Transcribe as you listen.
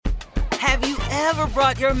Have you ever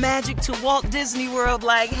brought your magic to Walt Disney World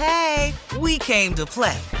like, hey, we came to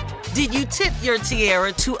play? Did you tip your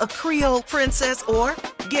tiara to a Creole princess or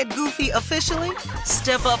get goofy officially?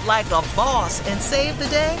 Step up like a boss and save the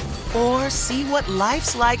day? Or see what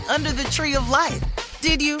life's like under the tree of life?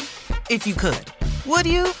 Did you? If you could. Would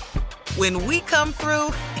you? When we come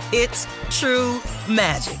through, it's true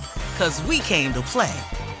magic. 'Cause we came to play.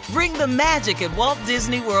 Bring the magic at Walt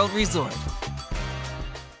Disney World Resort.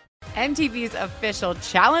 MTV's official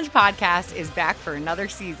Challenge podcast is back for another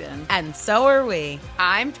season. And so are we.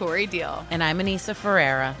 I'm Tori Deal. And I'm Anissa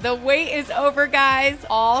Ferreira. The wait is over, guys.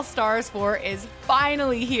 All Stars 4 is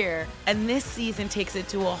finally here. And this season takes it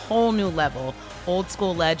to a whole new level. Old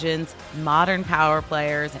school legends, modern power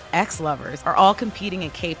players, and ex-lovers are all competing in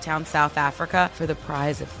Cape Town, South Africa for the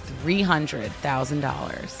prize of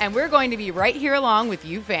 $300,000. And we're going to be right here along with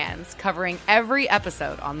you fans, covering every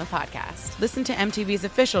episode on the podcast. Listen to MTV's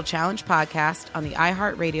official Challenge podcast on the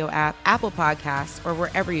iHeartRadio app, Apple Podcasts, or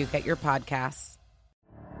wherever you get your podcasts.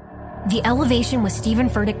 The Elevation with Stephen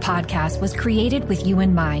Furtick podcast was created with you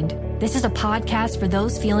in mind. This is a podcast for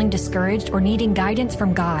those feeling discouraged or needing guidance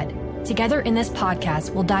from God. Together in this podcast,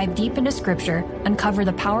 we'll dive deep into Scripture, uncover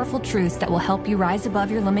the powerful truths that will help you rise above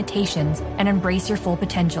your limitations and embrace your full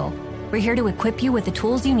potential. We're here to equip you with the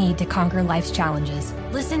tools you need to conquer life's challenges.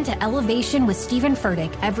 Listen to Elevation with Stephen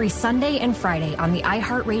Furtick every Sunday and Friday on the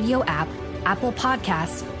iHeartRadio app, Apple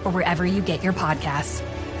Podcasts, or wherever you get your podcasts.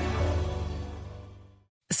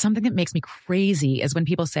 Something that makes me crazy is when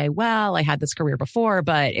people say, well, I had this career before,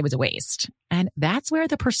 but it was a waste. And that's where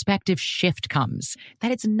the perspective shift comes,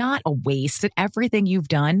 that it's not a waste, that everything you've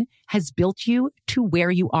done has built you to where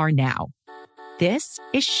you are now. This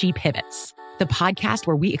is She Pivots, the podcast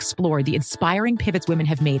where we explore the inspiring pivots women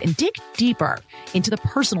have made and dig deeper into the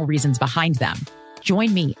personal reasons behind them.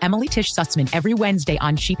 Join me, Emily Tish Sussman, every Wednesday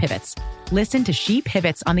on She Pivots. Listen to She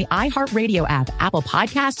Pivots on the iHeartRadio app, Apple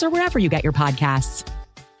Podcasts, or wherever you get your podcasts.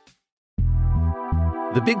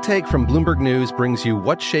 The Big Take from Bloomberg News brings you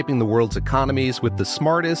what's shaping the world's economies with the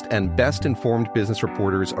smartest and best-informed business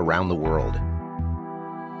reporters around the world.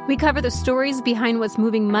 We cover the stories behind what's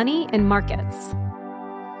moving money and markets,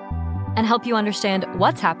 and help you understand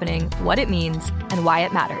what's happening, what it means, and why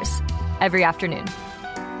it matters every afternoon.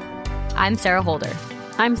 I'm Sarah Holder.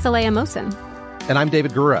 I'm Saleha Mohsin. And I'm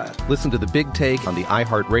David Gura. Listen to The Big Take on the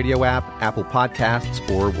iHeartRadio app, Apple Podcasts,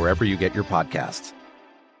 or wherever you get your podcasts.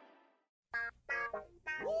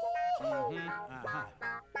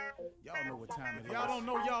 Y'all know what time it is. Y'all don't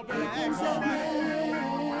know, y'all better ask somebody.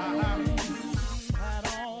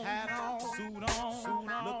 Hat on, suit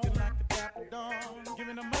on, looking like the Dapper Dawn,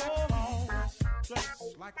 giving them all dressed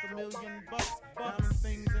like $1 million, diamond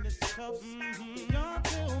things in his cuffs. Y'all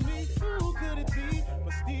tell me who could it be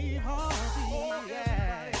but Steve Harvey? Oh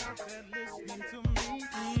yeah, said listening to me.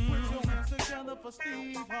 Put your hands together for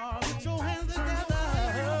Steve Harvey. Put your hands together.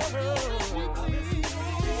 Steve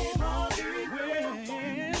Harvey.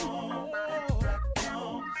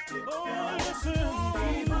 Oh, listen,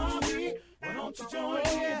 Steve Harvey. Why don't you join me?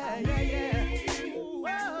 Yeah.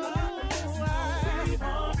 Steve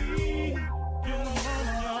Harvey. Get them on,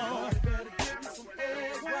 y'all. Better give me some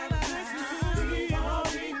eggs while I listen to Steve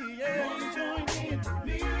Harvey. Yeah, you join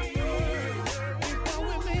me. If you're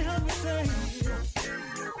with me, help me say,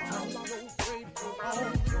 turn your radio on.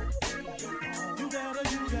 You gotta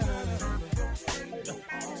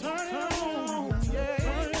turn it on. Yeah,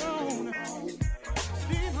 turn it on.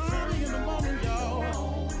 Steve Harvey in the morning, y'all.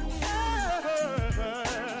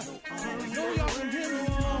 So y'all can hear me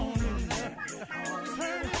on.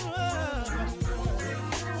 Turn it up.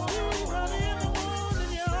 Steve Harvey in the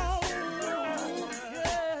morning, y'all. Yeah.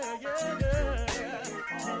 Turn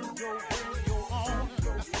your radio on.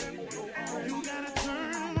 You gotta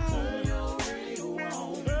turn your radio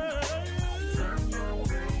on. Turn your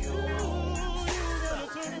radio on. You gotta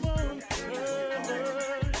turn it on.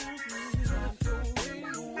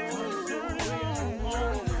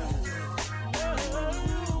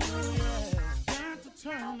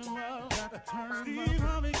 Steve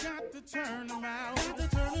Harvey got to turn them out. Got to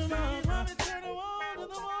turn them out. Harvey turn them on in the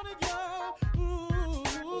morning, y'all.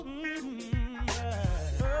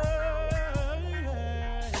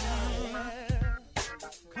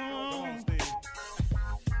 Come on, Steve.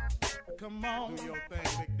 Come on. Do your thing,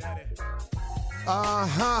 Big Daddy.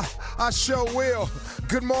 I sure will.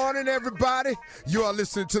 Good morning, everybody. You are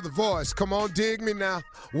listening to The Voice. Come on, dig me now.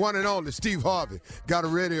 One and only, Steve Harvey. Got a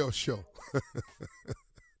radio show.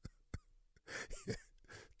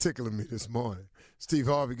 Tickling me this morning. Steve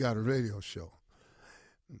Harvey got a radio show.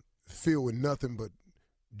 Filled with nothing but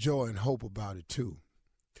joy and hope about it, too.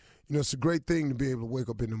 You know, it's a great thing to be able to wake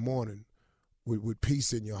up in the morning with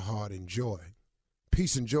peace in your heart and joy.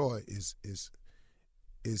 Peace and joy is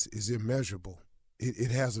immeasurable.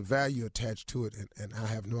 It has a value attached to it, and I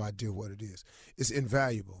have no idea what it is. It's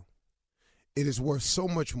invaluable. It is worth so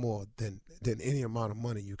much more than any amount of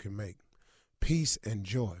money you can make. Peace and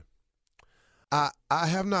joy. I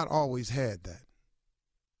have not always had that.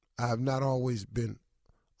 I have not always been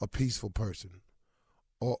a peaceful person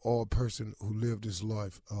or a person who lived his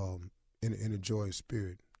life in a joyous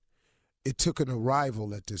spirit. It took an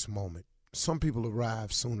arrival at this moment. Some people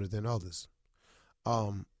arrive sooner than others.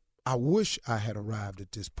 I wish I had arrived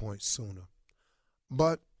at this point sooner,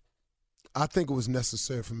 but I think it was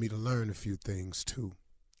necessary for me to learn a few things too.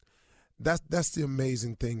 That's the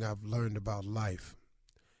amazing thing I've learned about life,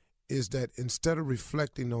 is that instead of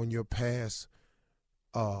reflecting on your past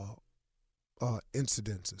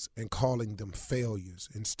incidences and calling them failures,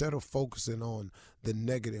 instead of focusing on the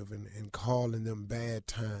negative and calling them bad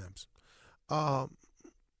times, I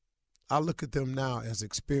look at them now as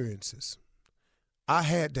experiences. I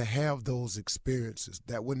had to have those experiences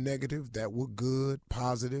that were negative, that were good,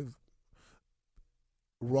 positive,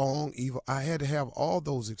 wrong, evil. I had to have all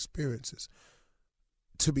those experiences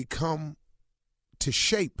to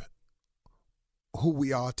shape who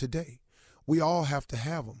we are today. We all have to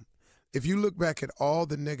have them. If you look back at all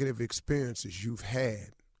the negative experiences you've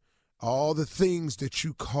had, all the things that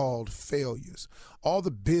you called failures, all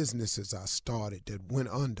the businesses I started that went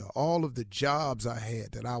under, all of the jobs I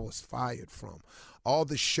had that I was fired from, all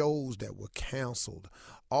the shows that were canceled,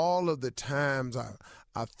 all of the times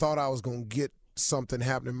I thought I was going to get something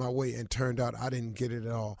happening my way and turned out I didn't get it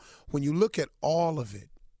at all. When you look at all of it,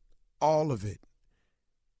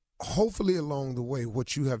 hopefully along the way,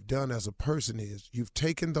 what you have done as a person is you've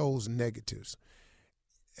taken those negatives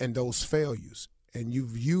and those failures and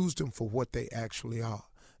you've used them for what they actually are.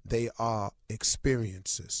 They are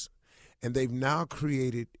experiences. And they've now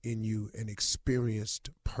created in you an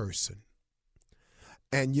experienced person.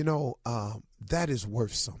 And, that is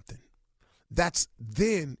worth something.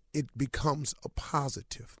 Then it becomes a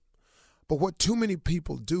positive. But what too many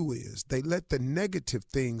people do is they let the negative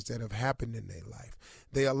things that have happened in their life,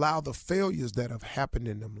 they allow the failures that have happened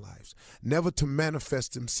in their lives never to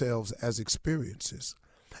manifest themselves as experiences.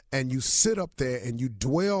 And you sit up there and you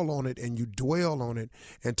dwell on it and you dwell on it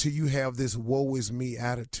until you have this woe is me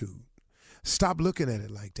attitude. Stop looking at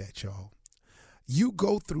it like that, y'all. You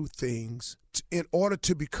go through things in order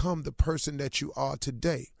to become the person that you are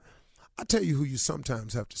today. I tell you who you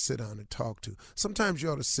sometimes have to sit down and talk to. Sometimes you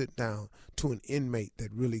ought to sit down to an inmate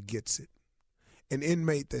that really gets it. An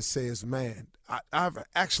inmate that says, man, I've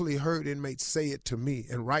actually heard inmates say it to me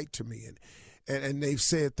and write to me. And they've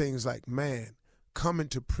said things like, man, coming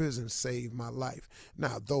to prison saved my life.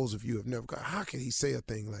 Now, those of you have never gone, how can he say a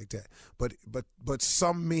thing like that? But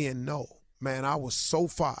some men know, man, I was so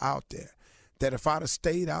far out there that if I'd have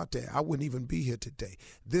stayed out there, I wouldn't even be here today.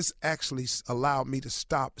 This actually allowed me to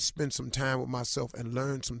stop, spend some time with myself, and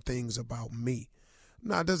learn some things about me.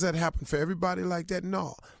 Now, does that happen for everybody like that?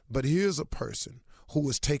 No. But here's a person who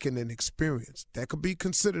has taken an experience that could be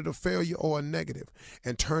considered a failure or a negative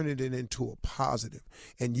and turning it into a positive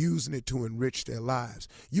and using it to enrich their lives.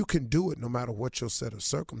 You can do it no matter what your set of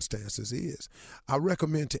circumstances is. I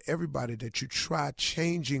recommend to everybody that you try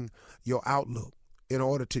changing your outlook in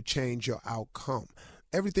order to change your outcome.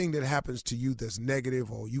 Everything that happens to you that's negative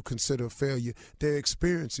or you consider a failure, they're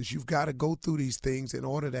experiences. You've got to go through these things in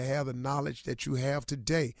order to have the knowledge that you have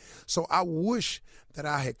today. So I wish that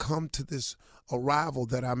I had come to this arrival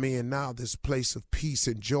that I'm in now, this place of peace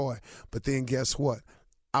and joy. But then guess what?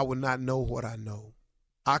 I would not know what I know.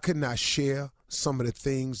 I could not share some of the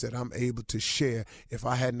things that I'm able to share if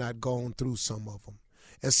I had not gone through some of them.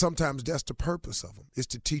 And sometimes that's the purpose of them, is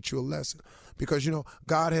to teach you a lesson. Because,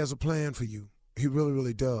 God has a plan for you. He really,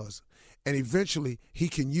 really does. And eventually, he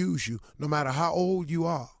can use you no matter how old you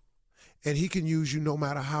are. And he can use you no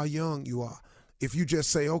matter how young you are. If you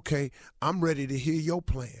just say, okay, I'm ready to hear your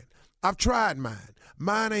plan. I've tried mine.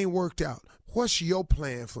 Mine ain't worked out. What's your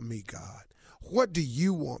plan for me, God? What do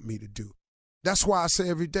you want me to do? That's why I say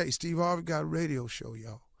every day, Steve Harvey got a radio show,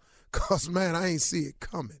 y'all. Because, man, I ain't see it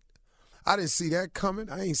coming. I didn't see that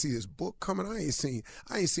coming. I ain't see this book coming. I ain't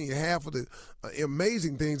seen half of the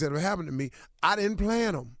amazing things that have happened to me. I didn't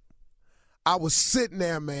plan them. I was sitting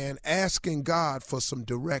there, man, asking God for some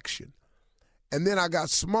direction. And then I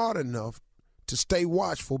got smart enough to stay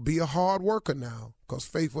watchful, be a hard worker now, because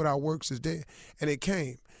faith without works is dead. And it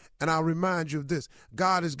came. And I'll remind you of this.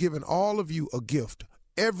 God has given all of you a gift.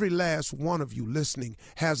 Every last one of you listening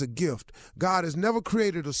has a gift. God has never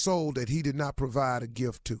created a soul that he did not provide a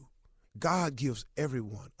gift to. God gives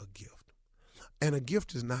everyone a gift. And a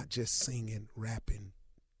gift is not just singing, rapping,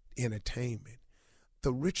 entertainment.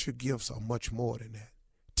 The richer gifts are much more than that.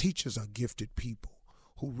 Teachers are gifted people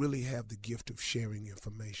who really have the gift of sharing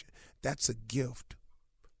information. That's a gift.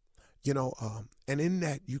 And in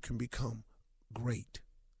that you can become great.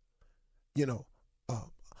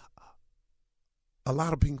 A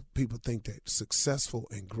lot of people think that successful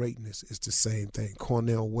and greatness is the same thing.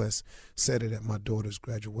 Cornel West said it at my daughter's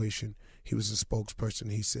graduation. He was a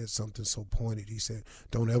spokesperson. He said something so pointed. He said,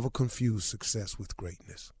 don't ever confuse success with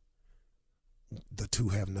greatness. The two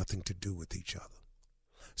have nothing to do with each other.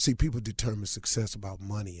 See, people determine success about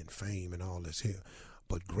money and fame and all this here.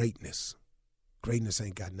 But greatness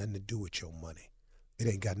ain't got nothing to do with your money. It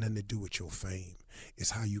ain't got nothing to do with your fame.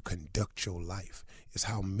 It's how you conduct your life. It's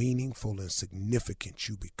how meaningful and significant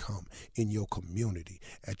you become in your community,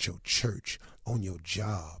 at your church, on your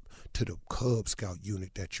job, to the Cub Scout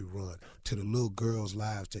unit that you run, to the little girls'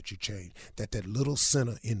 lives that you change, that little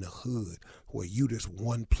center in the hood where you just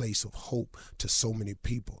one place of hope to so many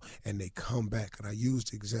people, and they come back. And I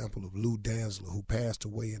used the example of Lou Danzler, who passed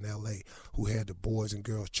away in L.A., who had the Boys and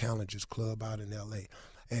Girls Challengers Club out in L.A.,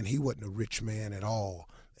 and he wasn't a rich man at all.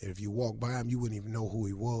 If you walk by him, you wouldn't even know who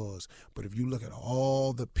he was. But if you look at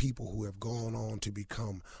all the people who have gone on to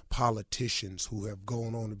become politicians, who have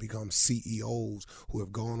gone on to become CEOs, who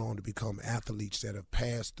have gone on to become athletes that have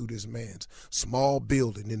passed through this man's small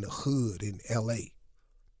building in the hood in L.A.,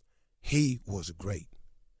 he was great.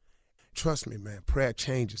 Trust me, man, prayer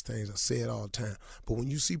changes things. I say it all the time. But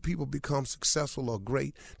when you see people become successful or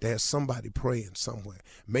great, there's somebody praying somewhere.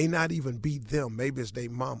 May not even be them. Maybe it's their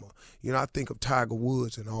mama. I think of Tiger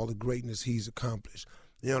Woods and all the greatness he's accomplished.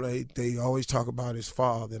 They always talk about his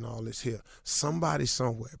father and all this here. Somebody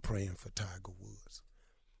somewhere praying for Tiger Woods.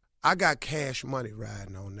 I got Cash Money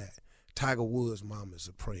riding on that. Tiger Woods' mama is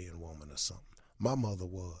a praying woman or something. My mother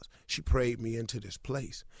was. She prayed me into this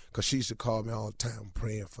place because she used to call me all the time, I'm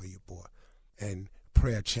praying for you, boy. And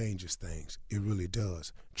prayer changes things. It really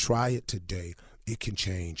does. Try it today. It can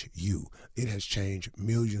change you. It has changed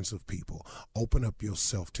millions of people. Open up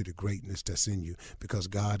yourself to the greatness that's in you because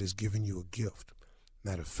God has given you a gift.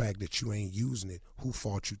 Now, the fact that you ain't using it, who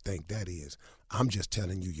fault you think that is? I'm just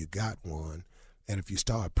telling you, you got one. And if you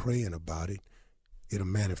start praying about it, it'll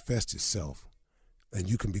manifest itself. And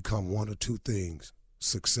you can become one or two things,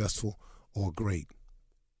 successful or great,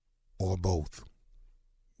 or both.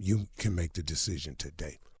 You can make the decision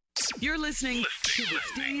today. You're listening to the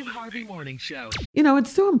Steve Harvey Morning Show.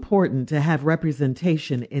 It's so important to have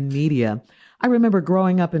representation in media. I remember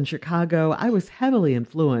growing up in Chicago, I was heavily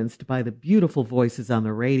influenced by the beautiful voices on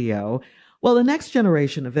the radio. Well, the next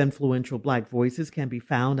generation of influential Black voices can be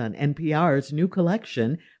found on NPR's new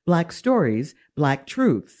collection, Black Stories, Black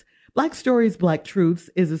Truths. Black Stories, Black Truths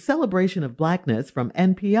is a celebration of Blackness from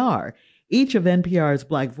NPR. Each of NPR's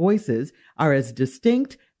Black voices are as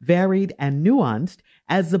distinct, varied, and nuanced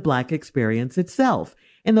as the Black experience itself.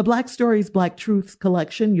 In the Black Stories, Black Truths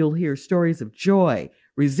collection, you'll hear stories of joy,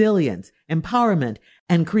 resilience, empowerment,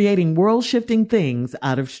 and creating world-shifting things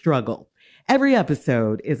out of struggle. Every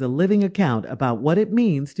episode is a living account about what it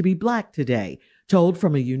means to be Black today, told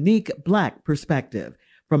from a unique Black perspective.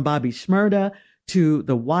 From Bobby Shmurda to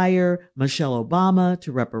The Wire, Michelle Obama,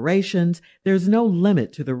 to reparations, there's no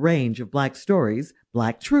limit to the range of Black stories,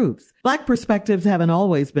 Black truths. Black perspectives haven't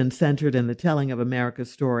always been centered in the telling of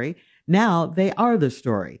America's story. Now they are the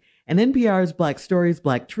story. In NPR's Black Stories,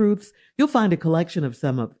 Black Truths, you'll find a collection of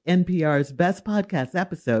some of NPR's best podcast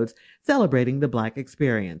episodes celebrating the Black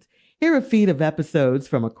experience. Hear a feed of episodes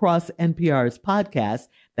from across NPR's podcasts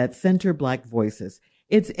that center Black voices.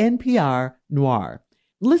 It's NPR Noir.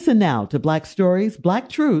 Listen now to Black Stories, Black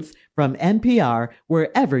Truths from NPR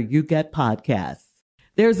wherever you get podcasts.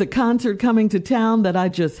 There's a concert coming to town that I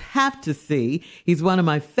just have to see. He's one of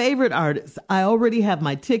my favorite artists. I already have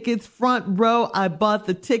my tickets, front row. I bought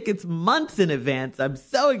the tickets months in advance. I'm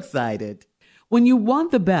so excited. When you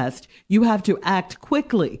want the best, you have to act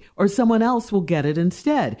quickly or someone else will get it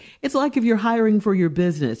instead. It's like if you're hiring for your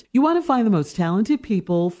business. You want to find the most talented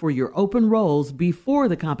people for your open roles before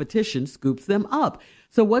the competition scoops them up.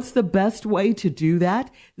 So what's the best way to do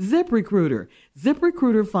that? ZipRecruiter.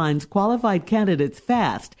 ZipRecruiter finds qualified candidates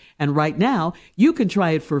fast. And right now, you can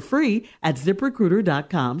try it for free at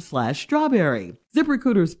ZipRecruiter.com/strawberry.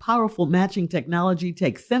 ZipRecruiter's powerful matching technology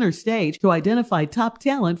takes center stage to identify top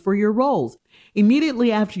talent for your roles.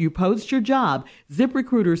 Immediately after you post your job,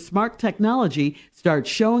 ZipRecruiter's smart technology starts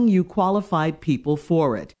showing you qualified people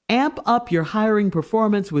for it. Amp up your hiring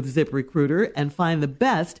performance with ZipRecruiter and find the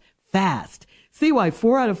best fast. See why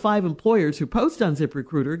 4 out of 5 employers who post on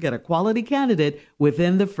ZipRecruiter get a quality candidate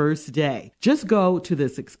within the first day. Just go to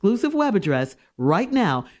this exclusive web address right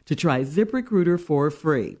now to try ZipRecruiter for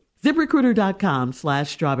free.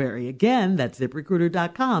 ZipRecruiter.com/strawberry. Again, that's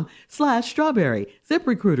ZipRecruiter.com/strawberry.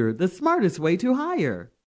 ZipRecruiter, the smartest way to hire.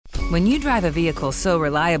 When you drive a vehicle so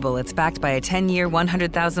reliable it's backed by a 10-year,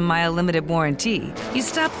 100,000-mile limited warranty, you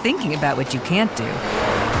stop thinking about what you can't do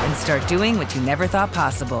and start doing what you never thought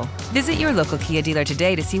possible. Visit your local Kia dealer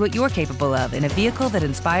today to see what you're capable of in a vehicle that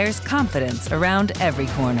inspires confidence around every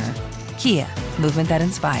corner. Kia, movement that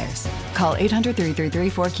inspires. Call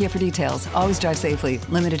 800-333-4KIA for details. Always drive safely.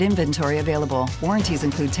 Limited inventory available. Warranties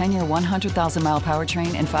include 10-year 100,000-mile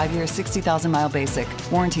powertrain and 5-year 60,000-mile basic.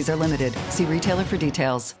 Warranties are limited. See retailer for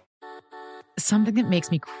details. Something that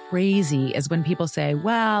makes me crazy is when people say,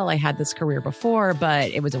 well, I had this career before,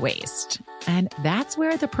 but it was a waste. And that's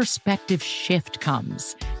where the perspective shift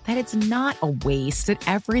comes. That it's not a waste, that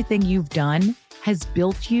everything you've done has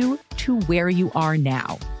built you to where you are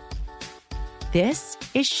now. This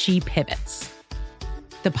is She Pivots,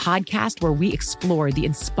 the podcast where we explore the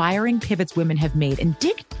inspiring pivots women have made and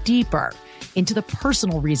dig deeper into the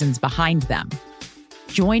personal reasons behind them.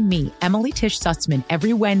 Join me, Emily Tish Sussman,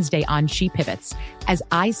 every Wednesday on She Pivots as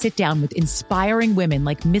I sit down with inspiring women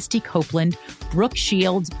like Misty Copeland, Brooke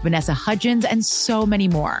Shields, Vanessa Hudgens, and so many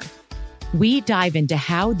more. We dive into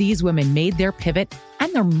how these women made their pivot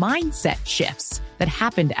and their mindset shifts that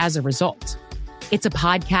happened as a result. It's a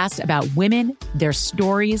podcast about women, their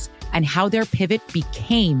stories, and how their pivot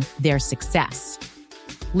became their success.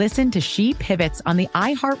 Listen to She Pivots on the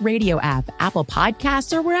iHeartRadio app, Apple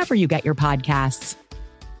Podcasts, or wherever you get your podcasts.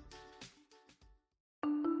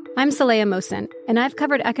 I'm Saleha Mohsen, and I've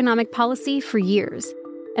covered economic policy for years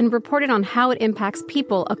and reported on how it impacts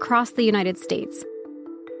people across the United States.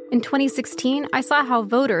 In 2016, I saw how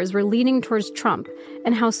voters were leaning towards Trump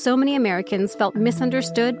and how so many Americans felt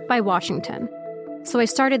misunderstood by Washington. So I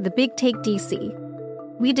started the Big Take DC.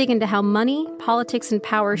 We dig into how money, politics, and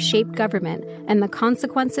power shape government and the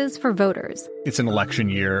consequences for voters. It's an election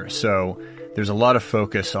year, so there's a lot of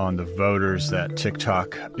focus on the voters that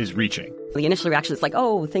TikTok is reaching. The initial reaction is like,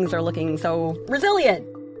 oh, things are looking so resilient.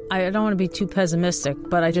 I don't want to be too pessimistic,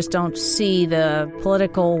 but I just don't see the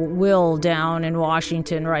political will down in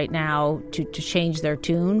Washington right now to change their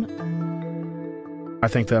tune. I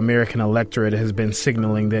think the American electorate has been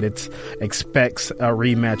signaling that it expects a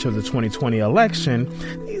rematch of the 2020 election.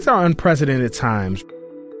 These are unprecedented times.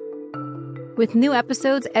 With new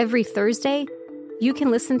episodes every Thursday, you can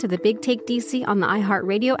listen to the Big Take DC on the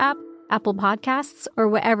iHeartRadio app, Apple Podcasts, or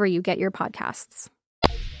wherever you get your podcasts.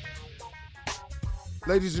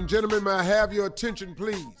 Ladies and gentlemen, may I have your attention,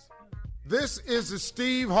 please? This is the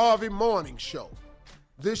Steve Harvey Morning Show.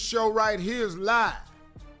 This show right here is live.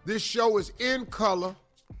 This show is in color,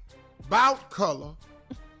 about color,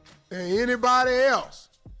 and anybody else.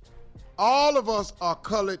 All of us are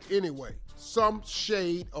colored anyway, some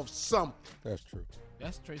shade of something. That's true.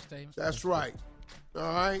 That's a true statement. That's right. All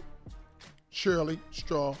right? Shirley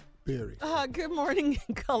Strawberry. Good morning,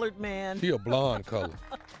 colored man. She a blonde color.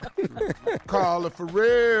 Carla for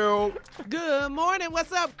real. Good morning.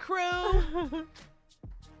 What's up, crew?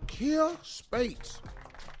 Kia Spates.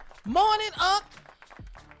 Morning up.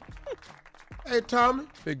 Hey, Tommy.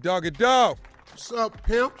 Big doggy dog. What's up,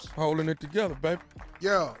 pimps? Holding it together, baby.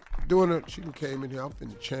 Yeah, doing it. She came in here. I'm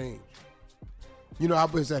finna change. You know, I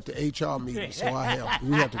was at the HR meeting, so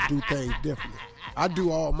we have to do things differently. I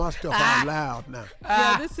do all my stuff out loud now.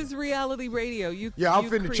 Yeah, this is reality radio. I'm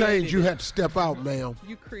finna change. You had to step out, ma'am.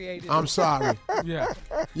 You created it. I'm sorry. Yeah.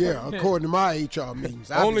 Yeah, according to my HR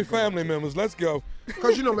meetings. Only family members. Let's go.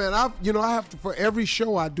 Because, man, I have to, for every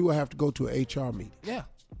show I do, I have to go to an HR meeting. Yeah.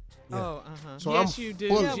 Oh, uh-huh. So yes, you do.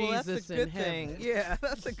 Yeah, well, that's a good thing. Yeah,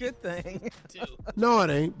 that's a good thing. No, it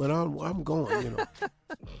ain't, but I'm going,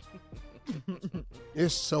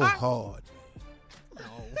 It's so hard.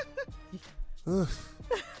 Well,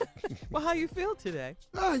 how you feel today?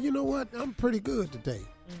 You know what? I'm pretty good today.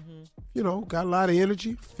 Mm-hmm. Got a lot of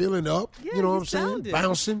energy, feeling up. Yeah, you know what I'm saying?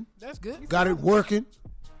 Bouncing. That's good. Got it working.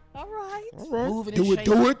 All right. Moving do and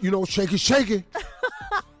it. Shake it.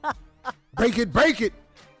 Bake it.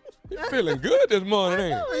 You're feeling good this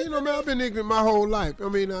morning, ain't you? Man, I've been ignorant my whole life. I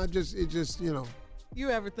mean, You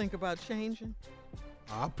ever think about changing?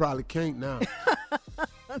 I probably can't now.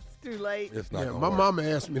 It's too late. It's not my mama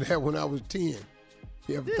asked me that when I was 10.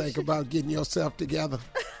 You ever think about getting yourself together?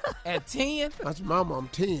 At 10? I said, Mama, I'm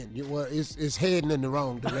 10. It's heading in the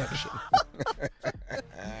wrong direction.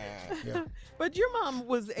 Yeah. But your mom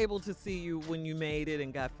was able to see you when you made it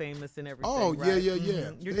and got famous and everything. Oh, right? yeah.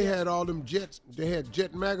 Mm-hmm. They had all them Jets. They had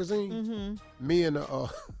Jet magazine. Mm-hmm. Me and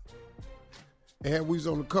we was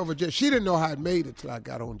on the cover of Jet. She didn't know how I made it till I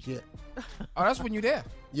got on Jet. Oh, that's when you there.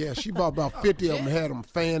 Yeah, she bought about 50 of them, had them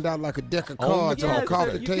fanned out like a deck of cards on a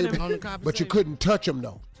coffee table, but you couldn't touch them,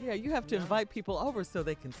 though. Yeah, you have to invite people over so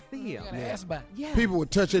they can see them. Yeah. People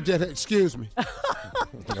would touch their Jet. Excuse me.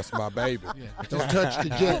 That's my baby. Yeah. Don't touch the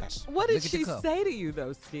Jets. What did she say to you,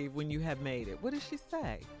 though, Steve, when you had made it? What did she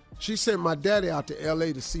say? She sent my daddy out to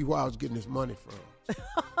L.A. to see where I was getting his money from.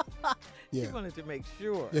 She wanted to make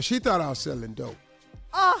sure. Yeah, she thought I was selling dope.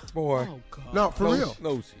 Boy. Oh, God. No, for real.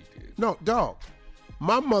 No, she did. No, dog.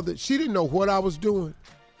 My mother, she didn't know what I was doing,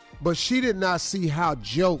 but she did not see how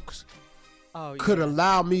jokes could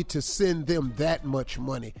allow me to send them that much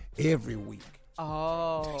money every week.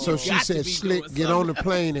 Oh. So she said, Slick, get on the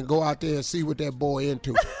plane and go out there and see what that boy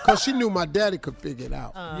into. Because she knew my daddy could figure it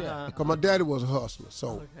out. Because my daddy was a hustler.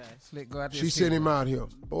 So Slick, go out there she sent him out here.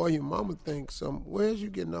 Boy, your mama thinks where's you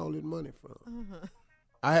getting all this money from?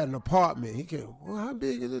 I had an apartment. He came, well, how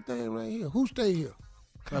big is this thing right here? Who stay here?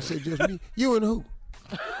 I said, just me. You and who?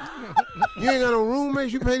 You ain't got no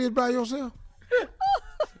roommates? You pay this by yourself?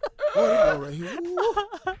 Boy, this boy right here. Ooh.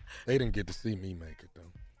 They didn't get to see me make it, though.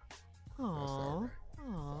 Aww.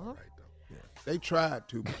 Aww. Yeah. They tried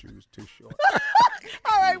to, but you was too short.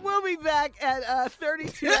 All right, we'll be back at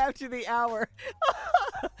 32 after the hour.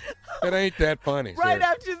 It ain't that funny. Right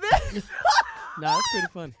Sarah. after this. No, it's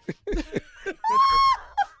pretty funny.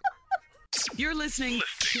 You're listening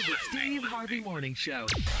to the Steve Harvey Morning Show.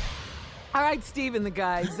 All right, Steve and the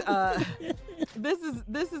guys.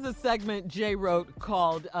 This is a segment Jay wrote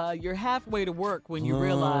called "You're halfway to work when you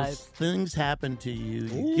realize things happen to you.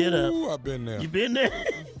 You get up. I've been there. You been there?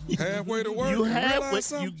 Halfway to work. You and halfway. realize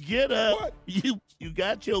something? You get up. What? You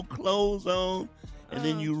got your clothes on, and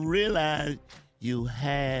then you realize you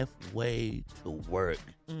halfway to work.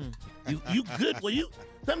 You good? Well,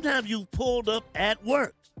 sometimes you pulled up at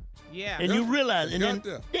work. Yeah. And you realize, and then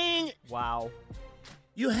there. ding, wow.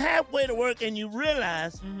 you halfway to work, and you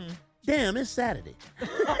realize, damn, it's Saturday.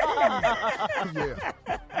 Yeah.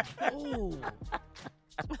 Ooh.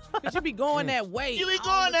 Because you be going that way. You be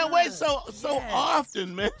going that way so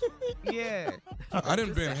often, man. Yeah. I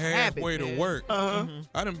done been halfway to work. Uh-huh.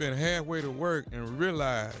 I done been halfway to work and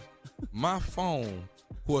realized my phone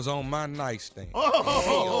was on my nightstand.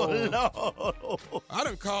 Oh, no. I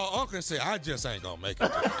done called Uncle and said, I just ain't gonna make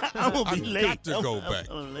it. I'm gonna be late. Got to go back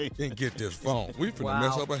and get this phone. We finna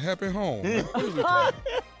mess up a happy home. Man. What is we talking?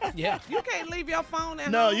 Yeah. You can't leave your phone at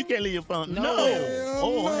home. No, you can't leave your phone. No.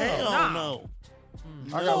 Oh, hell no.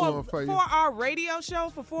 I got one for you. For our radio show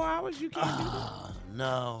for 4 hours, you can't do that.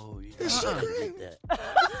 No. You can't get that.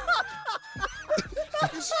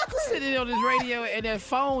 Sitting on this radio and that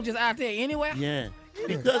phone just out there anywhere. Yeah.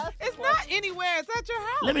 Because it's not anywhere. It's at your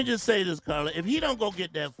house. let me just say this, Carla. If he don't go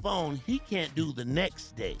get that phone, he can't do the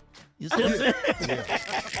next day. You see what I'm saying?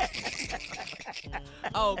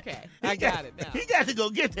 Okay, I got it now. He got to go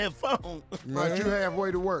get that phone. Right, you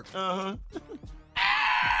halfway to work. Uh-huh.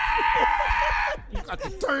 You got to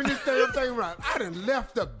turn this damn thing around. I done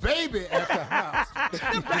left the baby at the house. The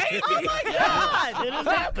baby? Oh, my God. It has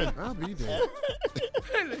happened. I'll be there.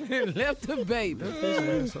 Left the baby.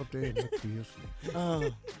 That's up there in the kids.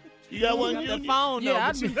 You got one? The phone,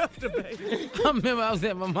 Yeah, but you left the baby. I remember I was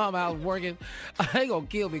at my mama house working. They gonna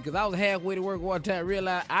kill me because I was halfway to work one time.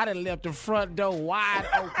 Realized I done left the front door wide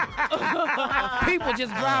open. People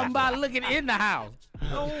just driving by looking in the house.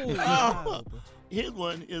 Oh. Here's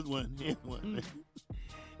one.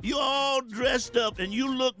 You all dressed up and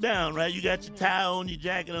you look down, right? You got your tie on, your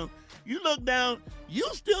jacket on. You look down, you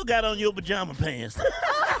still got on your pajama pants.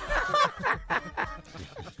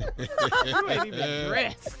 You ain't even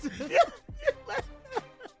dressed.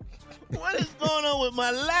 What is going on with my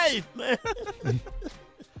life, man?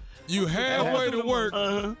 You halfway to work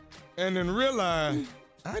and then realize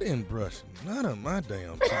I didn't brush none of my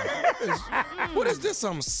damn teeth. What is this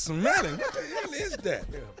I'm smelling? What the hell is that?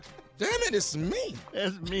 Damn it, it's me.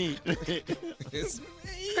 That's me. It's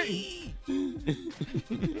me.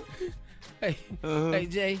 Hey,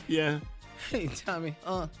 Jay. Yeah. Hey, Tommy.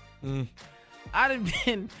 I done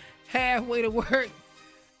been halfway to work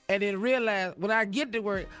and then realized when I get to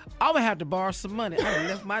work, I'm going to have to borrow some money. I done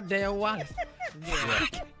left my damn wallet.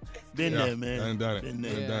 Been there, man. Done it. Been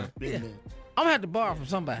there. Done it. Been there. I'm going to have to borrow from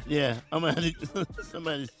somebody. Yeah, I'm going to have to,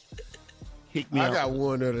 somebody kick me out. I got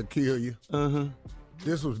one that'll kill you. Uh-huh.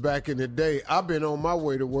 This was back in the day. I've been on my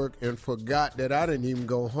way to work and forgot that I didn't even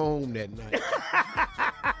go home that night.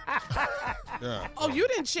 Yeah. Oh, you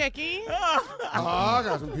didn't check in? I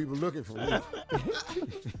got some people looking for me.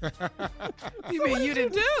 You mean you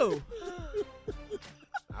didn't do?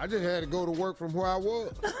 I just had to go to work from where I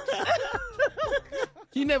was.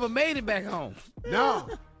 You never made it back home. No.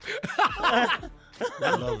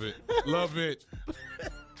 Love it. Love it.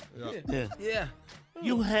 Yeah.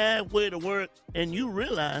 You halfway to work and you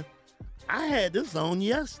realize I had this on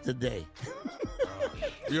yesterday.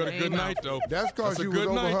 You had a good night, though. That's because a you was good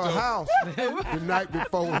over night, her though. house the night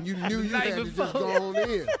before and you knew you had to just go on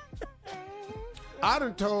in. I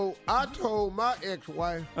told my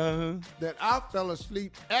ex-wife that I fell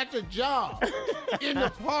asleep at the job in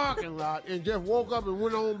the parking lot and just woke up and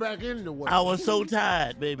went on back into work. I was so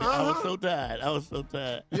tired, baby. I was so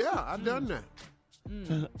tired. Yeah, I done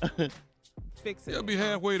that. Fix it. You'll be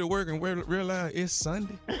halfway to work and realize it's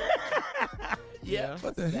Sunday. Yeah.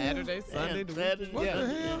 What the hell? Saturday, Sunday, the Saturday, weekend. What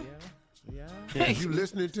the hell? Yeah. You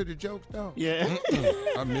listening to the jokes, dog? Yeah.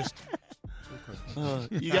 I missed it.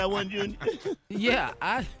 You got one, Junior? Yeah,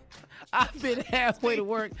 I've been halfway to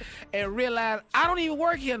work and realized I don't even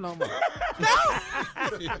work here no more.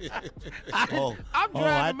 I'm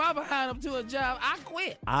driving my behind up to a job. I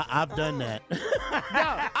quit. I've done that. No,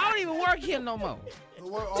 I don't even work here no more.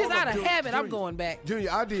 Just out of habit, I'm going back. Junior,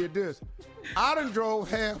 I did this. I done drove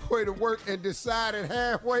halfway to work and decided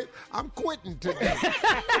halfway I'm quitting today.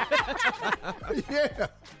 Yeah.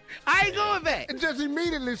 I ain't going back. And just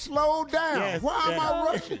immediately slowed down. Yes, Why am yeah. I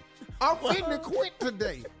rushing? I'm fitting to quit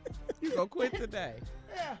today. You gonna quit today?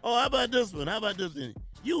 Oh, how about this one?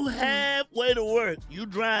 You halfway to work. You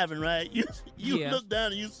driving, right? You Yeah. look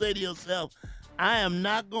down and you say to yourself, I am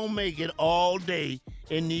not going to make it all day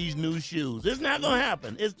in these new shoes. It's not going to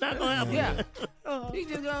happen. It's not going to happen. Yeah. You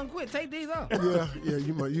just gonna quit. Take these off. Yeah,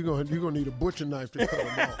 you're gonna need a butcher knife to cut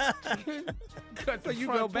them off. Cut So the you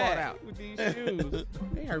front go part back out. with these shoes.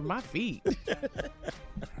 They hurt my feet.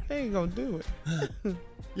 They ain't gonna do it.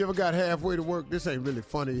 You ever got halfway to work? This ain't really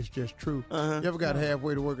funny. It's just true. You ever got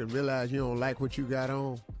halfway to work and realize you don't like what you got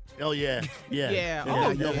on? Oh, yeah. Yeah. Oh,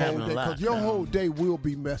 your that whole happen day, a lot. because your whole day will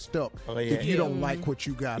be messed up if you don't like what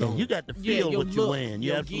you got on. You got to feel what you're wearing.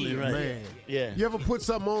 You're your absolutely gear. right. Man. Yeah. You ever put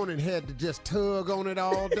something on and had to just tug on it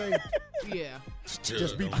all day? Yeah.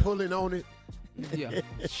 Just be pulling on it? Yeah.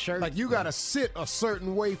 Shirt. Like you got to sit a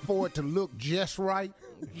certain way for it to look just right?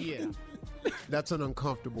 Yeah. That's an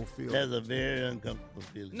uncomfortable feeling. That's a very uncomfortable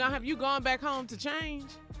feeling. Now, have you gone back home to change?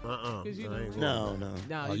 'Cause you I ain't No. No,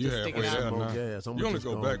 Oh, you you just stick it halfway out. there now. gas. I'm You only just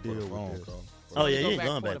go gonna back for the deal with phone this. call. Oh, yeah, Go you ain't back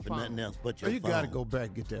going for back the for phone. nothing else but Oh, your you phone. got to go back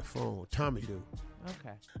and get that phone. Tommy do.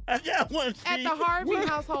 Okay. I got one, At Steve. the Harvey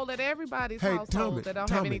household, at everybody's Hey, household Tommy, that don't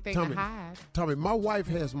Tommy, have anything Tommy. to hide. Tommy, my wife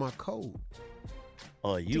has my code.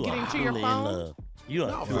 Oh, you get are into your truly in phone? love. You are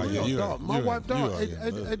No, truly for yeah, real, you dog. are- My you wife, are- dog. you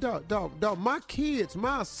are Hey, dog. My kids,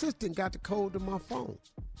 my assistant got the code to my phone.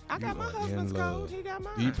 I got my husband's code. He got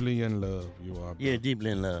mine. Deeply in love, you are. Yeah,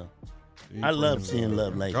 deeply in love. Deeply I love in seeing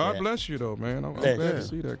love like God that. bless you, though, man. I'm Yeah. glad to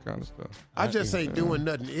see that kind of stuff. I just ain't doing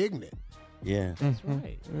nothing ignorant. Yeah. That's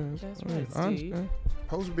right. Yeah, That's I right, Steve. understand.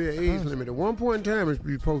 Supposed to be an age limit. At one point in time, it's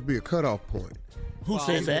supposed to be a cutoff point. Who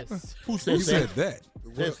says that? Jesus. Who Who says said that? that?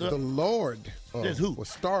 Says The Lord Says who? was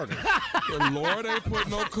starting. The Lord ain't put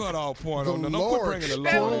no cutoff point The on there. Don't quit Lord bringing the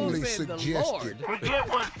That Lord. one strongly said the suggested. Forget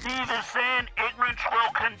what Steve is saying. Ignorance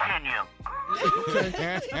will continue.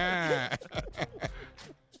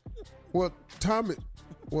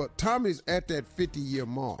 Well, Tommy's at that 50-year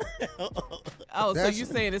mark. Oh, so That's- you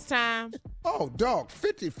saying it's time? Oh, dog,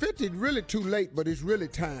 50 really too late, but it's really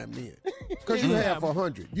time then. Because you have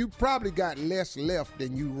 100. You probably got less left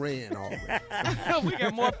than you ran already. We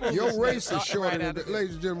got more foolishness. Your race is shorter. Right out of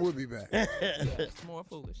Ladies and gentlemen, we'll be back. It's more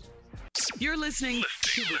foolishness. You're listening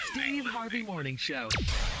to the Steve Harvey Morning Show.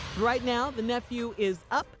 Right now, the nephew is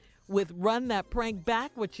up with Run That Prank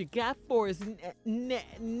Back. What you got for his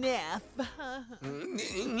Neff?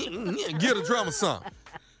 Give the drummer some.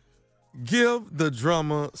 Give the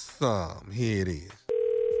drummer some. Here it is.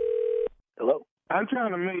 Hello? I'm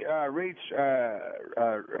trying to reach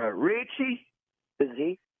Richie. This is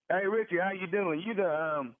he? Hey, Richie, how you doing? You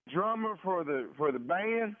the drummer for the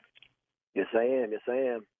band? Yes, I am.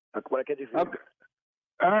 What can I do for you? Okay.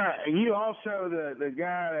 All right. You also the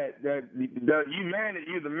guy that you manage.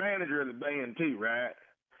 You're the manager of the band too, right?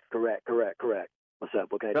 Correct. What's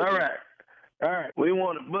up? What can I do for you? All right. We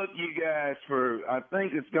want to book you guys for, I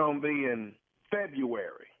think it's going to be in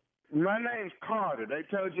February. My name's Carter. They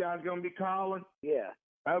told you I was going to be calling? Yeah.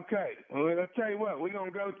 Okay. Well, I'll tell you what. We're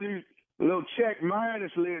going to go through a little check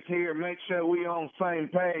minus list here and make sure we on the same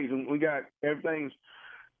page and we got everything's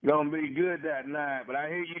Gonna be good that night. But I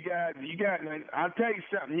hear you guys. I'll tell you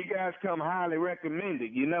something. You guys come highly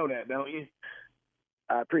recommended. You know that, don't you?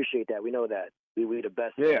 I appreciate that. We know that. We the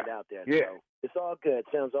best band out there. Yeah. So it's all good.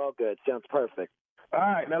 Sounds all good. Sounds perfect. All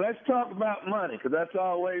right, now let's talk about money, because that's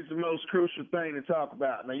always the most crucial thing to talk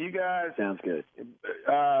about. Now, you guys sounds good.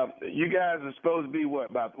 You guys are supposed to be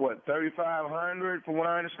about 3,500, from what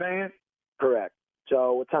I understand. Correct.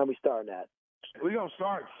 So, what time we starting at? We're gonna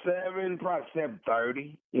start 7, probably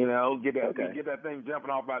 7:30. You know, get that thing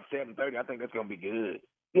jumping off about 7:30. I think that's gonna be good.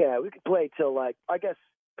 Yeah, we could play till I guess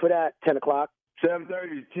put at 10 o'clock.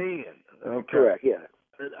 7:30 to 10. Okay. Correct. Yeah.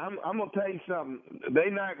 I'm gonna tell you something.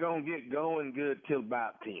 They not gonna get going good till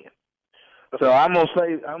about 10. So I'm gonna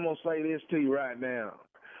say this to you right now.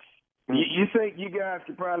 You think you guys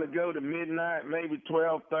could probably go to midnight, maybe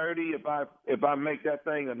 12:30, if I make that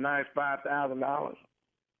thing a nice $5,000?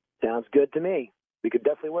 Sounds good to me. We could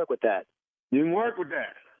definitely work with that. You can work with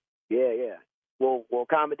that. Yeah. We'll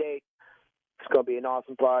accommodate. It's gonna be an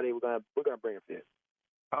awesome party. We're gonna bring it for you.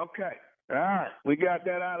 Okay. All right. We got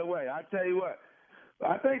that out of the way. I tell you what.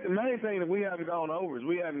 I think the main thing that we haven't gone over is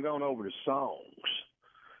we haven't gone over the songs,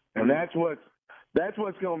 and that's what's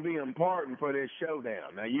going to be important for this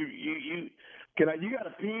showdown. Now, you got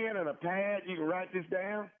a pen and a pad? You can write this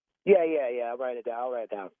down. Yeah. I'll write it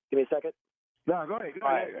down. Give me a second. No, go ahead.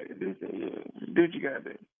 Do what you got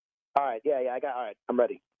to do. All right. Yeah. All right. I'm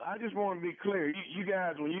ready. I just want to be clear. You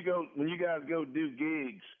guys, when you guys go do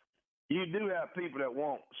gigs, you do have people that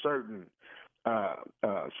want certain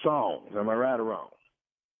songs. Am I right or wrong?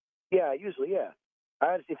 Yeah, usually, yeah.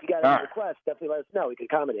 If you got any requests, definitely let us know. We can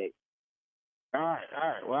accommodate. All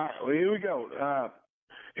right. Well, here we go. I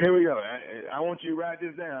want you to write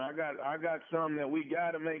this down. I got something that we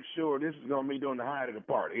got to make sure this is going to be during the height of the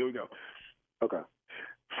party. Here we go. Okay.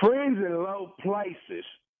 Friends in Low Places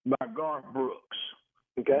by Garth Brooks.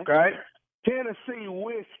 Okay. Tennessee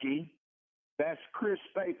Whiskey, that's Chris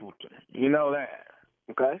Stapleton. You know that.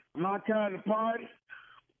 Okay. My Kind of Party,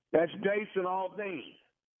 that's Jason Aldean.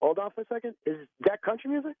 Hold on for a second. Is that country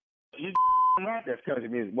music? You right, that's country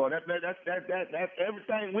music. Boy, that's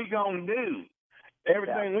everything we gonna do.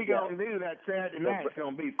 Everything we gonna do that Saturday night is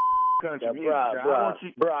gonna be country music.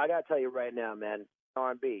 Bro, I gotta tell you right now, man.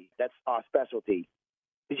 R&B, that's our specialty.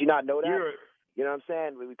 Did you not know that? You know what I'm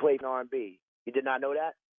saying? We played R&B. You did not know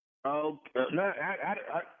that? Oh, no.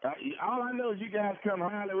 All I know is you guys come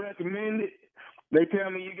highly recommended. They tell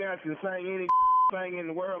me you guys can sing anything in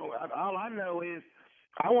the world. All I know is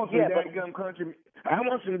I want some dadgum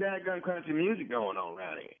country music going on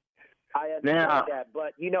around here. I understand that,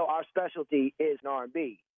 but our specialty is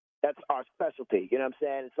R&B. That's our specialty. You know what I'm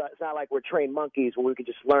saying? It's not like we're trained monkeys where we could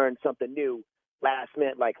just learn something new last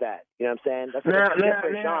minute like that. You know what I'm saying? That's a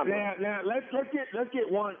different genre. Now, let's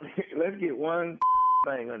get one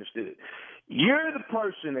thing understood. You're the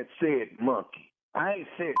person that said monkey. I ain't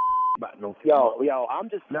said about no. Yo, I'm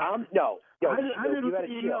just you gotta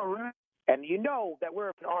chill. Right? And you know that we're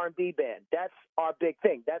an R&B band. That's our big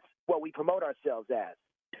thing. That's what we promote ourselves as.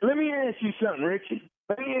 Let me ask you something, Richie.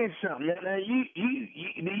 Now,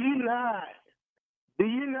 do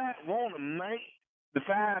you not want to make the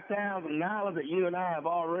 $5,000 that you and I have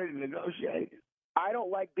already negotiated? I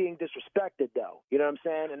don't like being disrespected, though. You know what I'm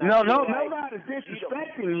saying? And nobody's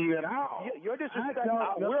disrespecting you at all. You're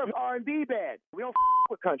disrespecting. We're an R&B band. We don't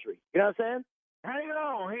with country. You know what I'm saying? Hang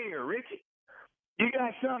on here, Richie. You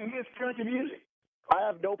got something against country music? I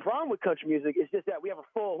have no problem with country music. It's just that we have a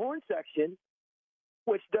full horn section,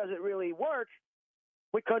 which doesn't really work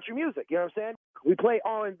with country music. You know what I'm saying? We play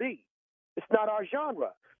R&B. It's not our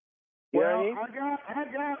genre. You know what I mean? I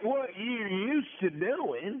got what you're used to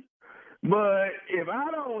doing, but if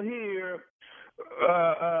I don't hear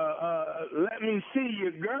Let Me See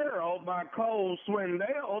Your Girl by Cole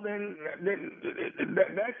Swindell, then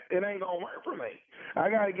it ain't gonna work for me. I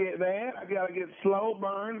gotta get that. I gotta get Slow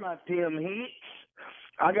Burn by Tim Hicks.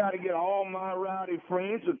 I gotta get All My Rowdy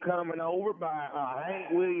Friends Are Coming Over by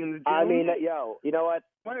Hank Williams Jr. I mean, you know what?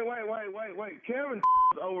 Wait. Kevin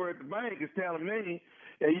over at the bank is telling me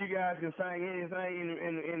that you guys can sing anything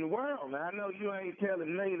in the world. Now, I know you ain't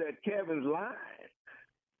telling me that Kevin's lying.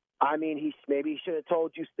 I mean, maybe he should have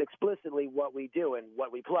told you explicitly what we do and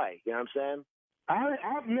what we play. You know what I'm saying?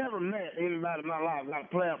 I've never met anybody in my life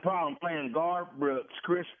that play a problem playing Garth Brooks,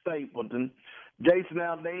 Chris Stapleton, Jason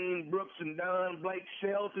Aldean, Brooks and Dunn, Blake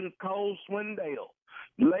Shelton, Cole Swindell,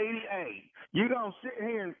 Lady A. You gonna sit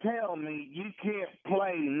here and tell me you can't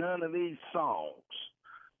play none of these songs?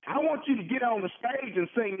 I want you to get on the stage and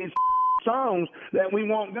sing these songs that we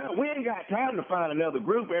want done. We ain't got time to find another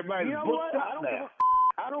group. Everybody's booked up now.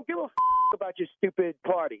 I don't give a about your stupid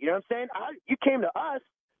party. You know what I'm saying? You came to us.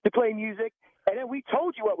 to play music, and then we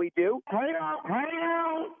told you what we do. Hang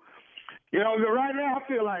on. You know, right now I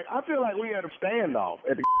feel like we had a standoff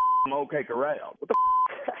at the OK Corral. What the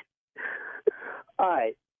All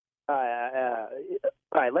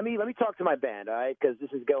right. Let me talk to my band, all right? Because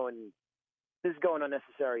this is going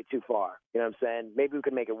unnecessary too far. You know what I'm saying? Maybe we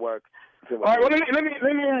can make it work. All right. Well, let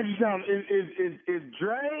me ask you something. Is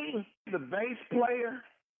Dre the bass player?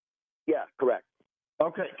 Yeah, correct.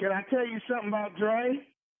 Okay. Can I tell you something about Dre?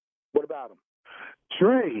 What about him?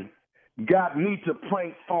 Dre got me to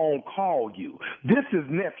prank phone call you. This is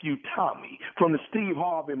nephew Tommy from the Steve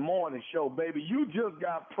Harvey Morning Show, baby. You just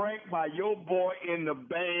got pranked by your boy in the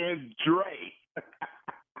band, Dre.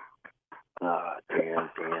 Damn.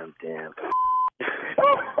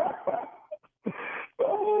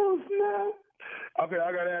 Oh, snap. Okay,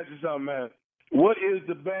 I got to ask you something, man. What is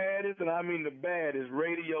the baddest, and I mean the baddest,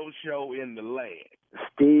 radio show in the land?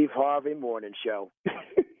 Steve Harvey Morning Show.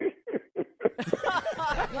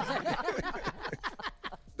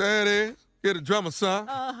 There it is. Get a drummer, son.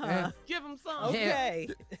 Uh-huh. Give him some. Okay.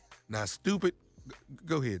 Now, stupid.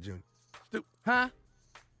 Go ahead, Junior. Huh?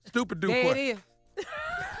 Stupid do there what? It is.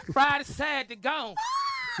 Friday, Saturday, gone.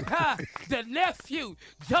 The nephew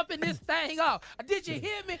jumping this thing off. Did you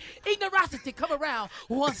hear me? Ignorosity come around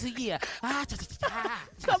once a year.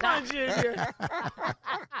 Come on, Junior.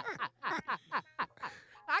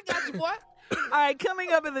 I got you, boy. All right,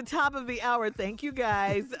 coming up at the top of the hour, thank you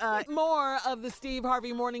guys. More of the Steve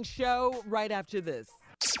Harvey Morning Show right after this.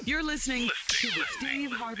 You're listening to the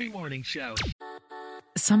Steve Harvey Morning Show.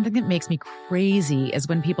 Something that makes me crazy is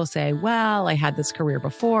when people say, well, I had this career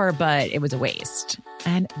before, but it was a waste.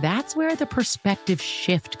 And that's where the perspective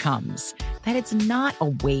shift comes, that it's not a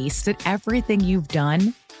waste, that everything you've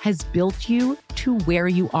done has built you to where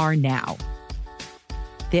you are now.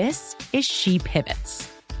 This is She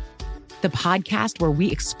Pivots, the podcast where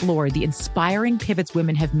we explore the inspiring pivots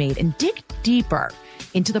women have made and dig deeper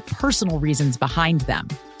into the personal reasons behind them.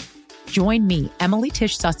 Join me, Emily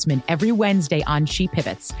Tish Sussman, every Wednesday on She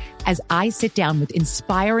Pivots as I sit down with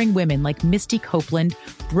inspiring women like Misty Copeland,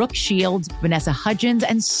 Brooke Shields, Vanessa Hudgens,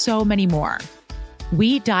 and so many more.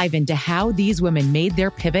 We dive into how these women made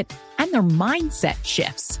their pivot and their mindset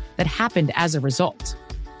shifts that happened as a result.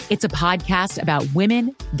 It's a podcast about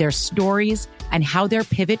women, their stories, and how their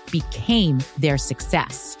pivot became their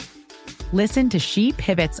success. Listen to She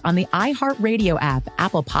Pivots on the iHeartRadio app,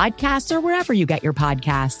 Apple Podcasts, or wherever you get your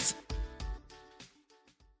podcasts.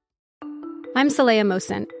 I'm Saleha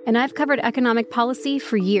Mohsen, and I've covered economic policy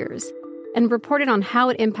for years and reported on how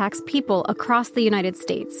it impacts people across the United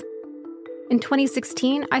States. In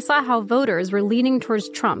 2016, I saw how voters were leaning towards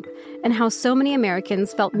Trump and how so many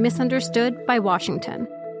Americans felt misunderstood by Washington.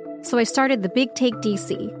 So I started the Big Take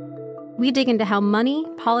DC. We dig into how money,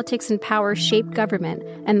 politics, and power shape government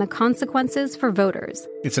and the consequences for voters.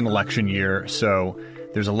 It's an election year, so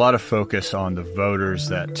there's a lot of focus on the voters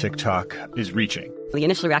that TikTok is reaching. The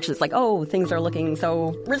initial reaction is like, oh, things are looking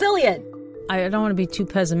so resilient. I don't want to be too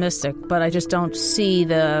pessimistic, but I just don't see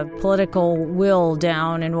the political will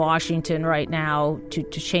down in Washington right now to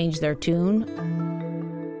change their tune.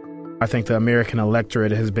 I think the American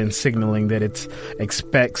electorate has been signaling that it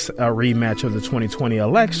expects a rematch of the 2020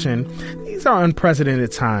 election. These are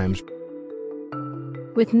unprecedented times.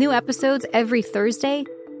 With new episodes every Thursday,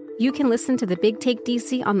 you can listen to the Big Take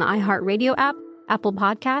DC on the iHeartRadio app, Apple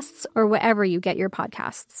Podcasts, or wherever you get your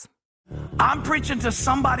podcasts. I'm preaching to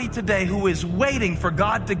somebody today who is waiting for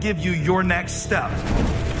God to give you your next step.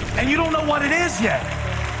 And you don't know what it is yet.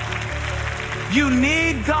 You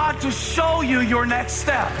need God to show you your next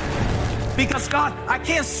step. Because God, I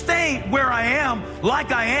can't stay where I am,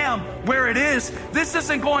 like I am, where it is. This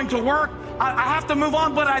isn't going to work. I have to move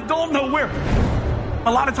on, but I don't know where.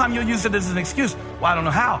 A lot of time you'll use it as an excuse. Well, I don't know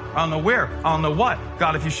how. I don't know where. I don't know what.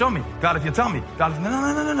 God, if you show me. God, if you tell me. God, if...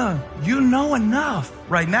 No. You know enough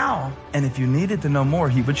right now. And if you needed to know more,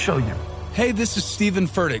 he would show you. Hey, this is Stephen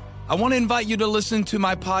Furtick. I want to invite you to listen to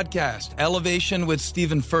my podcast, Elevation with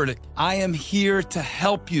Stephen Furtick. I am here to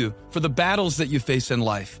help you for the battles that you face in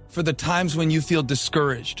life, for the times when you feel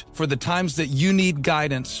discouraged, for the times that you need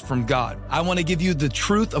guidance from God. I want to give you the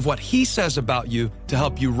truth of what he says about you to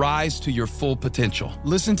help you rise to your full potential.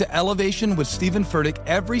 Listen to Elevation with Stephen Furtick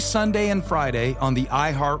every Sunday and Friday on the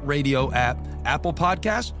iHeartRadio app, Apple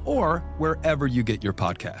Podcasts, or wherever you get your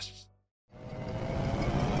podcasts.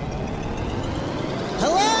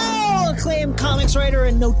 Hello, acclaimed comics writer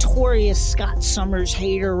and notorious Scott Summers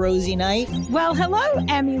hater, Rosie Knight. Well, hello,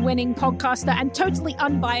 Emmy-winning podcaster and totally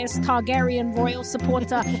unbiased Targaryen royal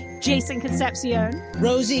supporter, Jason Concepcion.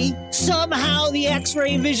 Rosie, somehow the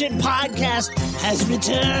X-Ray Vision podcast has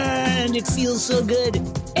returned. It feels so good.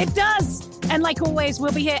 It does. And like always,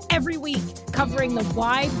 we'll be here every week covering the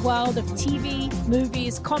wide world of TV,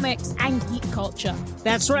 movies, comics, and geek culture.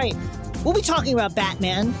 That's right. We'll be talking about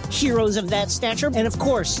Batman, heroes of that stature, and of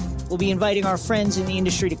course, we'll be inviting our friends in the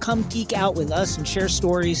industry to come geek out with us and share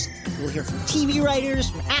stories. We'll hear from TV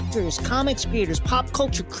writers, from actors, comics creators, pop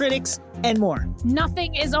culture critics, and more.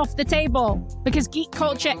 Nothing is off the table because geek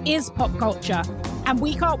culture is pop culture, and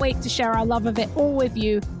we can't wait to share our love of it all with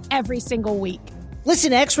you every single week.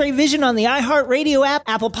 Listen to X-Ray Vision on the iHeartRadio app,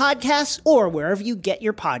 Apple Podcasts, or wherever you get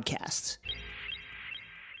your podcasts.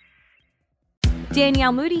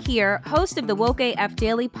 Danielle Moody here, host of the Woke AF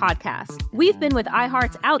Daily podcast. We've been with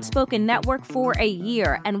iHeart's Outspoken Network for a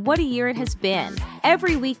year, and what a year it has been.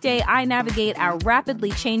 Every weekday, I navigate our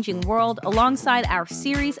rapidly changing world alongside our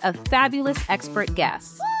series of fabulous expert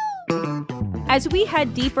guests. As we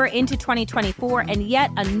head deeper into 2024 and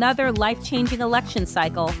yet another life-changing election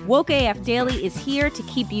cycle, Woke AF Daily is here to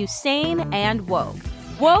keep you sane and woke.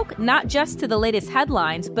 Woke not just to the latest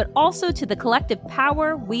headlines, but also to the collective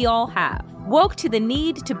power we all have. Woke to the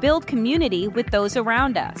need to build community with those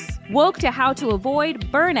around us. Woke to how to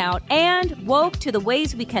avoid burnout, and woke to the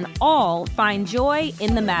ways we can all find joy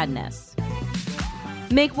in the madness.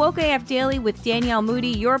 Make Woke AF Daily with Danielle Moody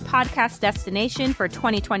your podcast destination for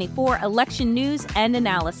 2024 election news and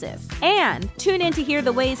analysis. And tune in to hear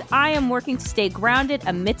the ways I am working to stay grounded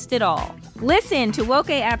amidst it all. Listen to Woke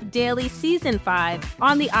AF Daily Season 5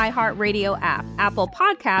 on the iHeartRadio app, Apple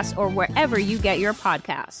Podcasts, or wherever you get your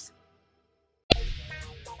podcasts.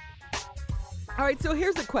 All right, so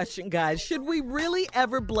here's a question, guys. Should we really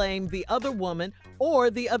ever blame the other woman or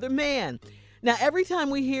the other man? Now, every time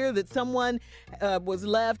we hear that someone was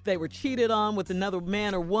left, they were cheated on with another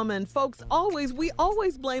man or woman, folks, we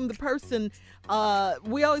always blame the person.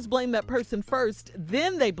 We always blame that person first.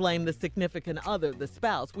 Then they blame the significant other, the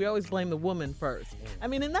spouse. We always blame the woman first. I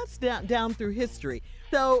mean, and that's down through history.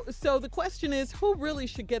 So the question is, who really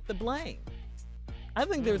should get the blame? I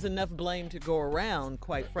think there's enough blame to go around,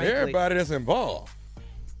 quite frankly. Everybody that's involved.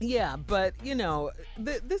 Yeah, but,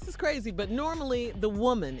 this is crazy, but normally the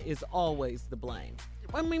woman is always the blame.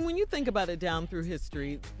 I mean, when you think about it down through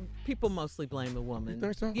history, people mostly blame the woman.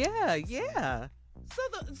 You think so? Yeah.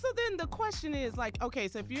 So then the question is, okay,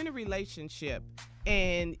 so if you're in a relationship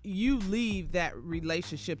and you leave that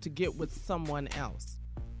relationship to get with someone else,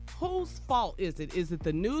 whose fault is it? Is it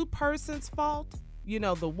the new person's fault?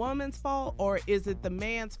 The woman's fault, or is it the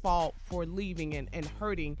man's fault for leaving and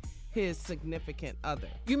hurting his significant other?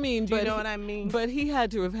 You mean, Do you know what I mean? But he had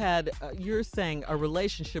to have had, you're saying, a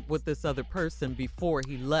relationship with this other person before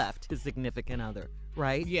he left his significant other,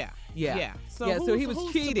 right? Yeah. So he was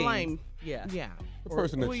cheating. To blame? Yeah. The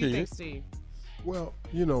person that who cheated. You think, Steve? Well,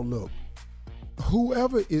 look,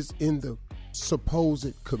 whoever is in the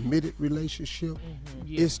supposed committed relationship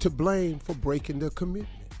is to blame for breaking the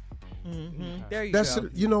commitment. Mm-hmm. There you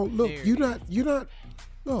go. Look, you're not,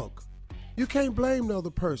 look, you can't blame the other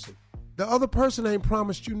person. The other person ain't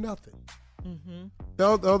promised you nothing. Mm-hmm. The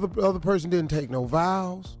other person didn't take no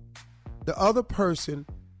vows. The other person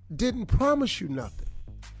didn't promise you nothing.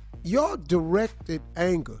 Your directed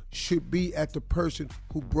anger should be at the person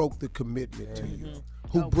who broke the commitment to you,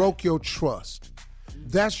 who broke your trust.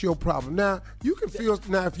 That's your problem. Now, you can feel,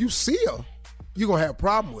 if you see her, you're going to have a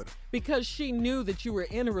problem with her. Because she knew that you were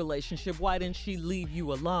in a relationship, why didn't she leave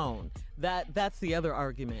you alone? That's the other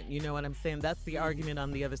argument. You know what I'm saying? That's the argument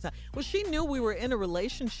on the other side. Well, she knew we were in a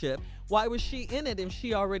relationship. Why was she in it if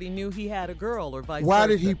she already knew he had a girl or vice versa? Why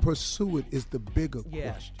did he pursue it is the bigger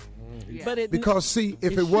question. Yeah. But because, see,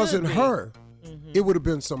 if it wasn't her, it would have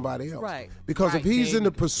been somebody else. Right. Because if he's in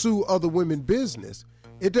the pursue other women business,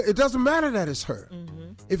 it doesn't matter that it's her.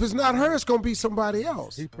 If it's not her, it's going to be somebody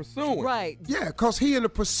else. He's pursuing. Right. Yeah, because he in the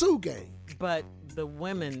pursue game. But the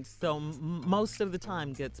women, most of the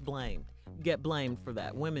time get blamed for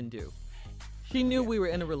that. Women do. She knew we were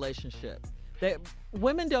in a relationship.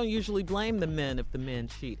 Women don't usually blame the men if the men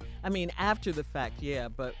cheat. I mean, after the fact, yeah,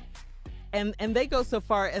 but... And they go so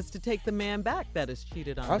far as to take the man back that has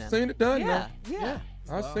cheated on them. I've seen it done. Yeah.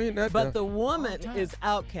 I've seen that. But the woman is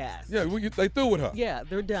outcast. Yeah, they through with her. Yeah,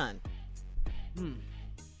 they're done.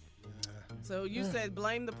 So you said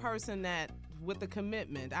blame the person with the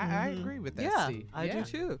commitment. I agree with that. Yeah, Steve. I do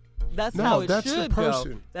too. That's how it that's should the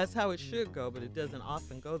person. go. That's how it should go, but it doesn't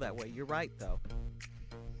often go that way. You're right, though.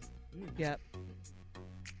 Yep.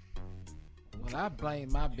 Well, I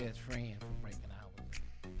blame my best friend for breaking out with me.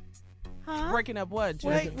 Huh? Breaking up what,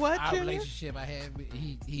 Junior? Wait, what, Our Junior? relationship I had,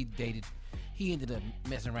 he ended up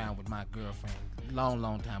messing around with my girlfriend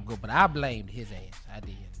long time ago, but I blamed his ass. I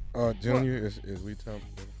did. Junior, is we talking?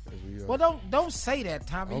 Well, don't say that,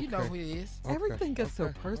 Tommy. Okay. You know who it is. Everything gets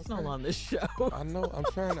so personal on this show. I know. I'm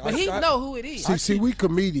trying to. But he know who it is. See, we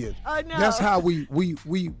comedians. I know. That's how we.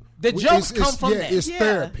 The jokes come from that. that. It's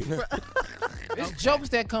therapy. It's jokes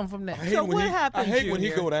that come from that. So what happened, I hate when he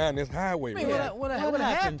Junior? go down this highway. Man, man. what What happened,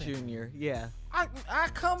 happened? Junior? Yeah. I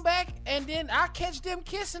come back and then I catch them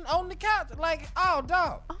kissing on the couch like, oh,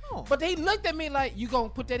 dog. Oh. But they looked at me like, you gonna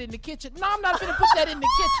put that in the kitchen? No, I'm not finna put that in the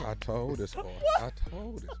kitchen. I told this boy. I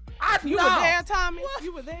told this. You were there, Tommy?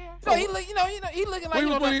 You were there? No, he look, he looking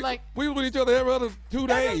like, we was with each other every other 2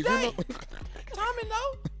 days. You know? Tommy,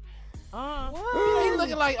 no. He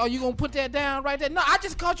looking like, oh, you gonna put that down right there? No, I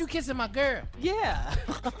just caught you kissing my girl. Yeah.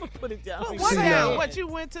 Put it down. What now? What, you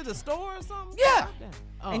went to the store or something? Yeah.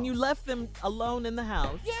 And you left them alone in the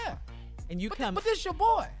house. Yeah. And you come. But this your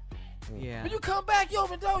boy. Yeah. When you come back, you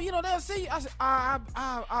open the door, they'll see you. I said,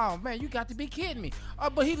 oh, man, you got to be kidding me.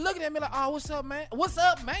 But he looking at me like, oh, what's up, man? What's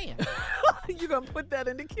up, man? You gonna put that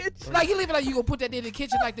in the kitchen? Like, he leaving like you gonna put that in the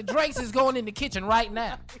kitchen like the Drakes is going in the kitchen right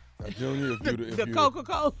now. Junior, the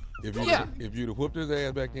Coca-Cola. If you'd have whooped his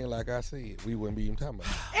ass back then, like I said, we wouldn't be even talking about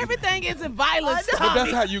it. Everything isn't violence, But Tommy.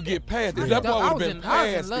 that's how you get past it. That boy would have been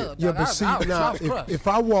past it. Yeah, but see, now, if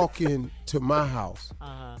I walk into my house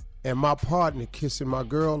and my partner kissing my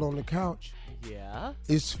girl on the couch,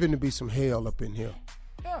 it's finna be some hell up in here.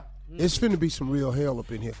 Yeah. It's finna be some real hell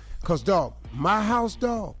up in here. Because, dog, my house,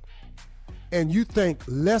 dog, and you think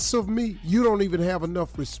less of me, you don't even have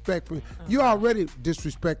enough respect for me. You already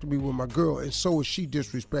disrespected me with my girl, and so is she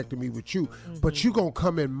disrespecting me with you. But you gonna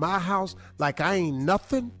come in my house like I ain't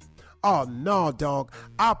nothing? Oh, no, dog.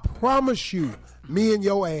 I promise you, me and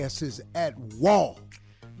your ass is at war.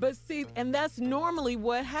 But see, and that's normally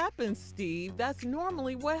what happens, Steve. That's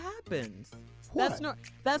normally what happens. What?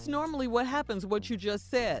 That's normally what happens, what you just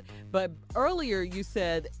said. But earlier you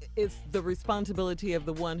said it's the responsibility of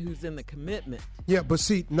the one who's in the commitment. Yeah, but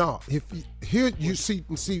see, no. Here you see.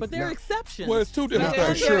 But there are now, exceptions. Well, it's two different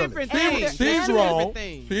They're things. different things. She's wrong.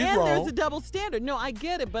 She's and wrong. there's a double standard. No, I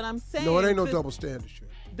get it, but I'm saying no, it ain't no double standard, shit.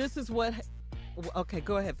 This is what. Okay,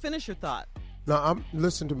 go ahead. Finish your thought. Now,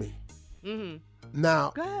 listen to me. Mm-hmm.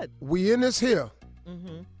 Now, Go ahead. we in this here.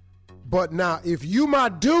 Mm-hmm. But now, if you my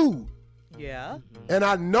dude, Yeah. and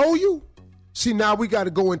I know you, see, now we got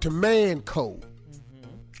to go into man code.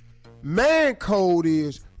 Man code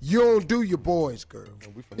is you don't do your boys, girl.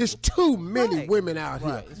 It's too many women out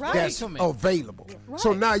here that's available.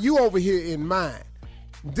 So now you over here in mine.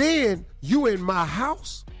 Then you in my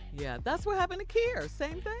house. Yeah, that's what happened to Kier.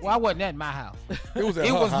 Same thing. Well, I wasn't at my house. It was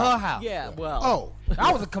her house. Yeah, well. Oh.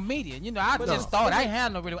 I was a comedian. I just thought I ain't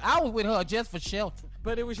had no real. I was with her just for shelter.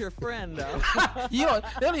 But it was your friend, though. They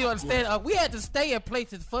don't even understand. We had to stay at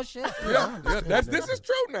places for shelter. Yeah, this is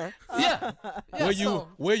true now. Yeah.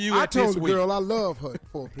 Where you I at told this the week? girl I love her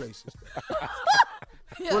for places.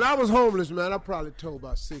 When I was homeless, man, I probably told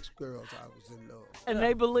about 6 girls I was in love. And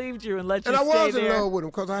they believed you and let you And I stay was in there. love with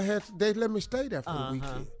them because they let me stay there for the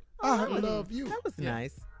weekend. I love you. That was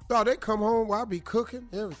nice. Thought they come home while I be cooking,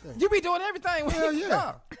 everything. You be doing everything. Hell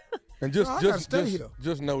yeah. And I gotta stay here.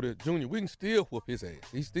 just know that Junior, we can still whoop his ass.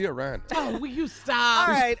 He's still around. Oh, will you stop?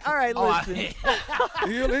 All right, listen.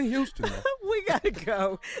 Still in Houston. Now. We gotta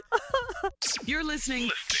go. You're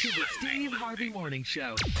listening to the Steve Harvey Morning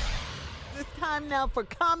Show. It's time now for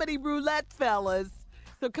Comedy Roulette, fellas.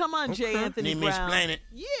 So come on, J. Anthony Need me Brown. explain it?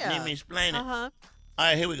 Yeah. Need me explain it? Uh-huh. All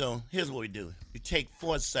right, here we go. Here's what we do. You take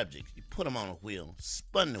 4 subjects, you put them on a wheel,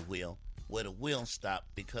 spin the wheel, where the wheel stop,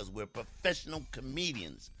 because we're professional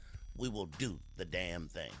comedians. We will do the damn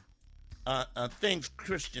thing. Things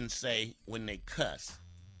Christians say when they cuss.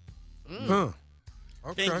 Okay.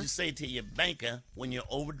 Things you say to your banker when you're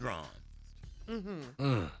overdrawn.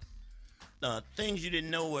 Things you didn't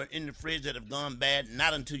know were in the fridge that have gone bad,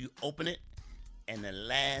 not until you open it. And the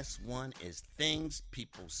last one is things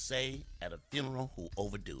people say at a funeral who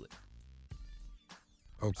overdo it.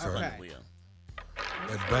 Okay. Spin the wheel.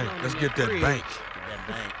 That bank. Let's get that bank. That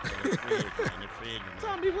bank in the fridge.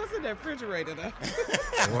 Tommy, what's in that refrigerator though?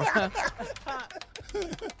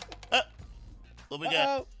 What we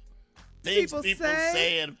got? Things people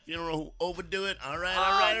say at a funeral who overdo it. All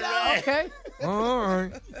right. Okay. All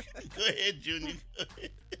right. Go ahead, Junior.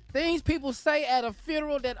 Things people say at a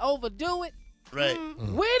funeral that overdo it. Right.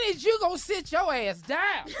 When is you gonna sit your ass down?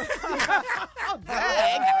 Oh,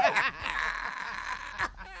 dang.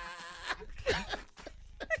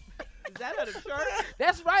 Is that at a church?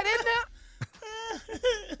 That's right in there.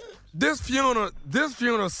 This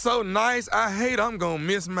funeral so nice, I hate I'm gonna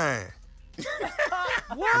miss mine.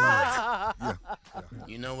 What?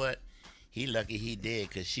 You know what? He lucky he did,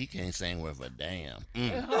 because she can't sing worth a damn.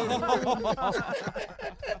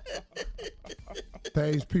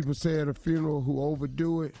 Things people say at a funeral who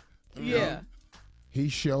overdo it. Yeah. He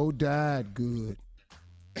sure died good.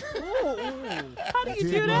 How do you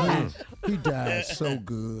do that? He died so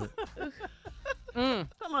good. Come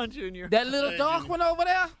on, Junior. That little dark one over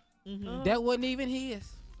there, Mm-hmm. that wasn't even his.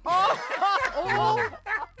 Oh.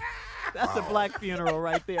 That's a black funeral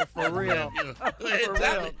right there, for real. For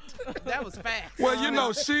real. That was fast. Well, you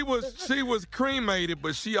know, she was cremated,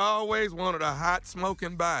 but she always wanted a hot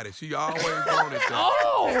smoking body. She always wanted that.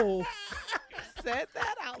 Oh. Said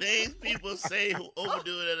that out. Things people say who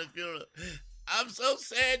overdo it at a funeral. I'm so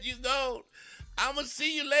sad you gone. I'm going to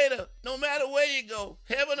see you later, no matter where you go,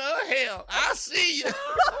 heaven or hell. I'll see you.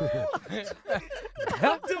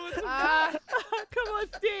 Come on,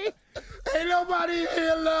 Steve. Ain't nobody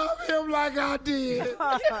here love him like I did.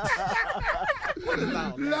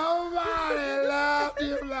 Nobody loved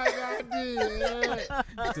him like I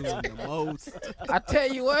did. Doing the most. I tell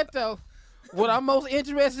you what, though, what I'm most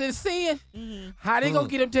interested in seeing, how they gonna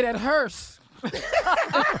get him to that hearse.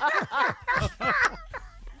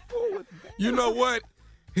 You know what?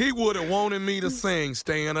 He would have wanted me to sing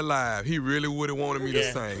Staying Alive. He really would have wanted me to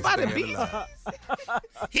sing Staying Alive.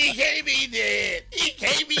 He can't be dead. He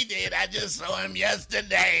can't be dead. I just saw him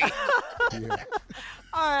yesterday.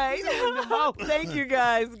 All right. Thank you,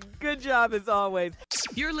 guys. Good job as always.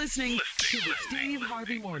 You're listening to the Steve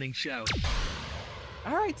Harvey Morning Show.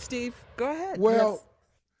 All right, Steve. Go ahead. Well,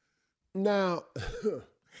 now,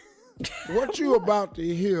 what you about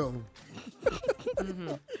to hear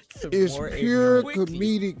is pure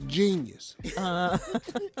comedic genius.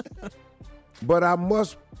 But I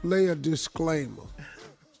must lay a disclaimer.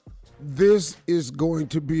 This is going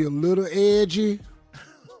to be a little edgy.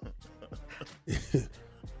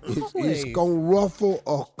 It's going to ruffle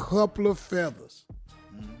a couple of feathers.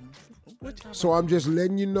 So I'm just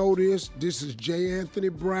letting you know this. This is J. Anthony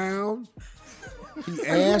Brown. He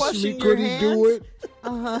asked me, could he do it?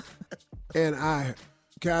 And I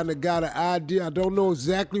kind of got an idea. I don't know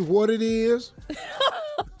exactly what it is.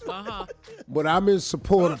 But I'm in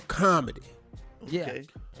support of comedy. Yeah.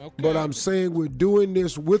 Okay. But I'm saying we're doing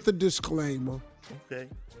this with a disclaimer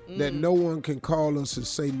that no one can call us and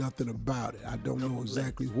say nothing about it. I don't know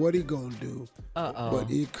exactly what he gonna do, but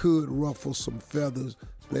it could ruffle some feathers.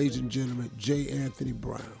 Ladies and gentlemen, J. Anthony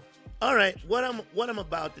Brown. All right, what I'm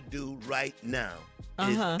about to do right now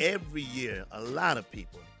is every year a lot of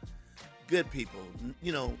people, good people,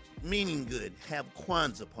 you know, meaning good, have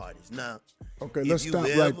Kwanzaa parties. Now, okay, let's stop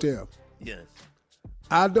right there. Yes.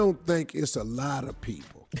 I don't think it's a lot of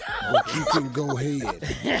people, but you can go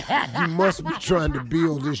ahead. You must be trying to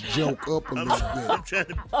build this joke up a little bit. I'm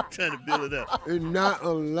trying to build it up. There's not a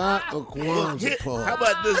lot of Kwanzaa parties. How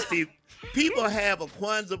about this, Steve? People have a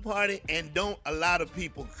Kwanzaa party and a lot of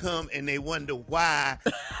people come, and they wonder why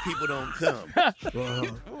people don't come.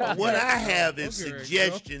 What I have is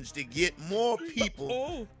suggestions to get more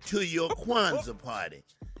people to your Kwanzaa party.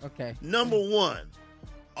 Okay. Number one,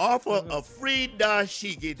 offer a free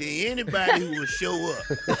dashiki to anybody who will show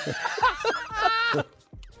up.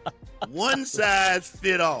 One size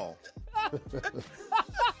fit all.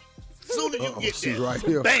 Soon as you get there, right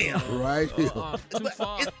here. Bam. Right here. Too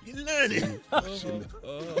far. You learn it.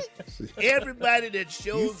 Everybody that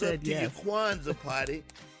shows up to your Kwanzaa party,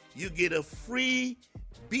 you get a free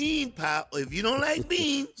bean pie. Or if you don't like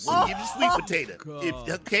beans, we'll give you sweet potato.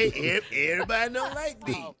 Everybody don't like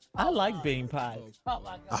beans. I like bean pie.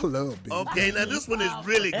 I love bean pie. Okay, now this one is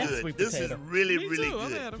really good. This is really, Me really too.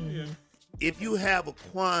 good. I've had 'em here. If you have a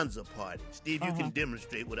Kwanzaa party, Steve, you can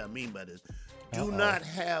demonstrate what I mean by this. Do not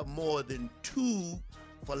have more than 2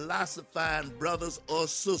 philosophizing brothers or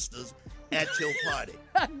sisters at your party.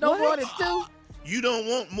 No more than 2? You don't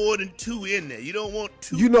want more than 2 in there. You don't want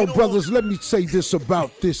 2. You know, brothers, let me say this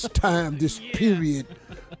about this time, this period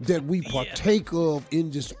that we partake of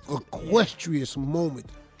in this equestrious moment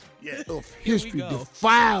of history,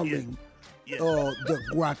 defiling the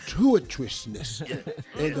gratuitousness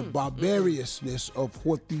and the barbariousness of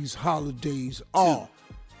what these holidays are.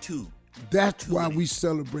 That's why we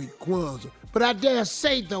celebrate Kwanzaa. But I dare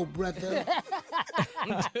say, though, brother,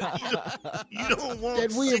 You don't want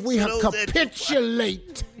that if we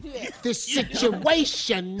capitulate this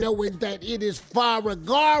situation, knowing that it is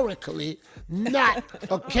categorically not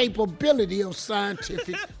a capability of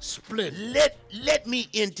scientific split. Let me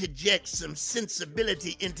interject some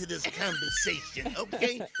sensibility into this conversation,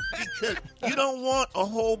 okay? Because you don't want a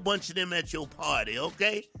whole bunch of them at your party,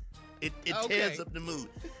 okay? It tears up the mood.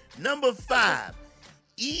 Number 5,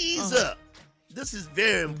 ease up. This is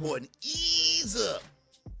very important. Ease up.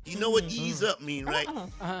 You know what ease up mean, right?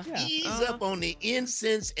 Ease up on the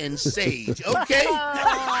incense and sage, okay?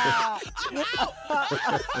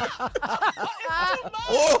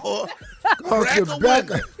 Or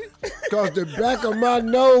Because the back of my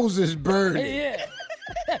nose is burning. Yeah.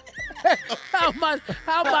 How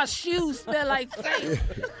my shoes smell like sage?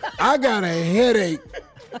 I got a headache.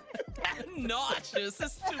 Nauseous.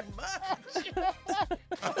 It's too much.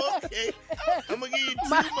 Okay. I'm going to give you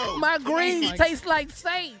 2 more. My greens taste like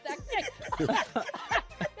sage.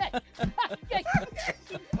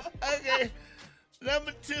 Okay.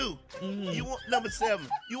 Number 2. Number 7.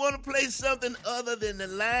 You want to play something other than the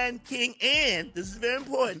Lion King, and this is very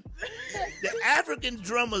important. The African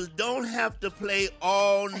drummers don't have to play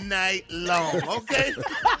all night long, okay?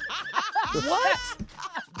 What?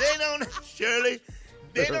 They don't, Shirley.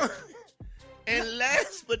 They don't. And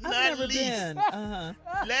last but not least,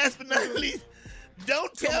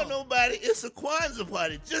 don't tell nobody it's a Kwanzaa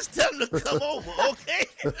party. Just tell them to come over, okay?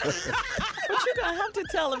 But you're going to have to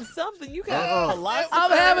tell them something. You got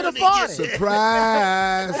I'm having a party.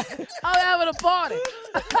 Surprise. I'm having a party.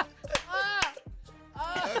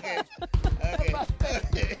 Okay.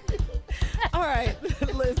 All right,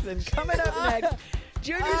 listen, coming up next,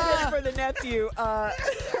 Junior's in for the nephew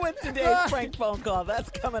with today's prank phone call. That's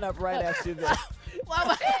coming up right after this. Why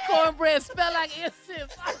my cornbread smell like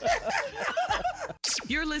incense?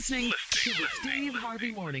 You're listening to the Steve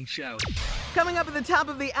Harvey Morning Show. Coming up at the top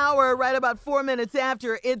of the hour, right about 4 minutes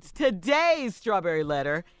after, it's today's Strawberry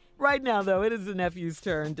Letter. Right now, though, it is the nephew's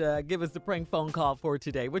turn to give us the prank phone call for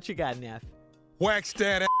today. What you got, Neff? Wax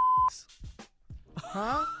that ass.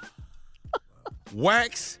 Huh?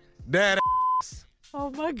 Wax that ass. Oh,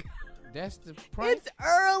 my God. That's the prank? It's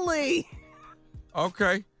early.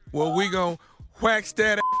 Okay. Well, we gonna wax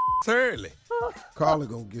that ass early. Carla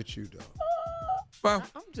gonna get you, though. Well,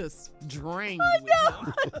 I'm just drained.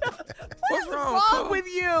 What's wrong with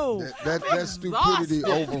you? That stupidity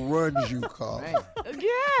overruns you, Carla.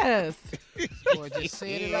 Yes. Boy, just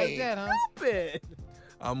saying it like that, huh? Stupid.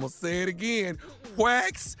 I'm gonna say it again.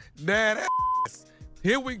 Wax that ass.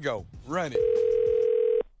 Here we go. Run it.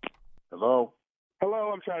 Hello?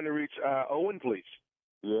 Hello, I'm trying to reach Owen, please.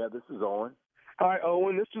 Yeah, this is Owen. Hi,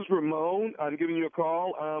 Owen. This is Ramon. I'm giving you a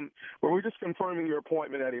call. We're just confirming your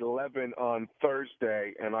appointment at 11 on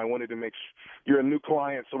Thursday, and I wanted to make you're a new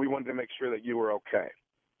client, so we wanted to make sure that you were okay.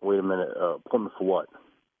 Wait a minute. Appointment for what?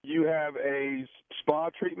 You have a spa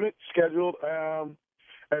treatment scheduled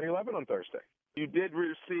at 11 on Thursday. You did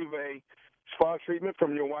receive a spa treatment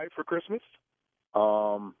from your wife for Christmas?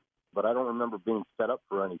 But I don't remember being set up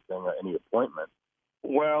for anything or any appointment.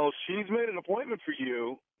 Well, she's made an appointment for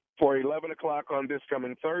you for 11 o'clock on this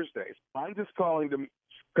coming Thursday. I'm just calling to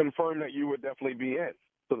confirm that you would definitely be in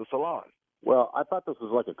to the salon. Well, I thought this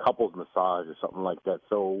was like a couples massage or something like that.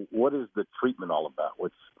 So what is the treatment all about?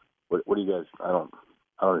 What do you guys, I don't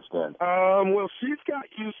understand. Well, she's got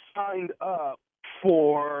you signed up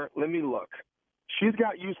for, let me look. She's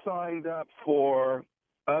got you signed up for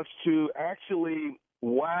us to actually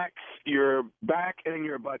wax your back and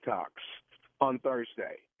your buttocks on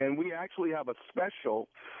Thursday. And we actually have a special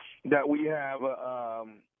that we have a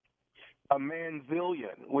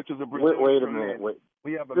manzillion, which is a Brazilian. Wait a minute. Wait.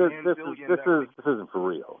 We have a manzillion. This isn't for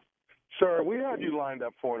real. Sir, we have you lined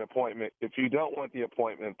up for an appointment. If you don't want the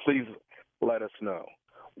appointment, please let us know.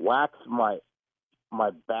 Wax my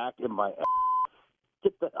back and my ass.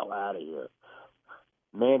 Get the hell out of here.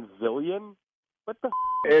 Manzillion? What the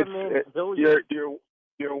is a manzillion?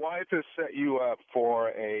 Your wife has set you up for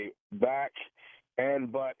a back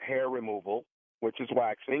and butt hair removal, which is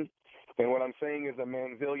waxing. And what I'm saying is a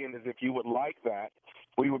manzillion is if you would like that,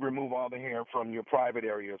 we would remove all the hair from your private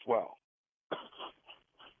area as well.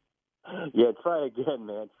 Yeah, try again,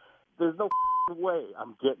 man. There's no way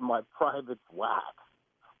I'm getting my private wax.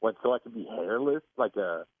 What, so I can be hairless? Like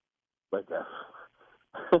a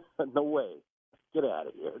no way. Get out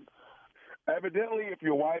of here. Evidently, if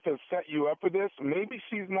your wife has set you up for this, maybe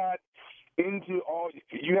she's not into all.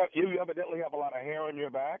 You evidently have a lot of hair on your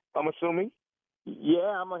back, I'm assuming?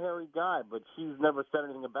 Yeah, I'm a hairy guy, but she's never said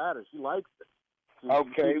anything about it. She likes it.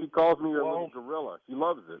 Okay. She calls me her little gorilla. She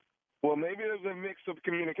loves it. Well, maybe there's a mix of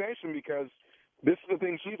communication because This is the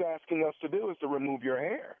thing she's asking us to do, is to remove your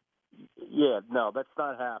hair. Yeah, no, that's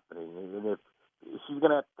not happening. And if she's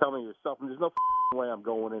going to have to tell me herself, and there's no way I'm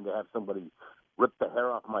going in to have somebody rip the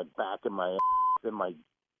hair off my back and my ass and my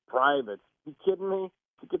privates. You kidding me?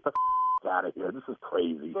 Get the out of here. This is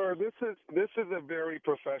crazy. Sir, this is a very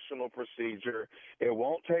professional procedure. It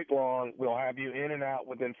won't take long. We'll have you in and out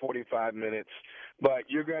within 45 minutes. But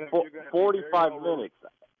you're going to 45 minutes.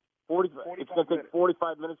 It's going to take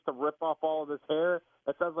 45 minutes to rip off all of this hair?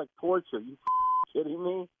 That sounds like torture. You kidding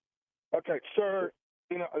me? Okay, sir.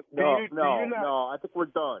 No. I think we're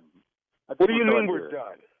done. What do you mean we're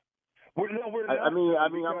done? We're not. I'm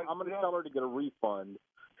going to tell her to get a refund.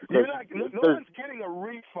 No one's getting a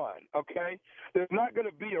refund, okay? There's not going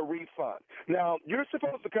to be a refund. Now, you're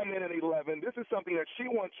supposed to come in at 11. This is something that she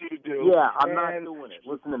wants you to do. Yeah, I'm not doing it.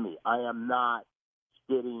 Listen to me. I am not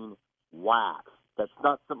getting waxed. That's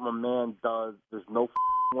not something a man does. There's no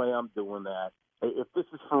way I'm doing that. If this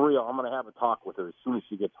is for real, I'm going to have a talk with her as soon as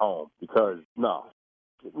she gets home because, no.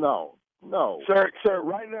 Sir,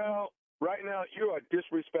 right now, you are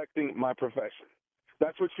disrespecting my profession.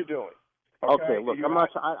 That's what you're doing. Okay, look,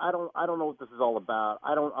 I don't know what this is all about.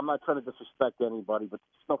 I'm not trying to disrespect anybody, but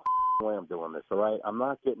there's no way I'm doing this. All right, I'm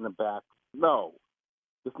not getting it back. No,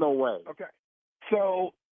 there's no way. Okay,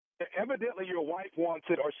 so evidently your wife wants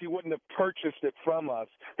it, or she wouldn't have purchased it from us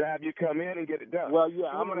to have you come in and get it done. Well, yeah,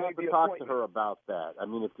 I'm gonna have to talk to her about that. I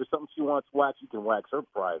mean, if there's something she wants waxed, you can wax her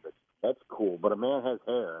private. That's cool. But a man has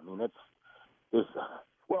hair. I mean,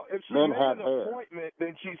 well, if she made an appointment,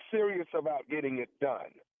 then she's serious about getting it done.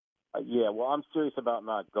 Yeah, well, I'm serious about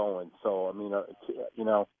not going. So, I mean, I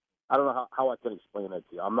don't know how I can explain it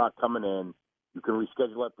to you. I'm not coming in. You can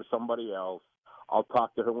reschedule it for somebody else. I'll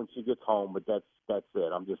talk to her when she gets home, but that's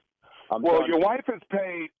it. Well, your wife has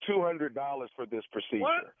paid $200 for this procedure.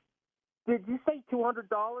 What? Did you say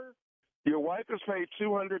 $200? Your wife has paid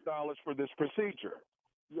 $200 for this procedure.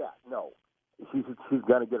 Yeah, no. She's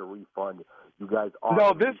got to get a refund. You guys are.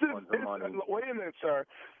 No, this is wait a minute, sir.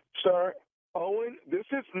 Sir, Owen, this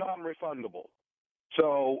is non-refundable.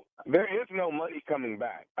 So there is no money coming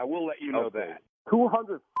back. I will let you know that.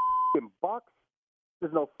 $200 bucks?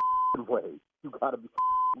 There's no way. You got to be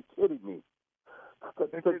kidding me.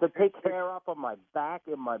 To take hair off of my back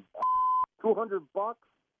and my $200 bucks?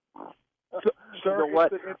 Sir, you know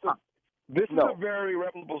what? This is a very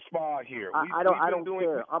reputable spa here. I don't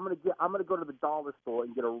care. I'm gonna go to the dollar store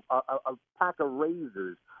and get a pack of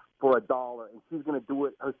razors for $1, and she's gonna do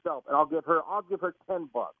it herself. And I'll give her $10.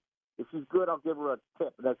 If she's good, I'll give her a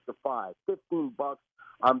tip, an extra $5. $15.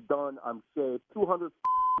 I'm done. I'm shaved. $200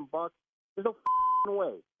 bucks. There's no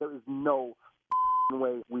way. There is no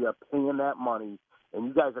way we are paying that money, and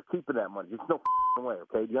you guys are keeping that money. There's no way.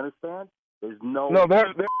 Okay, do you understand? There's no.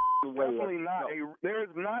 There's definitely not there is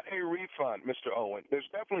not a refund, Mr. Owen. There's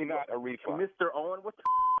definitely not a refund. Mr. Owen,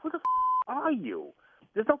 who the are you?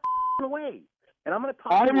 There's no way. And I'm going to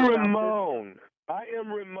talk to you about Ramon. I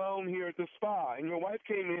am Ramon here at the spa, and your wife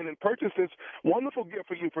came in and purchased this wonderful gift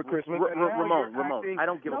for you for Christmas. Ramon, I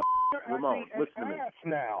don't give a Ramon, listen to me.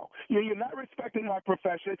 Now. You're not respecting my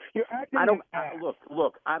profession. You're acting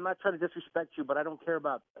Look, I'm not trying to disrespect you, but I don't care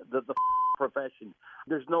about the profession.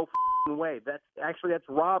 There's no way. That's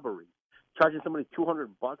robbery. Charging somebody $200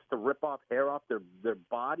 to rip off hair off their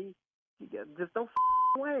body? There's no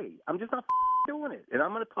way. I'm just not doing it. And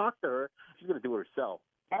I'm going to talk to her. She's going to do it herself.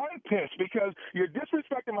 I'm pissed because you're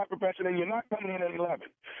disrespecting my profession and you're not coming in at 11.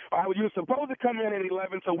 You were supposed to come in at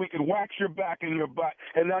 11 so we could wax your back and your butt,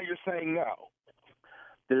 and now you're saying no.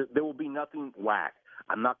 There will be nothing waxed.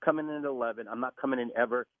 I'm not coming in at 11. I'm not coming in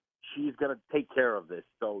ever. She's going to take care of this.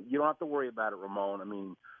 So you don't have to worry about it, Ramon. I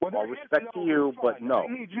mean, all respect to you, but no.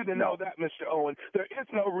 I need you to know that, Mr. Owen. There is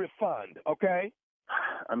no refund, okay?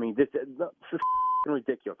 I mean, this is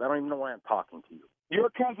ridiculous. I don't even know why I'm talking to you. Your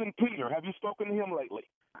cousin Peter, have you spoken to him lately?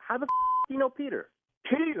 How the do you know Peter?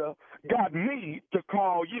 Peter got me to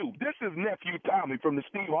call you. This is nephew Tommy from the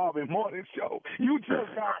Steve Harvey Morning Show. You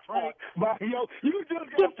just got pranked by you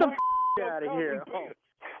just got pranked out of here.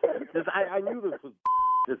 I knew this was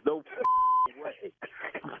there's no way.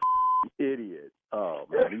 Idiot. Oh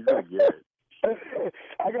man, he's gonna get it.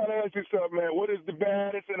 I gotta ask you something, man. What is the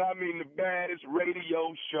baddest, and I mean the baddest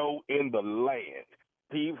radio show in the land?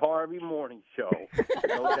 Steve Harvey Morning Show,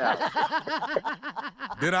 no doubt.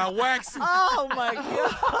 Did I wax it? Oh my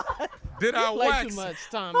God! Did I wax it? Too much,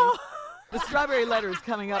 Tommy. The strawberry letter is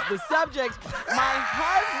coming up. The subject: my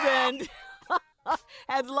husband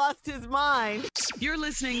has lost his mind. You're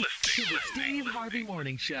listening to the Steve Harvey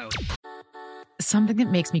Morning Show. Something that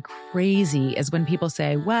makes me crazy is when people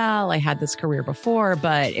say, well, I had this career before,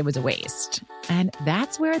 but it was a waste. And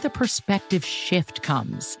that's where the perspective shift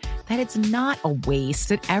comes, that it's not a waste,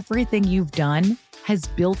 that everything you've done has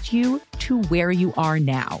built you to where you are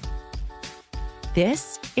now.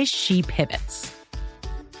 This is She Pivots,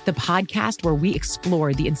 the podcast where we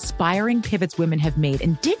explore the inspiring pivots women have made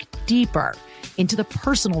and dig deeper into the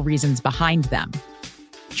personal reasons behind them.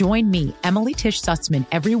 Join me, Emily Tish Sussman,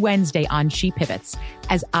 every Wednesday on She Pivots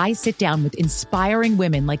as I sit down with inspiring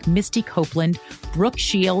women like Misty Copeland, Brooke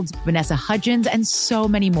Shields, Vanessa Hudgens, and so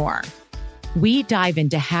many more. We dive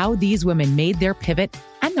into how these women made their pivot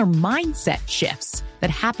and their mindset shifts that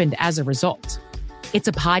happened as a result. It's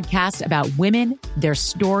a podcast about women, their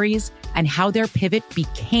stories, and how their pivot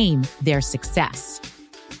became their success.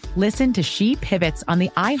 Listen to She Pivots on the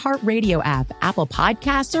iHeartRadio app, Apple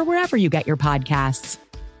Podcasts, or wherever you get your podcasts.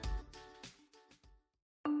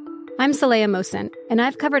 I'm Saleha Mohsen, and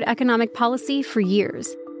I've covered economic policy for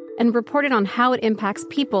years and reported on how it impacts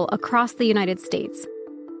people across the United States.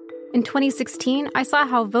 In 2016, I saw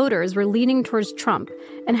how voters were leaning towards Trump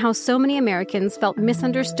and how so many Americans felt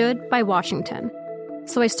misunderstood by Washington.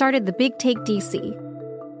 So I started the Big Take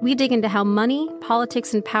DC. We dig into how money,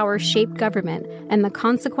 politics, and power shape government and the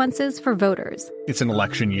consequences for voters. It's an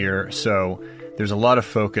election year, so there's a lot of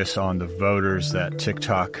focus on the voters that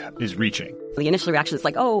TikTok is reaching. The initial reaction is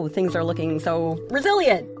like, oh, things are looking so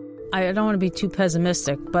resilient. I don't want to be too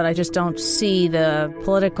pessimistic, but I just don't see the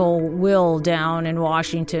political will down in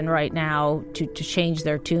Washington right now to change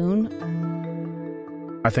their tune.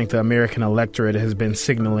 I think the American electorate has been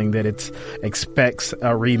signaling that it expects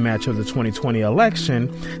a rematch of the 2020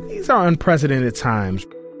 election. These are unprecedented times.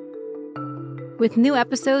 With new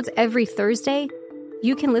episodes every Thursday,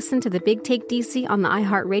 you can listen to the Big Take DC on the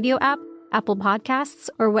iHeartRadio app, Apple Podcasts,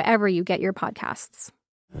 or wherever you get your podcasts.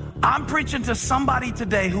 I'm preaching to somebody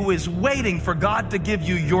today who is waiting for God to give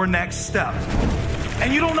you your next step.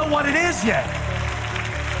 And you don't know what it is yet.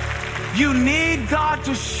 You need God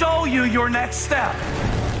to show you your next step.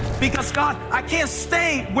 Because God, I can't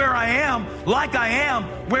stay where I am, like I am,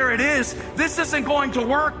 where it is. This isn't going to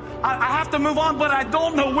work. I have to move on, but I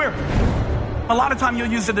don't know where. A lot of time you'll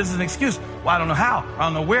use it as an excuse. Well, I don't know how. I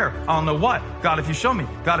don't know where. I don't know what. God, if you show me.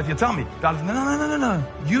 God, if you tell me. God, if... No.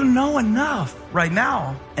 You know enough right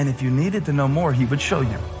now. And if you needed to know more, he would show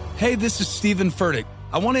you. Hey, this is Stephen Furtick.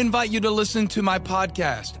 I want to invite you to listen to my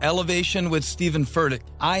podcast, Elevation with Stephen Furtick.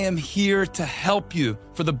 I am here to help you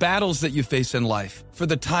for the battles that you face in life, for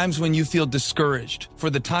the times when you feel discouraged, for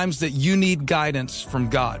the times that you need guidance from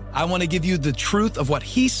God. I want to give you the truth of what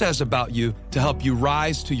he says about you to help you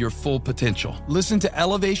rise to your full potential. Listen to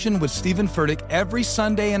Elevation with Stephen Furtick every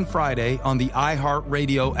Sunday and Friday on the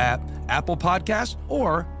iHeartRadio app, Apple Podcasts,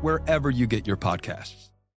 or wherever you get your podcasts.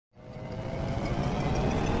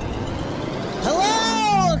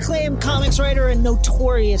 Hello, acclaimed comics writer and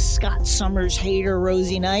notorious Scott Summers hater,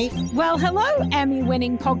 Rosie Knight. Well, hello,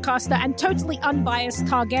 Emmy-winning podcaster and totally unbiased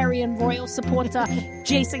Targaryen royal supporter,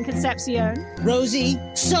 Jason Concepcion. Rosie,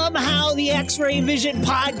 somehow the X-Ray Vision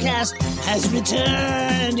podcast has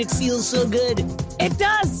returned. It feels so good. It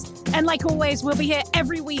does. And like always, we'll be here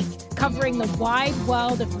every week covering the wide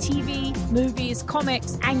world of TV, movies,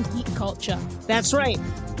 comics, and geek culture. That's right.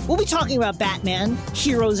 We'll be talking about Batman,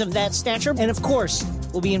 heroes of that stature, and of course,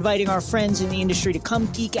 we'll be inviting our friends in the industry to come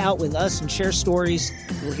geek out with us and share stories.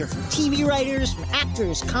 We'll hear from TV writers, from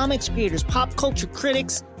actors, comics creators, pop culture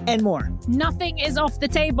critics, and more. Nothing is off the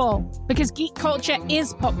table because geek culture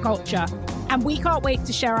is pop culture, and we can't wait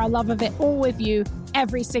to share our love of it all with you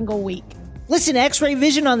every single week. Listen to X-Ray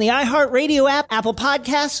Vision on the iHeartRadio app, Apple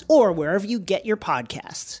Podcasts, or wherever you get your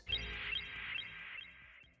podcasts.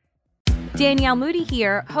 Danielle Moody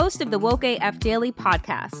here, host of the Woke AF Daily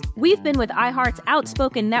podcast. We've been with iHeart's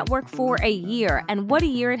Outspoken Network for a year, and what a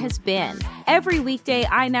year it has been. Every weekday,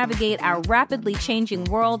 I navigate our rapidly changing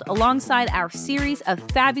world alongside our series of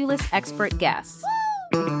fabulous expert guests.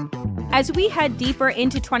 As we head deeper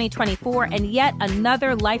into 2024 and yet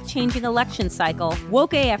another life-changing election cycle,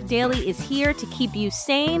 Woke AF Daily is here to keep you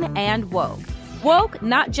sane and woke. Woke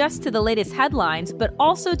not just to the latest headlines, but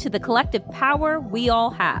also to the collective power we all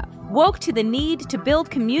have. Woke to the need to build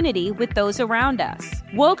community with those around us.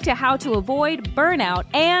 Woke to how to avoid burnout,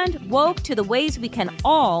 and woke to the ways we can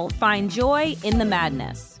all find joy in the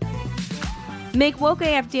madness. Make Woke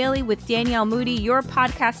AF Daily with Danielle Moody your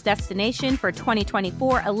podcast destination for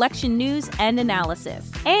 2024 election news and analysis.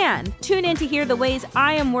 And tune in to hear the ways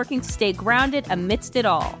I am working to stay grounded amidst it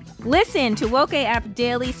all. Listen to Woke AF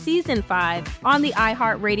Daily Season 5 on the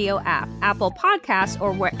iHeartRadio app, Apple Podcasts,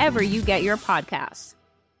 or wherever you get your podcasts.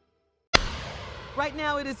 Right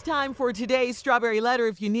now, it is time for today's Strawberry Letter.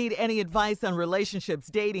 If you need any advice on relationships,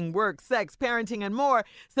 dating, work, sex, parenting, and more,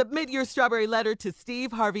 submit your Strawberry Letter to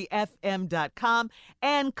steveharveyfm.com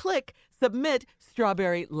and click Submit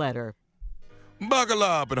Strawberry Letter. Buckle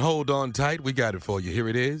up and hold on tight. We got it for you. Here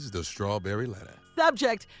it is, the Strawberry Letter.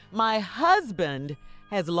 Subject, my husband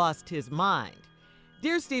has lost his mind.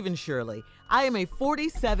 Dear Steve and Shirley, I am a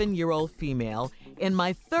 47-year-old female in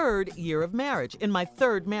my third marriage.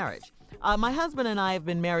 My husband and I have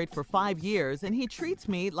been married for 5 years, and he treats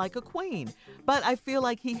me like a queen. But I feel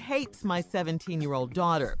like he hates my 17-year-old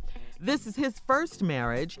daughter. This is his first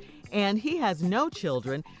marriage, and he has no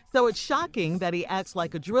children, so it's shocking that he acts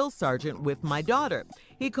like a drill sergeant with my daughter.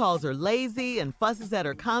 He calls her lazy and fusses at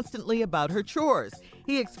her constantly about her chores.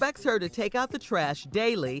 He expects her to take out the trash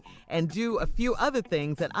daily and do a few other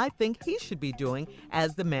things that I think he should be doing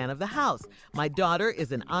as the man of the house. My daughter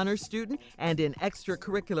is an honor student and in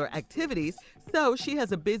extracurricular activities, so she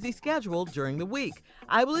has a busy schedule during the week.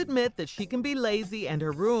 I will admit that she can be lazy and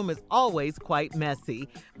her room is always quite messy,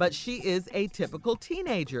 but she is a typical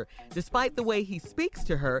teenager. Despite the way he speaks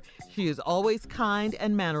to her, she is always kind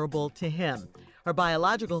and mannerable to him. Her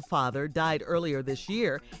biological father died earlier this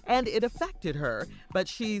year, and it affected her, but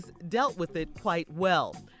she's dealt with it quite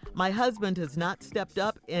well. My husband has not stepped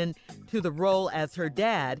up into the role as her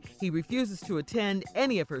dad. He refuses to attend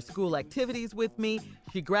any of her school activities with me.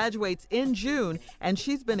 She graduates in June, and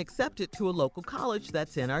she's been accepted to a local college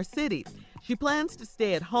that's in our city. She plans to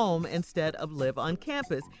stay at home instead of live on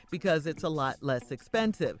campus because it's a lot less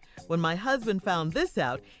expensive. When my husband found this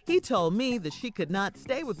out, he told me that she could not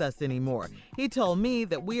stay with us anymore. He told me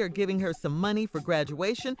that we are giving her some money for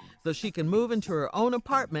graduation so she can move into her own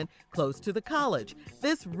apartment close to the college.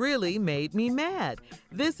 This really made me mad.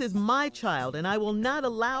 This is my child, and I will not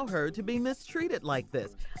allow her to be mistreated like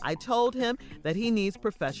this. I told him that he needs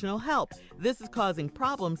professional help. This is causing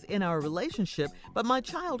problems in our relationship, but my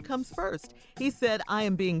child comes first. He said I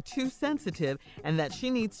am being too sensitive and that she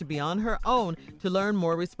needs to be on her own to learn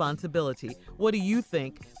more responsibility. What do you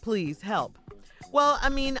think? Please help. Well, I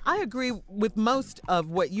mean, I agree with most of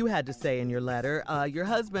what you had to say in your letter. Your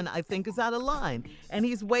husband, I think, is out of line, and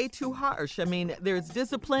he's way too harsh. I mean, there's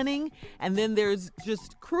disciplining, and then there's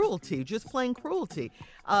just cruelty, just plain cruelty.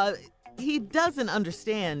 He doesn't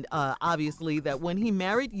understand, obviously, that when he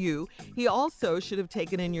married you, he also should have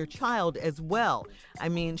taken in your child as well. I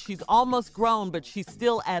mean, she's almost grown, but she's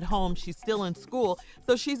still at home. She's still in school,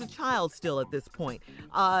 so she's a child still at this point.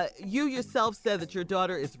 You yourself said that your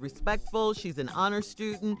daughter is respectful. She's an honor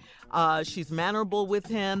student. She's mannerable with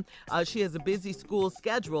him. She has a busy school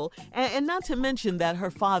schedule, and not to mention that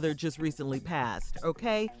her father just recently passed,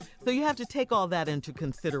 okay? So you have to take all that into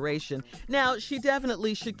consideration. Now, she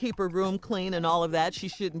definitely should keep her room clean and all of that. She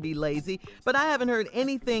shouldn't be lazy, but I haven't heard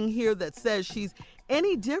anything here that says she's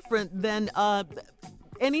any different than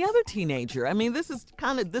any other teenager. I mean, this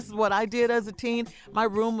is what I did as a teen. My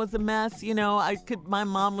room was a mess, you know. My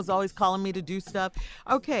mom was always calling me to do stuff.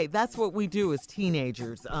 Okay, that's what we do as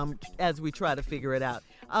teenagers, as we try to figure it out.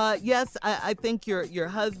 Yes, I think your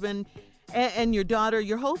husband and your daughter,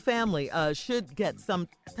 your whole family should get some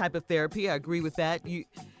type of therapy. I agree with that.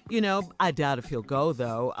 You know, I doubt if he'll go,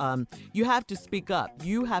 though. You have to speak up.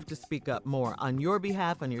 You have to speak up more on your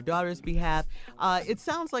behalf, on your daughter's behalf. It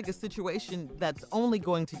sounds like a situation that's only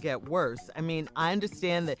going to get worse. I mean, I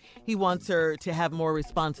understand that he wants her to have more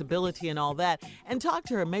responsibility and all that. And talk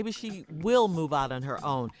to her. Maybe she will move out on her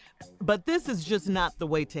own. But this is just not the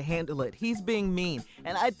way to handle it. He's being mean.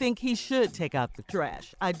 And I think he should take out the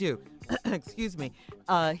trash. I do. Excuse me.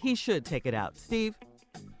 He should take it out. Steve?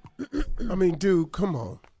 I mean, dude, come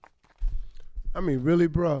on. I mean, really,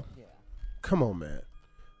 bro? Yeah. Come on, man.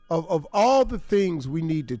 Of all the things we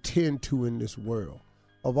need to tend to in this world,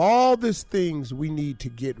 of all these things we need to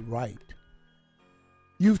get right,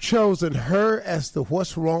 you've chosen her as to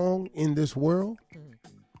what's wrong in this world?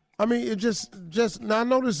 I mean, it just now I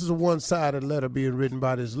know this is a one-sided letter being written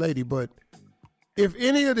by this lady, but if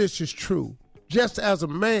any of this is true, just as a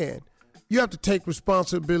man, you have to take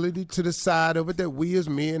responsibility to the side of it that we as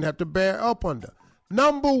men have to bear up under.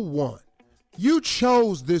 Number one, you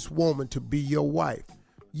chose this woman to be your wife.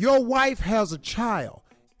 Your wife has a child.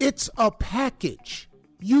 It's a package.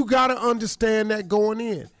 You got to understand that going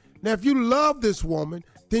in. Now, if you love this woman,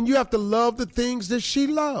 then you have to love the things that she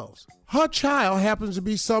loves. Her child happens to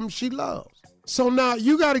be something she loves. So now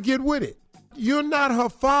you got to get with it. You're not her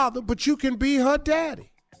father, but you can be her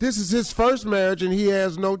daddy. This is his first marriage and he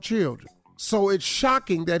has no children. So it's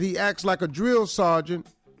shocking that he acts like a drill sergeant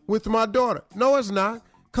with my daughter. No, it's not.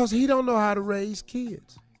 Because he don't know how to raise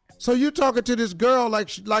kids. So you're talking to this girl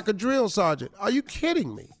like a drill sergeant. Are you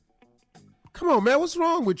kidding me? Come on, man, what's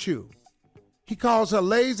wrong with you? He calls her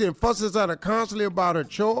lazy and fusses at her constantly about her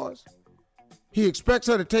chores. He expects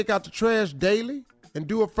her to take out the trash daily and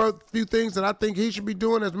do a few things that I think he should be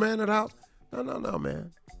doing as man of the house. No,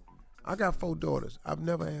 man. I got 4 daughters. I've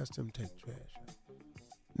never asked them to take the trash out.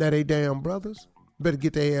 Now they damn brothers better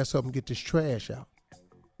get their ass up and get this trash out.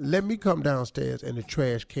 Let me come downstairs and the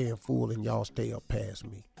trash can full and y'all stay up past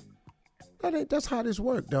me. That's how this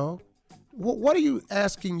work, dog. What are you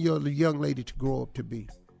asking your young lady to grow up to be?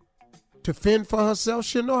 To fend for herself?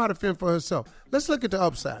 She'll know how to fend for herself. Let's look at the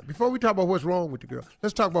upside. Before we talk about what's wrong with the girl,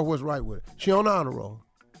 let's talk about what's right with her. She on the honor roll.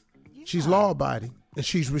 Yeah. She's law-abiding, and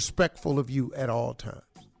she's respectful of you at all times.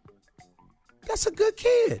 That's a good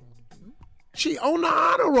kid. She on the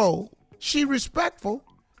honor roll. She respectful,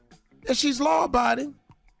 and she's law-abiding.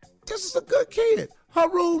 This is a good kid. Her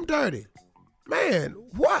room dirty. Man,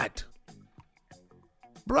 what?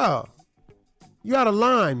 Bruh, you out of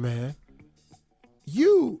line, man.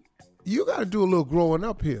 You got to do a little growing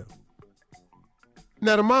up here.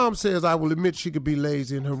 Now, the mom says, I will admit she could be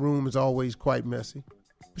lazy and her room is always quite messy.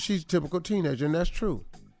 But she's a typical teenager, and that's true.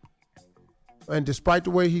 And despite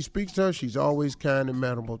the way he speaks to her, she's always kind and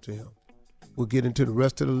mannerable to him. We'll get into the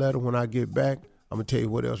rest of the letter when I get back. I'm going to tell you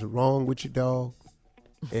what else is wrong with your dog.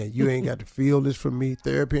 And you ain't got to feel this from me.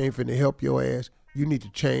 Therapy ain't finna help your ass. You need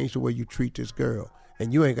to change the way you treat this girl.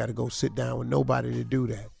 And you ain't got to go sit down with nobody to do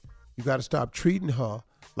that. You got to stop treating her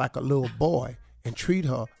like a little boy and treat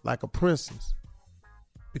her like a princess.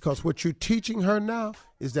 Because what you're teaching her now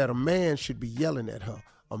is that a man should be yelling at her.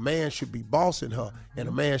 A man should be bossing her, and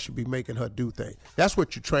a man should be making her do things. That's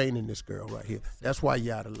what you're training this girl right here. That's why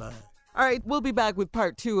you're out of line. All right, we'll be back with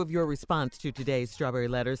part 2 of your response to today's Strawberry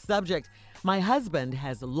Letter. Subject, my husband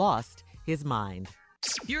has lost his mind.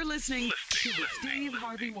 You're listening to the Steve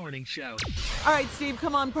Harvey Morning Show. All right, Steve,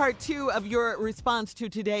 come on, part 2 of your response to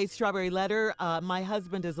today's Strawberry Letter. My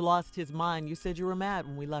husband has lost his mind. You said you were mad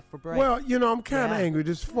when we left for break. Well, I'm kind of angry.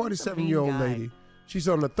 This 47-year-old lady, she's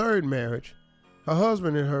on the 3rd marriage. Her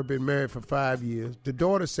husband and her have been married for 5 years. The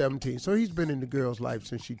daughter's 17, so he's been in the girl's life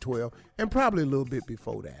since she's 12, and probably a little bit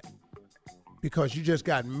before that. Because you just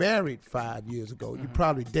got married 5 years ago. You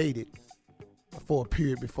probably dated for a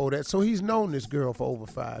period before that. So he's known this girl for over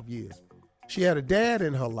 5 years. She had a dad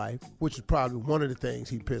in her life, which is probably one of the things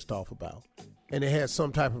he pissed off about. And they had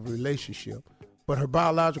some type of relationship. But her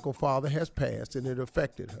biological father has passed, and it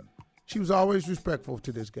affected her. She was always respectful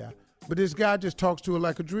to this guy. But this guy just talks to her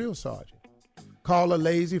like a drill sergeant. Call her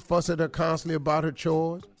lazy, fuss at her constantly about her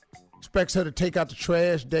chores, expects her to take out the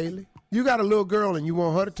trash daily. You got a little girl and you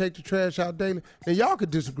want her to take the trash out daily? Now, y'all could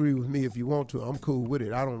disagree with me if you want to. I'm cool with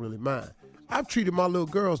it. I don't really mind. I've treated my little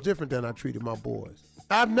girls different than I treated my boys.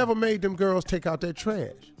 I've never made them girls take out their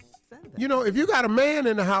trash. If you got a man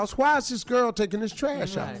in the house, why is this girl taking this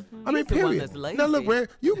trash out? I mean, period. Now, look, man,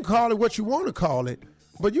 you can call it what you want to call it,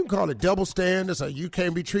 but you can call it double standards, or you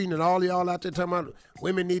can't be treating all y'all out there talking about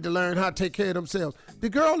women need to learn how to take care of themselves. The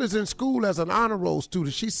girl is in school as an honor roll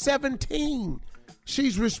student. She's 17.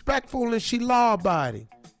 She's respectful and she's law-abiding.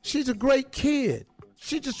 She's a great kid.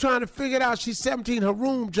 She's just trying to figure it out. She's 17, her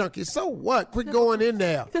room junkie. So what? Quit going in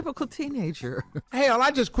there. Typical teenager. Hell, I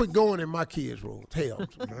just quit going in my kids' rooms. Hell,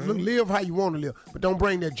 live how you want to live, but don't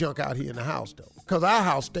bring that junk out here in the house, though. Because our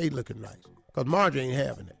house stayed looking nice. Because Marjorie ain't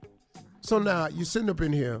having it. So now, you sitting up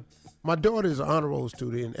in here. My daughter is an honor roll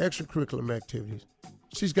student in extracurricular activities.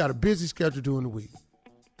 She's got a busy schedule during the week.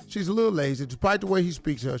 She's a little lazy. Despite the way he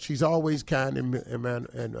speaks to her, she's always kind and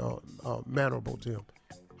mannerable to him.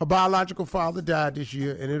 Her biological father died this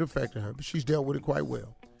year, and it affected her, but she's dealt with it quite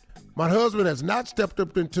well. My husband has not stepped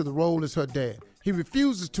up into the role as her dad. He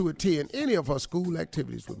refuses to attend any of her school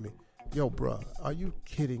activities with me. Yo, bruh, are you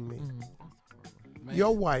kidding me?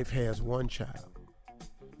 Your wife has one child.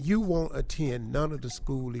 You won't attend none of the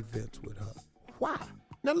school events with her. Why?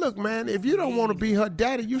 Now, look, man, if you don't want to be her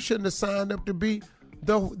daddy, you shouldn't have signed up to be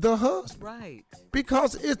the husband. Right.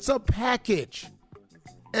 Because it's a package.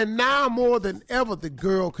 And now more than ever, the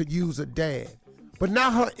girl could use a dad. But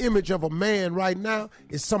now her image of a man right now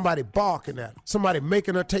is somebody barking at her, somebody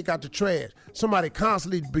making her take out the trash, somebody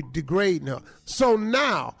constantly degrading her. So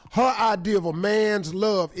now her idea of a man's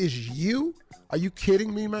love is you? Are you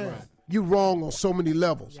kidding me, man? Right. You wrong on so many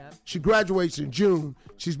levels. Yep. She graduates in June.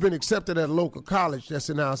 She's been accepted at a local college that's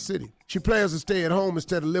in our city. She plans to stay at home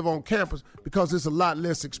instead of live on campus because it's a lot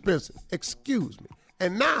less expensive. Excuse me.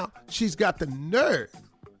 And now she's got the nerve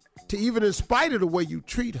to, even in spite of the way you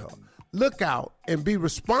treat her, look out and be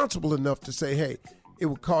responsible enough to say, hey, it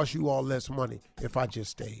would cost you all less money if I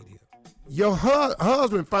just stayed here. Your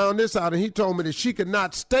husband found this out and he told me that she could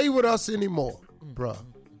not stay with us anymore. Bruh,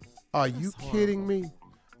 are you kidding me?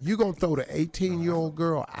 You gonna throw the 18-year-old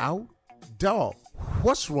girl out? Dog,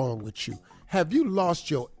 what's wrong with you? Have you lost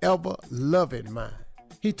your ever-loving mind?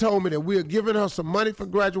 He told me that we're giving her some money for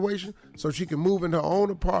graduation so she can move in her own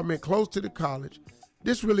apartment close to the college.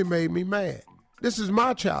 This really made me mad. This is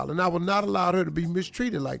my child, and I will not allow her to be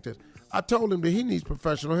mistreated like this. I told him that he needs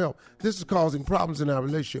professional help. This is causing problems in our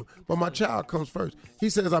relationship, but my child comes first. He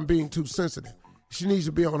says I'm being too sensitive. She needs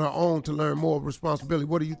to be on her own to learn more responsibility.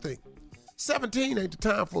 What do you think? 17 ain't the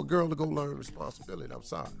time for a girl to go learn responsibility. I'm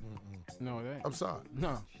sorry. No, it ain't. I'm sorry.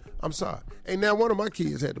 No. I'm sorry. And now one of my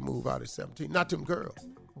kids had to move out at 17, not them girls.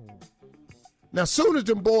 Now, soon as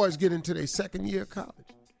them boys get into their second year of college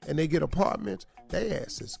and they get apartments, their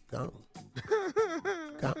ass is gone.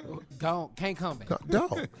 Gone. Can't come back.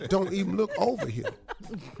 Dog, don't even look over here.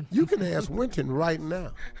 You can ask Winton right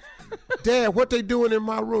now. Dad, what they doing in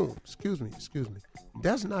my room? Excuse me.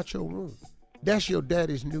 That's not your room. That's your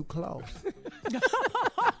daddy's new closet.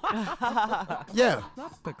 Yeah.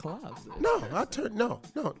 Not the closet.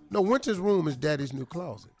 No, Winton's room is daddy's new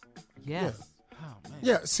closet. Yes. Yeah. Oh, man.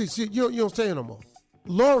 Yeah, see, you don't say it no more.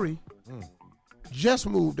 Lori just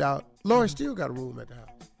moved out. Lori still got a room at the house.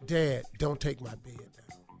 Dad, don't take my bed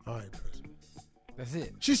down. All right, Chris. That's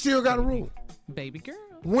it. She still got a room. Baby girl.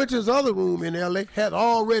 Winter's other room in L.A. had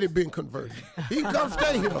already been converted. He can come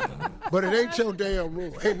stay here, but it ain't your damn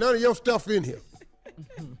room. Ain't none of your stuff in here.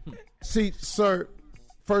 See, sir,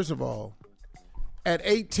 first of all, at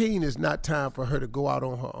 18 is not time for her to go out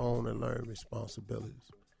on her own and learn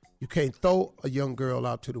responsibilities. You can't throw a young girl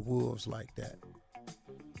out to the wolves like that.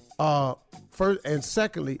 First and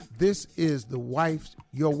secondly, this is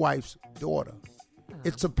your wife's daughter.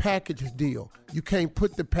 It's a package deal. You can't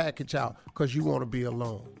put the package out because you want to be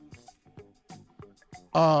alone.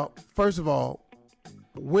 First of all,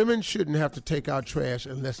 women shouldn't have to take out trash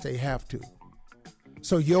unless they have to.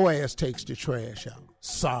 So your ass takes the trash out.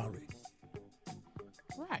 Sorry.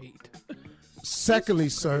 Right. Secondly,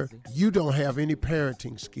 sir, you don't have any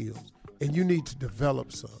parenting skills, and you need to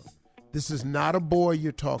develop some. This is not a boy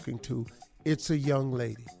you're talking to. It's a young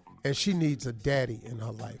lady, and she needs a daddy in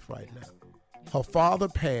her life right now. Her father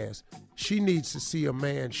passed. She needs to see a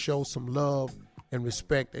man show some love and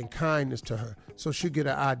respect and kindness to her so she'll get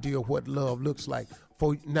an idea of what love looks like.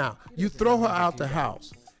 Now, you throw her out the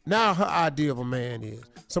house. Now her idea of a man is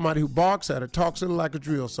somebody who barks at her, talks to her like a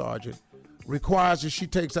drill sergeant, requires that she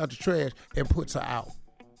takes out the trash and puts her out.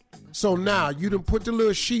 So now you done put the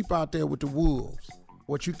little sheep out there with the wolves.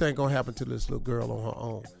 What you think gonna happen to this little girl on her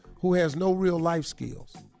own who has no real life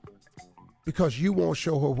skills? Because you won't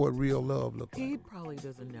show her what real love looks like. He probably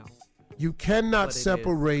doesn't know. You cannot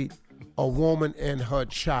separate a woman and her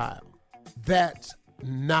child. That's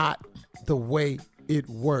not the way it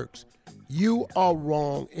works. You are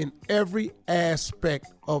wrong in every aspect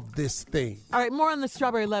of this thing. All right, more on the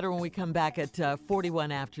Strawberry Letter when we come back at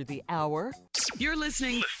 41 after the hour. You're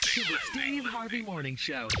listening to the Steve Harvey Morning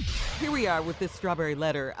Show. Here we are with this Strawberry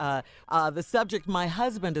Letter. The subject, my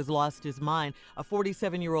husband has lost his mind. A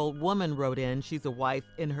 47-year-old woman wrote in. She's a wife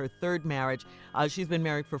in her third marriage. She's been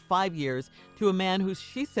married for 5 years to a man who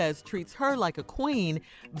she says treats her like a queen,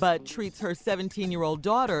 but treats her 17-year-old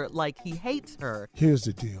daughter like he hates her. Here's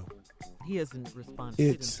the deal. He hasn't responded.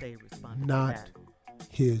 It's he didn't say responded not back.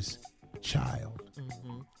 his child.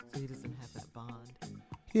 Mm-hmm. So he doesn't have that bond.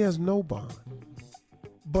 He has no bond.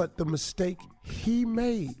 But the mistake he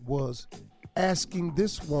made was asking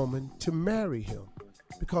this woman to marry him.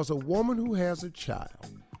 Because a woman who has a child,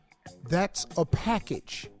 that's a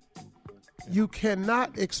package. You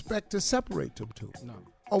cannot expect to separate them two. No.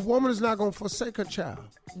 A woman is not going to forsake her child.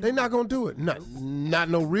 They're not going to do it. Not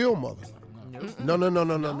no real mother.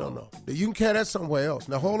 No. You can carry that somewhere else.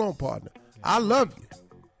 Now, hold on, partner. I love you.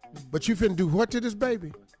 But you finna do what to this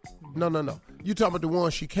baby? No. You talking about the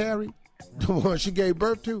one she carried? The one she gave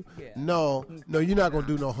birth to? Yeah. No, you're not going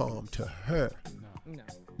to do no harm to her. No.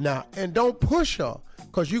 Now, and don't push her,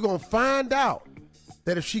 because you're going to find out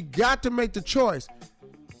that if she got to make the choice,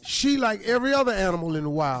 she, like every other animal in the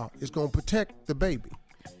wild, is going to protect the baby.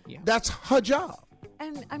 Yeah. That's her job.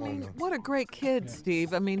 And, I mean, what a great kid,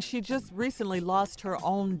 Steve. I mean, she just recently lost her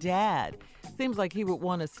own dad. Seems like he would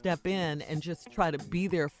want to step in and just try to be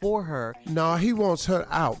there for her. No, he wants her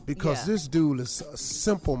out because this dude is a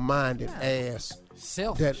simple-minded ass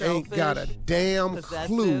that ain't got a damn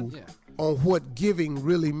clue on what giving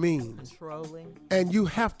really means. Controlling. And you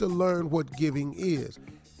have to learn what giving is.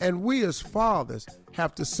 And we as fathers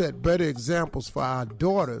have to set better examples for our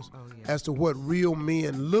daughters as to what real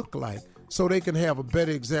men look like, so they can have a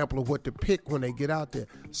better example of what to pick when they get out there.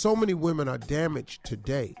 So many women are damaged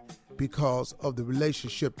today because of the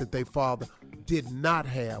relationship that they father did not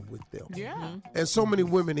have with them. Yeah. And so many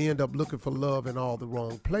women end up looking for love in all the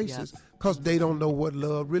wrong places because they don't know what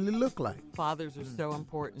love really look like. Fathers are so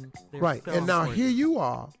important. They're Right. so And now important. here you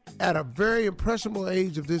are at a very impressionable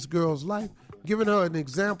age of this girl's life, giving her an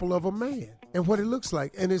example of a man and what it looks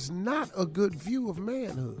like. And it's not a good view of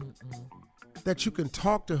manhood that you can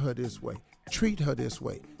talk to her this way, treat her this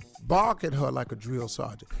way, bark at her like a drill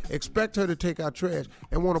sergeant, expect her to take out trash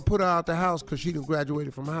and want to put her out the house because she done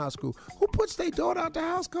graduated from high school. Who puts their daughter out the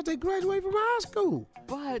house because they graduated from high school?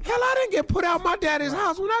 But hell, I didn't get put out my daddy's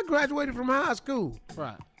house when I graduated from high school.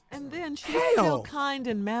 Right. And then she's Hell. still kind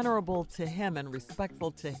and mannerable to him and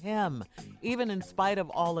respectful to him, even in spite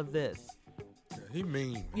of all of this. He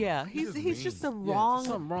mean. Yeah, he's just a something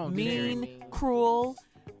wrong, mean, cruel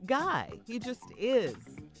guy. He just is.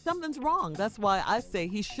 Something's wrong. That's why I say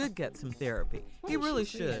he should get some therapy. He really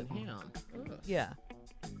should. Yeah.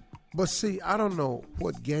 But see, I don't know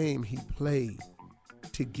what game he played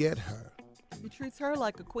to get her. He treats her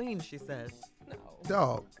like a queen, she says.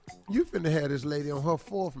 Dog, you finna have this lady on her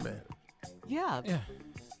fourth marriage. Yeah.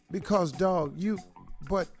 Because, dog,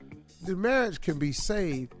 but the marriage can be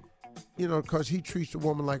saved, because he treats the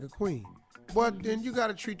woman like a queen. But then you got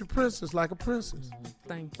to treat the princess like a princess.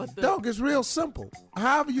 Thank you. Dog, it's real simple.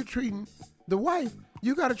 However you treating the wife,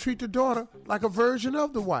 you got to treat the daughter like a version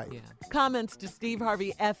of the wife. Yeah. Comments to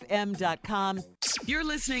SteveHarveyFM.com. You're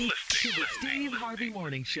listening to the Steve Harvey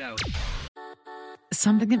Morning Show.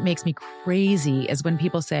 Something that makes me crazy is when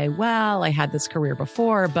people say, well, I had this career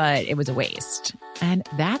before, but it was a waste. And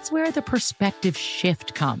that's where the perspective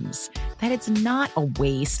shift comes, that it's not a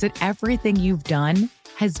waste, that everything you've done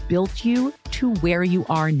has built you to where you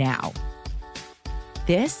are now.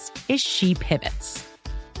 This is She Pivots,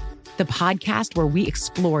 the podcast where we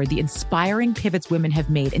explore the inspiring pivots women have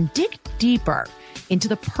made and dig deeper into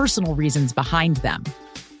the personal reasons behind them.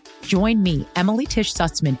 Join me, Emily Tish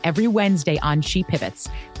Sussman, every Wednesday on She Pivots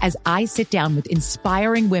as I sit down with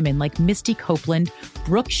inspiring women like Misty Copeland,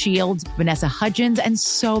 Brooke Shields, Vanessa Hudgens, and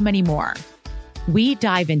so many more. We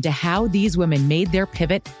dive into how these women made their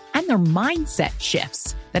pivot and their mindset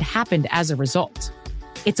shifts that happened as a result.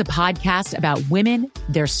 It's a podcast about women,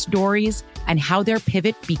 their stories, and how their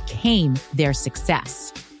pivot became their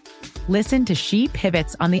success. Listen to She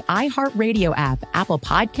Pivots on the iHeartRadio app, Apple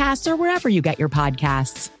Podcasts, or wherever you get your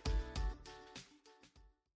podcasts.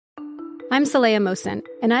 I'm Saleha Mohsen,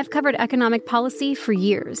 and I've covered economic policy for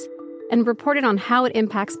years and reported on how it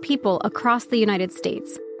impacts people across the United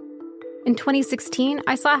States. In 2016,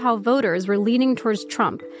 I saw how voters were leaning towards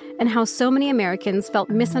Trump and how so many Americans felt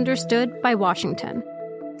misunderstood by Washington.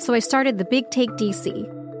 So I started the Big Take DC.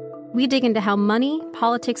 We dig into how money,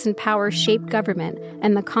 politics, and power shape government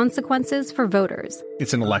and the consequences for voters.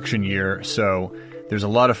 It's an election year, so there's a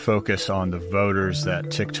lot of focus on the voters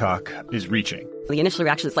that TikTok is reaching. The initial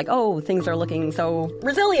reaction is like, oh, things are looking so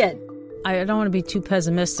resilient. I don't want to be too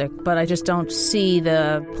pessimistic, but I just don't see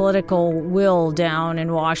the political will down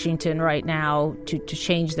in Washington right now to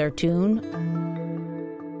change their tune.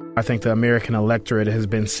 I think the American electorate has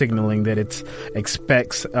been signaling that it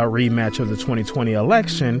expects a rematch of the 2020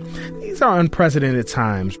 election. These are unprecedented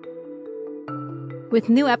times. With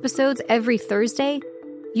new episodes every Thursday,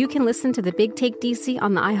 you can listen to the Big Take DC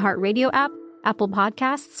on the iHeartRadio app, Apple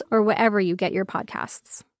Podcasts, or wherever you get your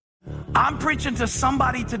podcasts. I'm preaching to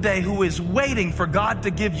somebody today who is waiting for God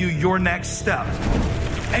to give you your next step.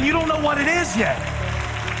 And you don't know what it is yet.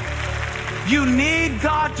 You need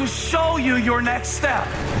God to show you your next step.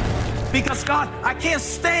 Because God, I can't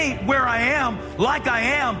stay where I am, like I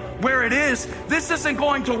am, where it is. This isn't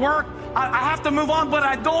going to work. I have to move on, but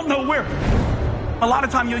I don't know where. A lot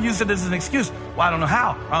of time you'll use it as an excuse. Well, I don't know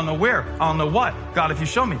how. I don't know where. I don't know what. God, if you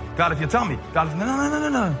show me. God, if you tell me. God, if...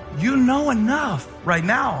 No. You know enough right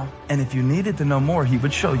now. And if you needed to know more, he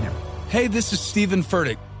would show you. Hey, this is Stephen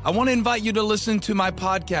Furtick. I want to invite you to listen to my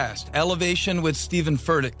podcast, Elevation with Stephen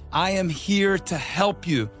Furtick. I am here to help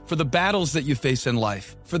you for the battles that you face in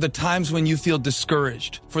life, for the times when you feel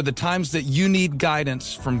discouraged, for the times that you need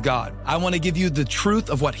guidance from God. I want to give you the truth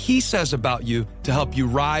of what he says about you to help you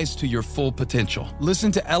rise to your full potential.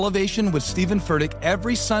 Listen to Elevation with Stephen Furtick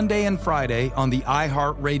every Sunday and Friday on the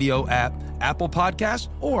iHeartRadio app, Apple Podcasts,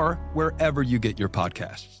 or wherever you get your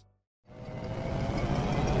podcasts.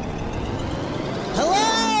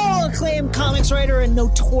 Hello, acclaimed comics writer and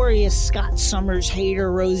notorious Scott Summers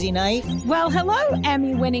hater, Rosie Knight. Well, hello,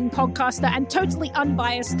 Emmy-winning podcaster and totally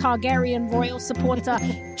unbiased Targaryen royal supporter,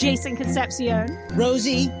 Jason Concepcion.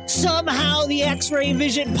 Rosie, somehow the X-Ray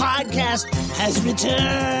Vision podcast has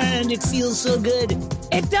returned. It feels so good.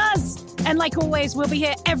 It does. And like always, we'll be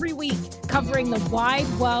here every week covering the wide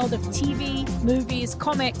world of TV, movies,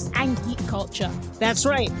 comics, and geek culture. That's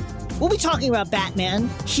right. We'll be talking about Batman,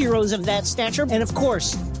 heroes of that stature, and of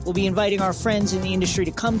course, we'll be inviting our friends in the industry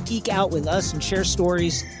to come geek out with us and share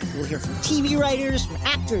stories. We'll hear from TV writers, from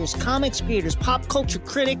actors, comics creators, pop culture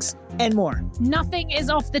critics, and more. Nothing is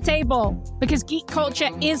off the table because geek culture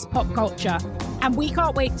is pop culture, and we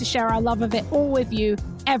can't wait to share our love of it all with you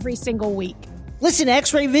every single week. Listen to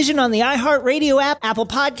X-Ray Vision on the iHeartRadio app, Apple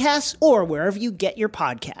Podcasts, or wherever you get your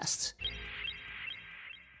podcasts.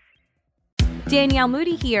 Danielle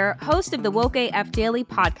Moody here, host of the Woke AF Daily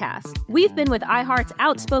podcast. We've been with iHeart's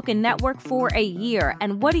Outspoken Network for a year,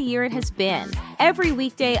 and what a year it has been. Every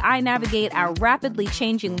weekday, I navigate our rapidly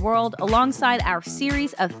changing world alongside our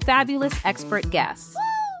series of fabulous expert guests.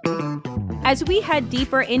 As we head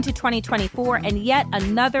deeper into 2024 and yet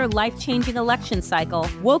another life-changing election cycle,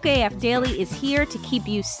 Woke AF Daily is here to keep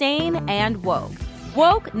you sane and woke.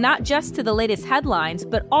 Woke not just to the latest headlines,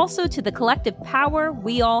 but also to the collective power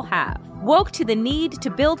we all have. Woke to the need to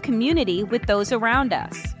build community with those around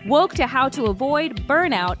us. Woke to how to avoid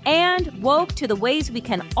burnout, and woke to the ways we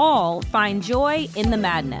can all find joy in the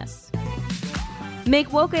madness.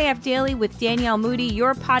 Make Woke AF Daily with Danielle Moody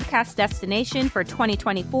your podcast destination for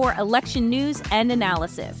 2024 election news and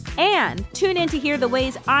analysis. And tune in to hear the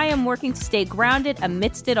ways I am working to stay grounded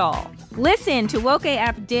amidst it all. Listen to Woke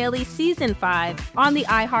AF Daily Season 5 on the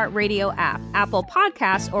iHeartRadio app, Apple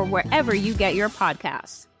Podcasts, or wherever you get your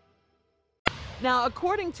podcasts. Now,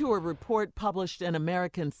 according to a report published in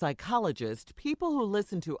American Psychologist, people who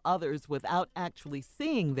listen to others without actually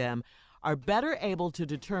seeing them are better able to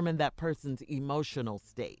determine that person's emotional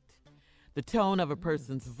state. The tone of a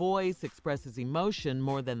person's voice expresses emotion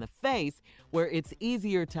more than the face, where it's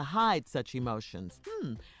easier to hide such emotions.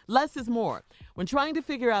 Less is more. When trying to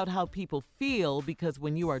figure out how people feel, because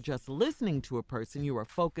when you are just listening to a person, you are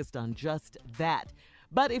focused on just that.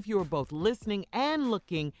 But if you are both listening and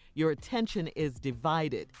looking, your attention is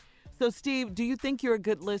divided. So, Steve, do you think you're a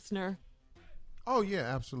good listener? Oh, yeah,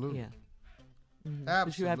 absolutely. Yeah.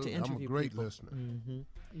 Absolutely. You have to interview I'm a great people. listener.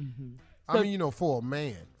 So, I mean, for a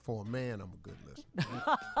man, I'm a good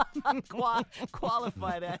listener.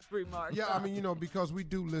 Qualify that remark. Yeah, I mean, because we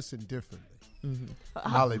do listen differently.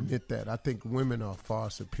 I'll admit that. I think women are far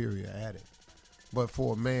superior at it. But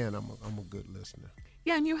for a man, I'm a good listener.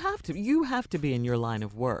 Yeah, and you have to be in your line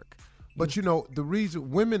of work. But the reason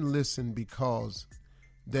women listen because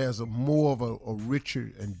there's more of a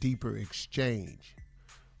richer and deeper exchange.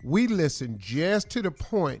 We listen just to the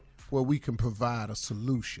point where we can provide a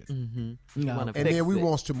solution. And then we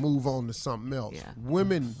want to move on to something else. Yeah.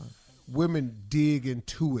 Women dig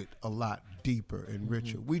into it a lot deeper and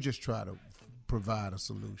richer. We just try to provide a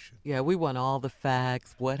solution. Yeah, we want all the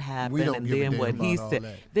facts, what happened, We don't and give a then damn what he about all said.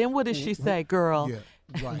 that. Then what did she say, girl?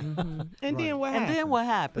 Yeah, right. And then what happened? And then what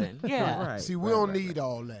happened? Yeah. Right. See, we don't need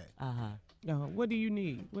all that. No, what do you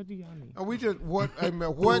need? What do y'all need? We just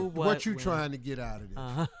what you trying to get out of this?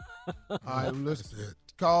 All right, let's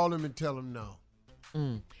call him and tell him no.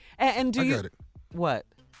 And do I you got it. What,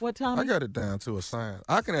 Tommy? I got it down to a science.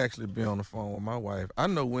 I can actually be on the phone with my wife. I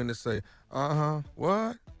know when to say,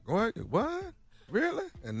 what, really,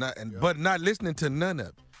 but not listening to none of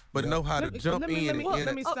it. But know how to jump in.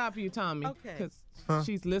 Let me stop you, Tommy. Okay. Because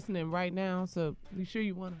she's listening right now. So you sure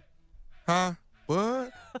you want to? Huh?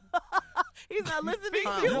 What? He's not listening Fix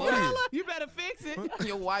to it, you. fella. You better fix it.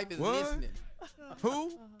 Your wife is What? listening.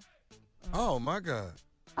 Who? Oh my God.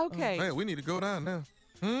 Okay. Hey, we need to go down now.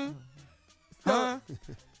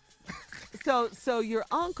 So your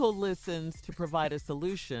uncle listens to provide a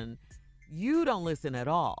solution. You don't listen at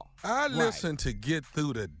all. I listen to get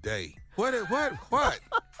through the day. What?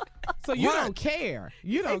 So you don't care.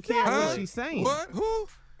 You don't care what she's saying. What? Who?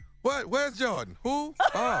 What? Where's Jordan? Who?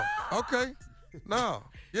 Oh, okay. No.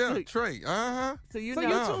 Yeah, Trey. So you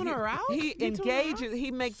tune her out? He engages. He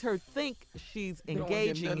makes her think she's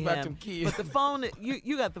engaging him. About them kids. But the phone,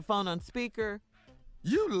 you got the phone on speaker.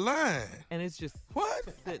 You lying. And it's just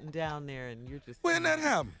sitting down there, and you're just. When that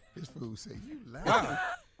happened? His fool say you lying. Wow.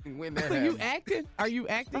 When that So happened. you acting? Are you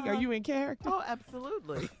acting? Are you in character? Oh,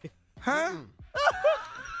 absolutely. Huh?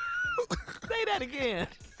 Say that again.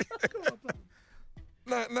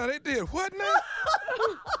 No, they did what now?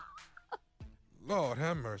 Lord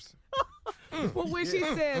have mercy. Well, when she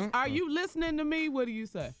says, "Are you listening to me?" What do you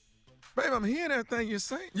say? Babe, I'm hearing everything you're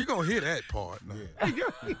saying. You're going to hear that part now.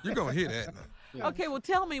 You're going to hear that now. Yeah. Okay, well,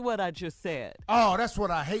 tell me what I just said. Oh, that's what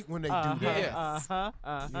I hate when they do that. Yes.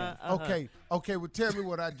 Okay, well, tell me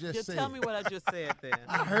what I just said. Tell me what I just said then.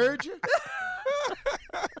 I heard you.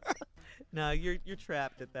 No, you're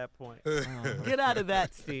trapped at that point. Get out of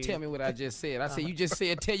that, Steve. Tell me what I just said. I said you just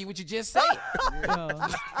said. Tell you what you just said.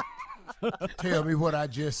 Tell me what I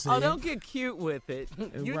just said. Oh, don't get cute with it.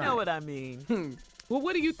 You know what I mean. Well,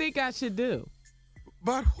 what do you think I should do?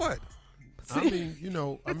 But what? I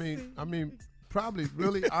mean, probably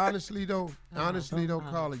really honestly though,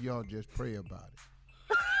 Carla, y'all just pray about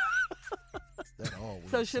it. That always.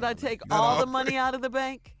 So should I take all the money out of the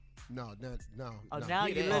bank? No. Oh, now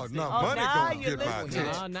you're listening. No, Oh, money now gonna you're get my listening.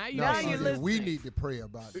 attention. Now you're listening. We need to pray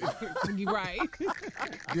about it. You're right.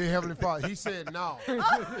 Dear Heavenly Father, he said no. Dear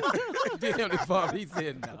Heavenly Father, he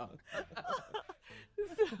said no.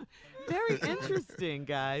 Very interesting,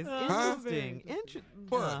 guys. Interesting.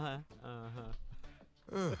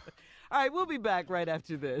 All right, we'll be back right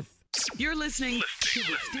after this. You're listening to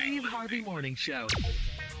the Steve Harvey Morning Show.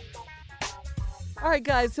 All right,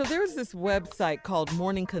 guys, so there's this website called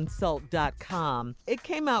morningconsult.com. It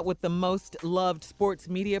came out with the most loved sports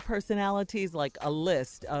media personalities, like a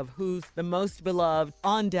list of who's the most beloved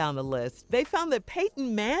on down the list. They found that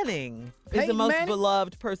Peyton Manning is the most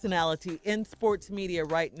beloved personality in sports media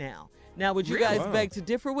right now. Now, would you guys beg to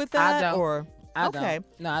differ with that? I don't. Or I don't.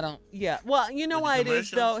 No, I don't. Yeah. Well, you know why it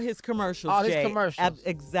is, though? His commercials, All his Jay. commercials.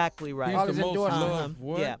 Exactly right. All his endorsements.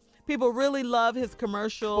 Yeah. People really love his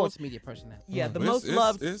commercials. Sports media personality. Yeah, the most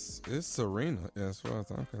loved. It's Serena as far as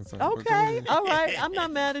I'm concerned. Okay, all right. I'm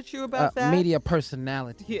not mad at you about that. Media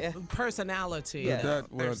personality. Yeah. Personality. Yeah.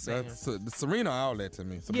 That's Serena outlet to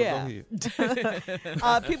me. So Yeah. go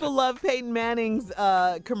ahead. People love Peyton Manning's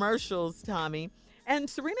commercials, Tommy. And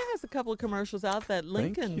Serena has a couple of commercials out. That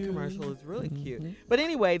Lincoln commercial is really cute. But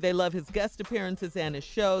anyway, they love his guest appearances and his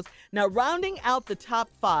shows. Now, rounding out the top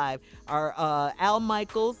 5 are Al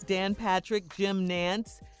Michaels, Dan Patrick, Jim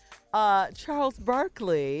Nance, Charles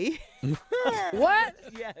Barkley. What?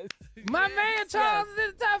 Yes. My man Charles is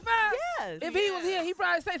in the top 5? Yes. If he was here, he'd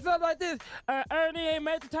probably say something like this. Ernie ain't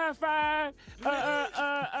made the top 5.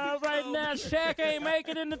 Right now, Shaq ain't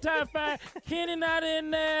making it in the top 5. Kenny not in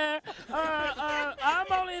there. I'm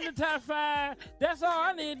only in the top 5. That's all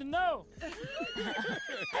I need to know.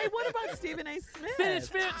 Hey, what about Stephen A.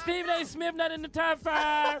 Smith? Stephen A. Smith not in the top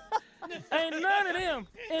 5. Ain't none of them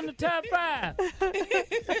in the top 5.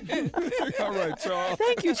 All right, Charles.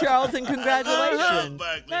 Thank you, Charles, and congratulations.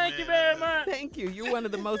 Thank you very much. Thank you. You're one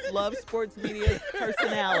of the most loved sports media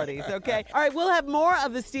personalities, okay? All right, we'll have more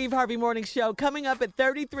of the Steve Harvey Morning Show coming up at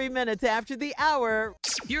 33 minutes after the hour.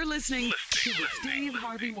 You're listening to the Steve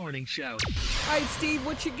Harvey Morning Show. All right, Steve,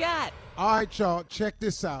 what you got? All right, y'all, check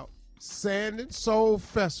this out. Sand and Soul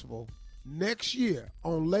Festival next year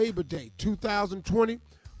on Labor Day 2020.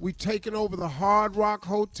 We taking over the Hard Rock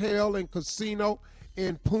Hotel and Casino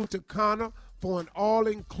in Punta Cana for an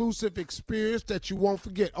all-inclusive experience that you won't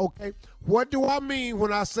forget, okay? What do I mean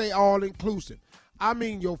when I say all-inclusive? I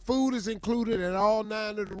mean your food is included at all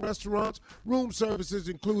 9 of the restaurants, room service is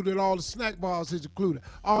included, all the snack bars is included,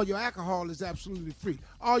 all your alcohol is absolutely free,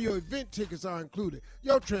 all your event tickets are included,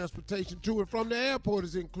 your transportation to and from the airport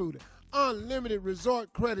is included, unlimited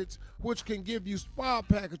resort credits, which can give you spa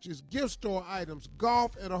packages, gift store items,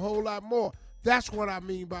 golf, and a whole lot more. That's what I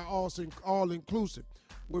mean by all-inclusive.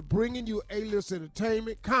 We're bringing you A-list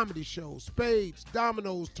entertainment, comedy shows, spades,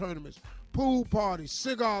 dominoes tournaments, pool parties,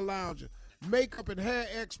 cigar lounges, makeup and hair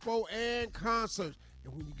expo, and concerts.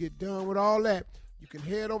 And when you get done with all that, you can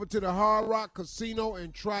head over to the Hard Rock Casino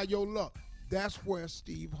and try your luck. That's where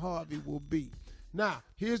Steve Harvey will be. Now,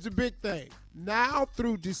 here's the big thing. Now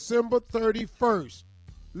through December 31st,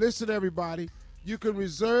 listen, everybody, you can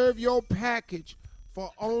reserve your package for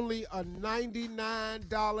only a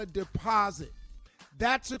 $99 deposit.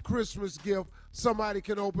 That's a Christmas gift somebody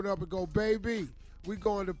can open up and go, baby, we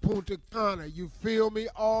going to Punta Cana. You feel me?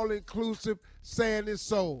 All-inclusive, Sand and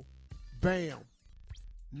Soul. Bam.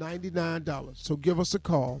 $99. So give us a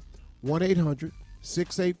call,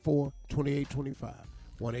 1-800-684-2825.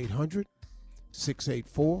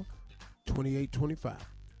 1-800-684-2825.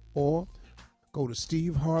 Or go to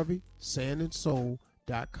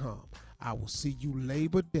SteveHarveySandandSoul.com. I will see you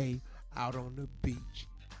Labor Day out on the beach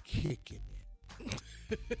kicking it.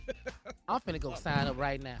 I'm finna go sign up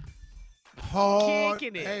right now. Hard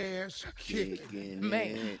Kicking it. ass kicking.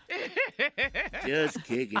 Man. Just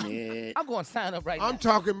kicking it. I'm going to sign up right now. I'm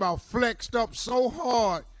talking about flexed up so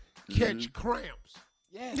hard, catch cramps.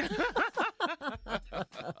 Yeah.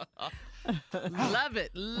 Love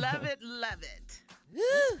it, love it, love it.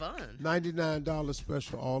 It's fun. $99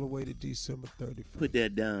 special all the way to December 31st. Put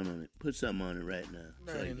that down on it. Put something on it right now.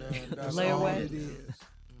 That's Lay all away. it is.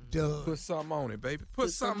 Duh. Put something on it, baby.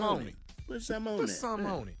 Put something on it. Put something on Put it. something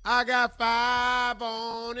on it. I got 5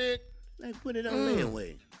 on it. Like, put it on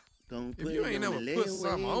layaway. Gonna If put you it ain't on never the put layaway.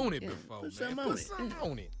 something on it Yeah, before, put man. something Put on it.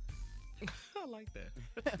 something on it. I like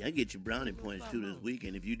that. That get you brownie points too this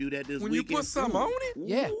weekend. If you do that this When weekend, you put something on it?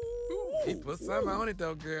 Yeah. He put something on it,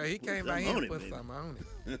 though, girl. He came by here and put baby. something on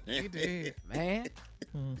it. He did. Man.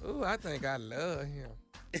 Ooh, I think I love him.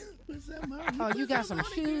 Put something on it. Oh, you got some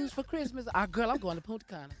shoes for Christmas? Girl, I'm going to Punta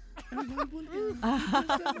Cana.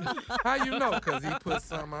 How you know? Because he put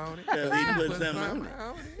something on it. 'Cause he put something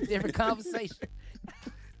on it. Different conversation.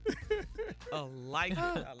 I like it.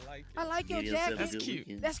 I like it. I like your Give yourself a jacket. good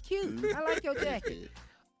weekend. That's cute. I like your jacket.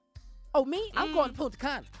 Oh, me? I'm going to Punta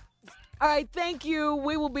Cana. All right, thank you.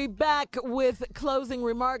 We will be back with closing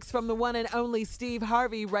remarks from the one and only Steve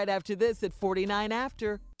Harvey right after this at 49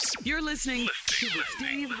 After. You're listening to the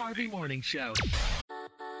Steve Harvey Morning Show.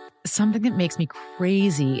 Something that makes me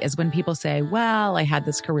crazy is when people say, well, I had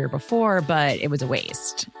this career before, but it was a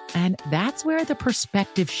waste. And that's where the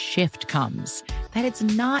perspective shift comes, that it's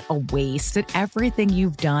not a waste, that everything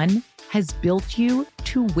you've done has built you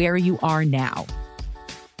to where you are now.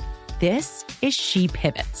 This is She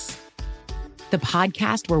Pivots, the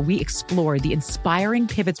podcast where we explore the inspiring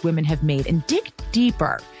pivots women have made and dig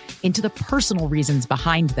deeper into the personal reasons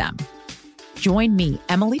behind them. Join me,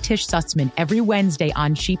 Emily Tish Sussman, every Wednesday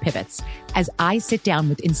on She Pivots as I sit down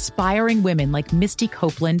with inspiring women like Misty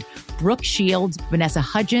Copeland, Brooke Shields, Vanessa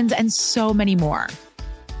Hudgens, and so many more.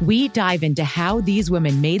 We dive into how these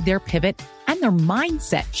women made their pivot and their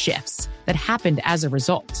mindset shifts that happened as a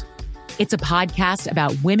result. It's a podcast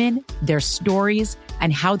about women, their stories,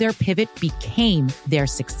 and how their pivot became their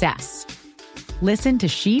success. Listen to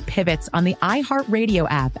She Pivots on the iHeartRadio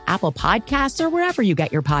app, Apple Podcasts, or wherever you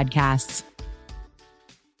get your podcasts.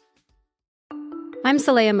 I'm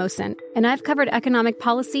Saleha Mohsen, and I've covered economic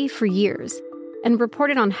policy for years and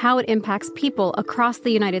reported on how it impacts people across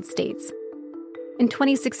the United States. In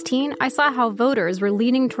 2016, I saw how voters were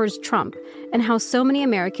leaning towards Trump and how so many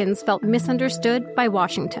Americans felt misunderstood by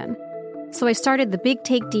Washington. So I started the Big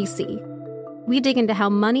Take DC. We dig into how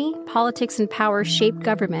money, politics, and power shape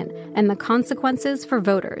government and the consequences for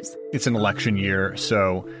voters. It's an election year,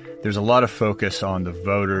 so there's a lot of focus on the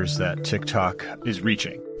voters that TikTok is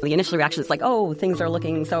reaching. The initial reaction is like, oh, things are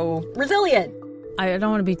looking so resilient. I don't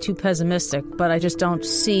want to be too pessimistic, but I just don't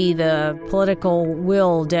see the political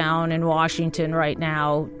will down in Washington right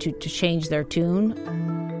now to change their tune.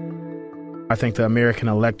 I think the American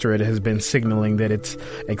electorate has been signaling that it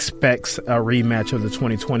expects a rematch of the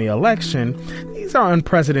 2020 election. These are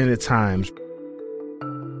unprecedented times.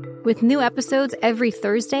 With new episodes every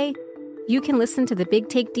Thursday, you can listen to the Big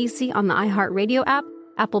Take DC on the iHeartRadio app,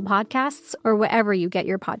 Apple Podcasts, or wherever you get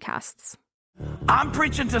your podcasts. I'm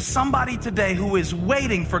preaching to somebody today who is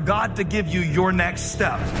waiting for God to give you your next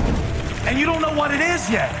step. And you don't know what it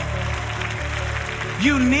is yet.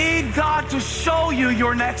 You need God to show you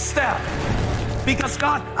your next step. Because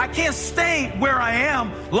God, I can't stay where I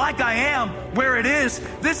am, like I am, where it is.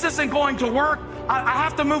 This isn't going to work. I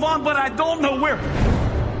have to move on, but I don't know where.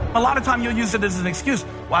 A lot of time you'll use it as an excuse.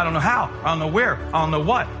 Well, I don't know how. I don't know where. I don't know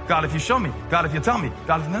what. God, if you show me. God, if you tell me.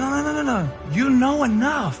 God, if... No. You know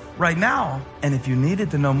enough right now. And if you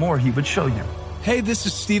needed to know more, he would show you. Hey, this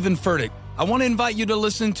is Stephen Furtick. I want to invite you to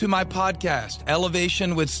listen to my podcast,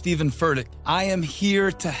 Elevation with Stephen Furtick. I am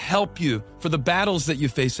here to help you for the battles that you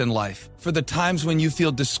face in life, for the times when you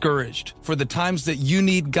feel discouraged, for the times that you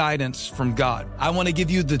need guidance from God. I want to give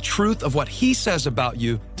you the truth of what he says about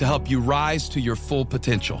you to help you rise to your full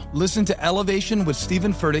potential. Listen to Elevation with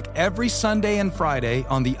Stephen Furtick every Sunday and Friday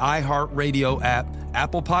on the iHeartRadio app,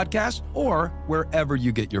 Apple Podcasts, or wherever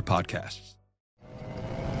you get your podcasts.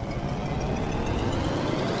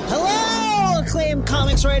 Hello, acclaimed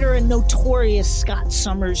comics writer and notorious Scott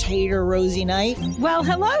Summers hater, Rosie Knight. Well,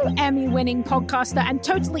 hello, Emmy-winning podcaster and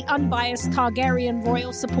totally unbiased Targaryen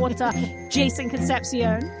royal supporter, Jason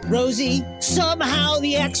Concepcion. Rosie, somehow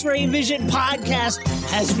the X-Ray Vision podcast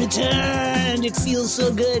has returned. It feels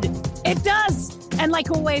so good. It does. And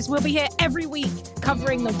like always, we'll be here every week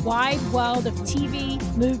covering the wide world of TV,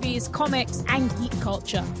 movies, comics, and geek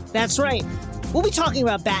culture. That's right. We'll be talking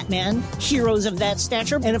about Batman, heroes of that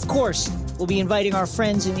stature, and of course, we'll be inviting our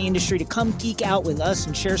friends in the industry to come geek out with us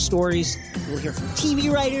and share stories. We'll hear from TV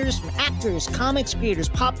writers, from actors, comics creators,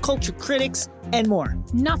 pop culture critics, and more.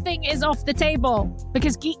 Nothing is off the table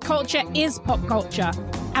because geek culture is pop culture,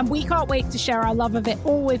 and we can't wait to share our love of it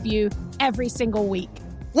all with you every single week.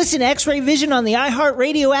 Listen to X-Ray Vision on the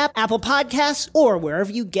iHeartRadio app, Apple Podcasts, or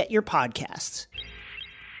wherever you get your podcasts.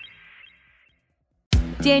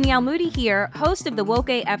 Danielle Moody here, host of the Woke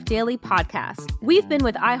AF Daily podcast. We've been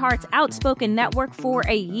with iHeart's Outspoken Network for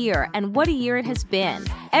a year, and what a year it has been.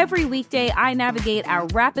 Every weekday, I navigate our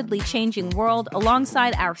rapidly changing world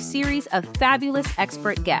alongside our series of fabulous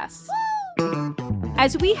expert guests.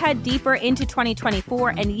 As we head deeper into 2024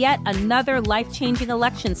 and yet another life-changing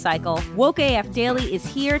election cycle, Woke AF Daily is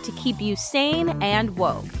here to keep you sane and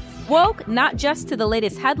woke. Woke not just to the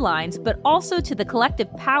latest headlines, but also to the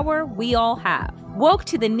collective power we all have. Woke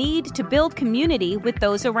to the need to build community with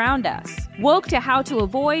those around us. Woke to how to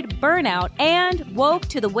avoid burnout, and woke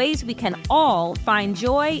to the ways we can all find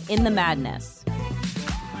joy in the madness.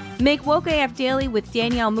 Make Woke AF Daily with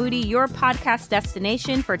Danielle Moody your podcast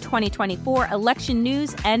destination for 2024 election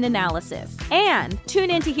news and analysis. And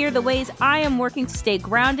tune in to hear the ways I am working to stay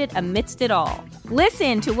grounded amidst it all.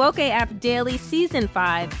 Listen to Woke AF Daily Season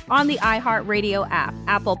 5 on the iHeartRadio app,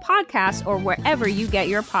 Apple Podcasts, or wherever you get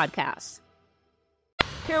your podcasts.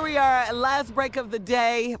 Here we are, last break of the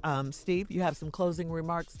day. Steve, you have some closing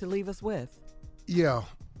remarks to leave us with. Yeah,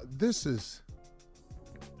 this is...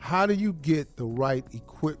 How do you get the right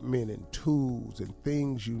equipment and tools and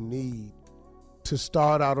things you need to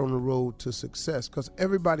start out on the road to success? Because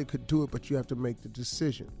everybody could do it, but you have to make the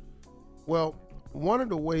decision. Well, one of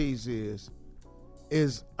the ways is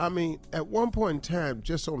at one point in time,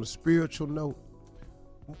 just on a spiritual note,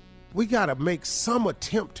 we got to make some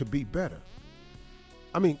attempt to be better.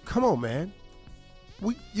 I mean, come on, man.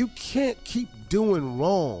 You can't keep doing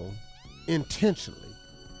wrong intentionally.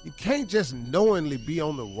 You can't just knowingly be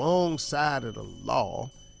on the wrong side of the law.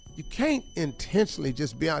 You can't intentionally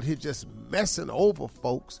just be out here just messing over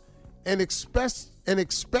folks and expect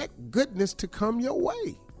goodness to come your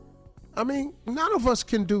way. I mean, none of us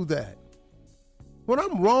can do that. When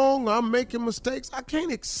I'm wrong, I'm making mistakes, I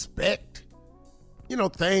can't expect,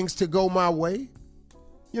 things to go my way.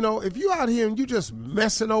 If you out here and you just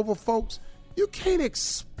messing over folks, you can't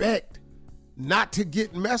expect not to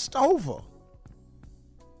get messed over.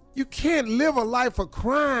 You can't live a life of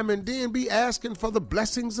crime and then be asking for the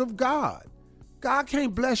blessings of God. God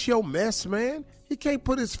can't bless your mess, man. He can't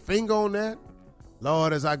put his finger on that.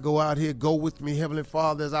 Lord, as I go out here, go with me, Heavenly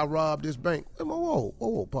Father, as I rob this bank.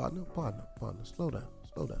 Whoa, partner, slow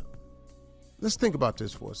down. Let's think about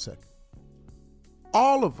this for a second.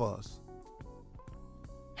 All of us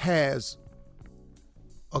has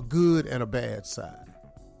a good and a bad side.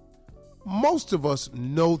 Most of us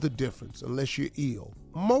know the difference, unless you're ill.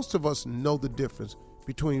 Most of us know the difference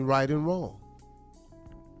between right and wrong.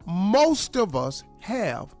 Most of us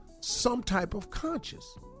have some type of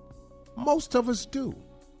conscience. Most of us do.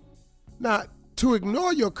 Now, to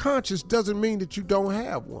ignore your conscience doesn't mean that you don't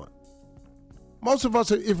have one. Most of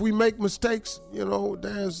us, if we make mistakes,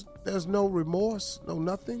 there's no remorse, no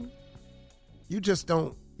nothing. You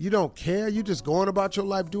don't care. You just going about your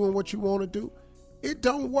life doing what you want to do. It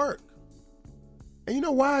don't work. And you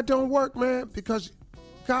know why it don't work, man? Because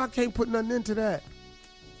God can't put nothing into that.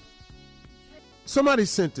 Somebody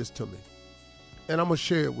sent this to me, and I'm going to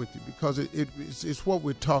share it with you because it's what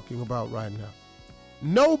we're talking about right now.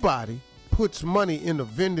 Nobody puts money in a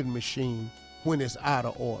vending machine when it's out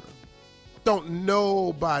of order. Don't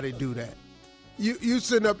nobody do that. You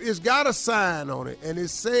sitting up, it's got a sign on it, and it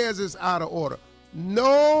says it's out of order.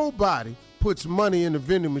 Nobody puts money in the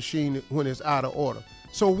vending machine when it's out of order.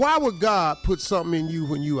 So why would God put something in you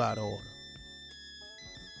when you out of order?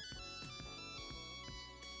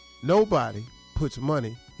 Nobody puts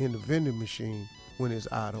money in the vending machine when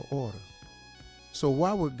it's out of order. So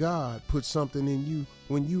why would God put something in you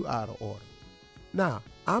when you out of order? Now,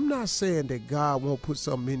 I'm not saying that God won't put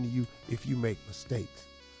something into you if you make mistakes.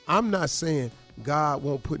 I'm not saying God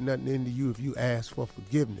won't put nothing into you if you ask for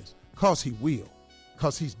forgiveness, because he will,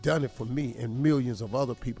 because he's done it for me and millions of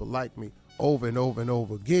other people like me over and over and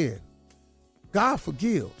over again. God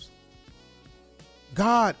forgives.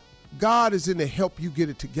 God is in the help you get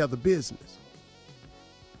it together business.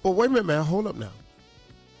 But wait a minute, man, hold up now.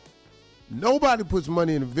 Nobody puts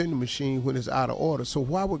money in a vending machine when it's out of order. So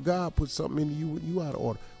why would God put something into you when you out of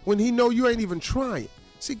order? When he know you ain't even trying.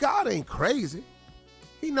 See, God ain't crazy.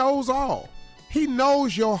 He knows all. He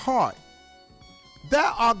knows your heart. There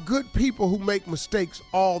are good people who make mistakes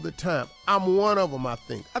all the time. I'm one of them, I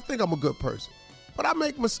think. I think I'm a good person. But I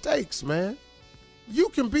make mistakes, man. You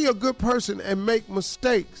can be a good person and make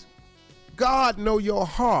mistakes. God know your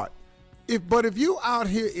heart. But if you out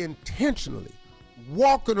here intentionally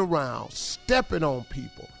walking around, stepping on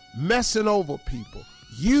people, messing over people,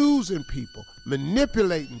 using people,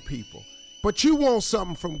 manipulating people, but you want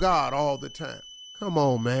something from God all the time, come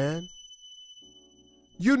on, man.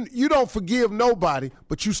 You don't forgive nobody,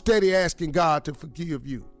 but you steady asking God to forgive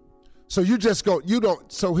you. So you just go, you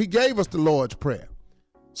don't. So he gave us the Lord's Prayer.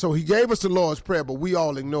 But we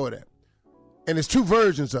all ignore that. And there's two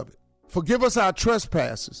versions of it. Forgive us our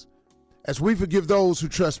trespasses as we forgive those who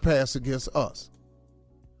trespass against us.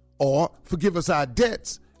 Or forgive us our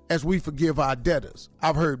debts as we forgive our debtors.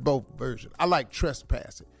 I've heard both versions. I like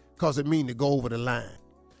trespassing because it means to go over the line.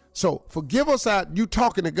 So forgive us you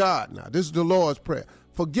talking to God now. This is the Lord's Prayer.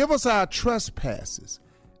 Forgive us our trespasses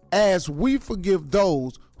as we forgive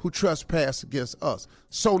those who trespass against us.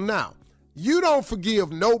 So now, you don't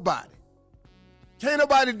forgive nobody. Can't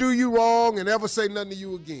nobody do you wrong and ever say nothing to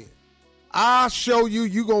you again. I'll show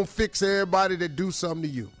you going to fix everybody that do something to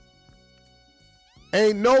you.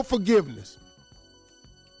 Ain't no forgiveness.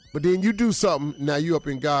 But then you do something, now you up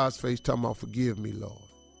in God's face talking about, forgive me, Lord.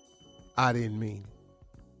 I didn't mean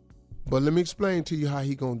it. But let me explain to you how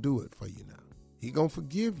he going to do it for you now. He going to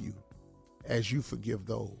forgive you as you forgive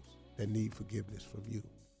those that need forgiveness from you.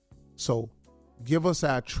 So give us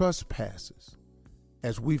our trespasses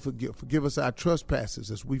as we forgive us our trespasses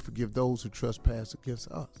as we forgive those who trespass against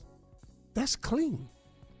us. That's clean.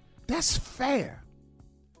 That's fair.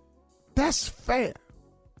 That's fair.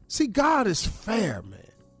 See, God is fair, man.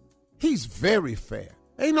 He's very fair.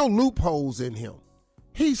 Ain't no loopholes in him.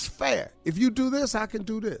 He's fair. If you do this, I can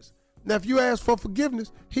do this. Now, if you ask for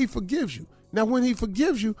forgiveness, he forgives you. Now, when he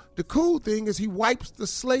forgives you, the cool thing is he wipes the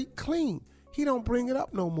slate clean. He don't bring it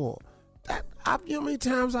up no more. You know how many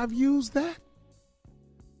times I've used that?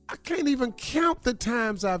 I can't even count the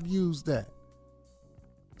times I've used that.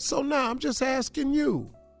 So now I'm just asking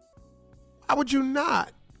you, why would you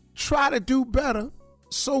not try to do better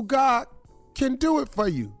so God can do it for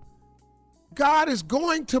you? God is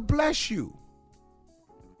going to bless you.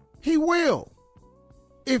 He will,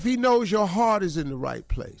 if he knows your heart is in the right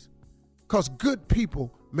place. Because good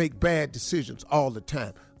people make bad decisions all the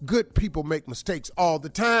time. Good people make mistakes all the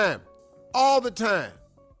time. All the time.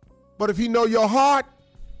 But if he know your heart,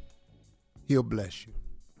 he'll bless you.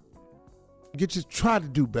 Try to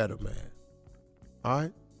do better, man. All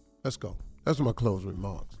right? Let's go. That's my closing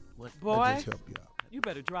remarks. Boy, just help you out. You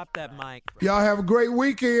better drop that mic. Y'all have a great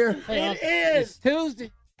weekend. It is Tuesday.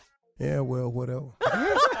 Yeah, well, whatever.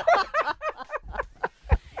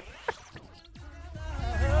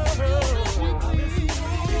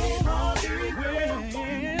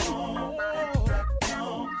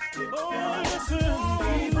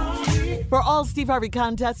 For all Steve Harvey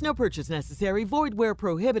contests, no purchase necessary, void where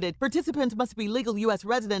prohibited. Participants must be legal U.S.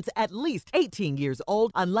 residents at least 18 years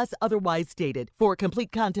old unless otherwise stated. For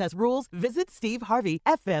complete contest rules, visit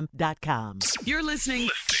SteveHarveyFM.com. You're listening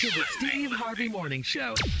to the Steve Harvey Morning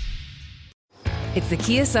Show. It's the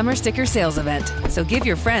Kia Summer Sticker Sales Event, so give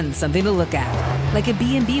your friends something to look at. Like a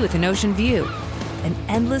B&B with an ocean view, an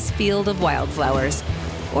endless field of wildflowers,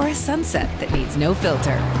 or a sunset that needs no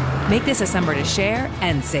filter. Make this a summer to share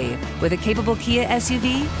and save with a capable Kia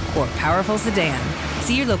SUV or powerful sedan.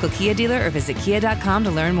 See your local Kia dealer or visit kia.com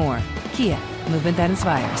to learn more. Kia, movement that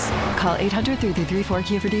inspires. Call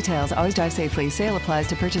 800-3334-KIA for details. Always drive safely. Sale applies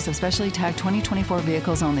to purchase of specially tagged 2024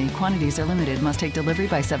 vehicles only. Quantities are limited. Must take delivery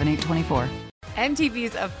by 7/8/24.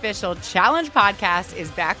 MTV's official Challenge podcast is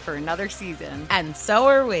back for another season. And so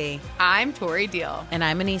are we. I'm Tori Deal. And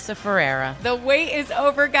I'm Anissa Ferreira. The wait is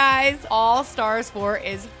over, guys. All Stars 4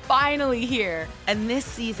 is finally here. And this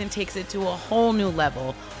season takes it to a whole new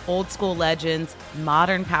level. Old school legends,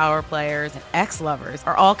 modern power players, and ex-lovers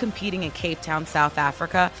are all competing in Cape Town, South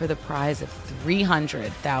Africa for the prize of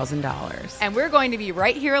 $300,000. And we're going to be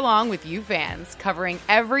right here along with you fans, covering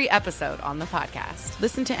every episode on the podcast.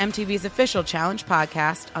 Listen to MTV's official Challenge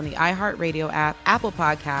podcast on the iHeartRadio app, Apple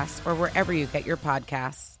Podcasts, or wherever you get your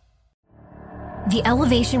podcasts. The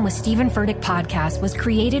Elevation with Stephen Furtick podcast was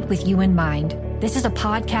created with you in mind. This is a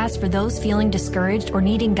podcast for those feeling discouraged or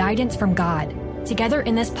needing guidance from God. Together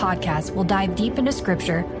in this podcast, we'll dive deep into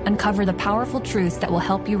Scripture, uncover the powerful truths that will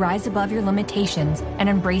help you rise above your limitations and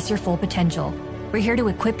embrace your full potential. We're here to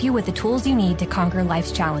equip you with the tools you need to conquer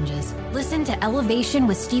life's challenges. Listen to Elevation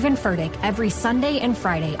with Stephen Furtick every Sunday and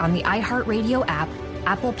Friday on the iHeartRadio app,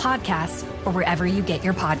 Apple Podcasts, or wherever you get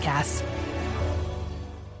your podcasts.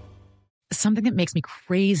 Something that makes me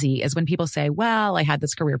crazy is when people say, well, I had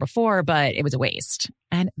this career before, but it was a waste.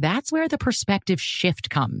 And that's where the perspective shift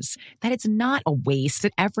comes, that it's not a waste,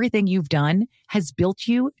 that everything you've done has built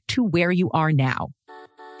you to where you are now.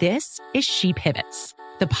 This is She Pivots,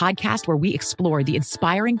 the podcast where we explore the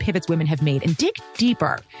inspiring pivots women have made and dig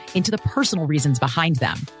deeper into the personal reasons behind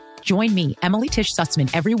them. Join me, Emily Tish Sussman,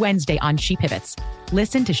 every Wednesday on She Pivots.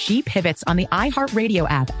 Listen to She Pivots on the iHeartRadio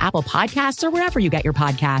app, Apple Podcasts, or wherever you get your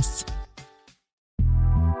podcasts.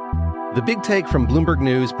 The Big Take from Bloomberg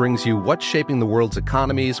News brings you what's shaping the world's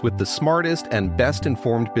economies with the smartest and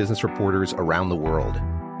best-informed business reporters around the world.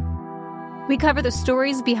 We cover the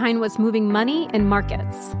stories behind what's moving money and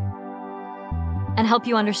markets. And help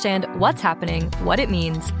you understand what's happening, what it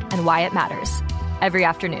means, and why it matters. Every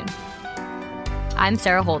afternoon. I'm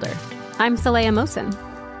Sarah Holder. I'm Saleha Mohsen.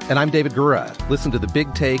 And I'm David Gura. Listen to The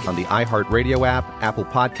Big Take on the iHeartRadio app, Apple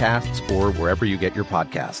Podcasts, or wherever you get your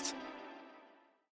podcasts.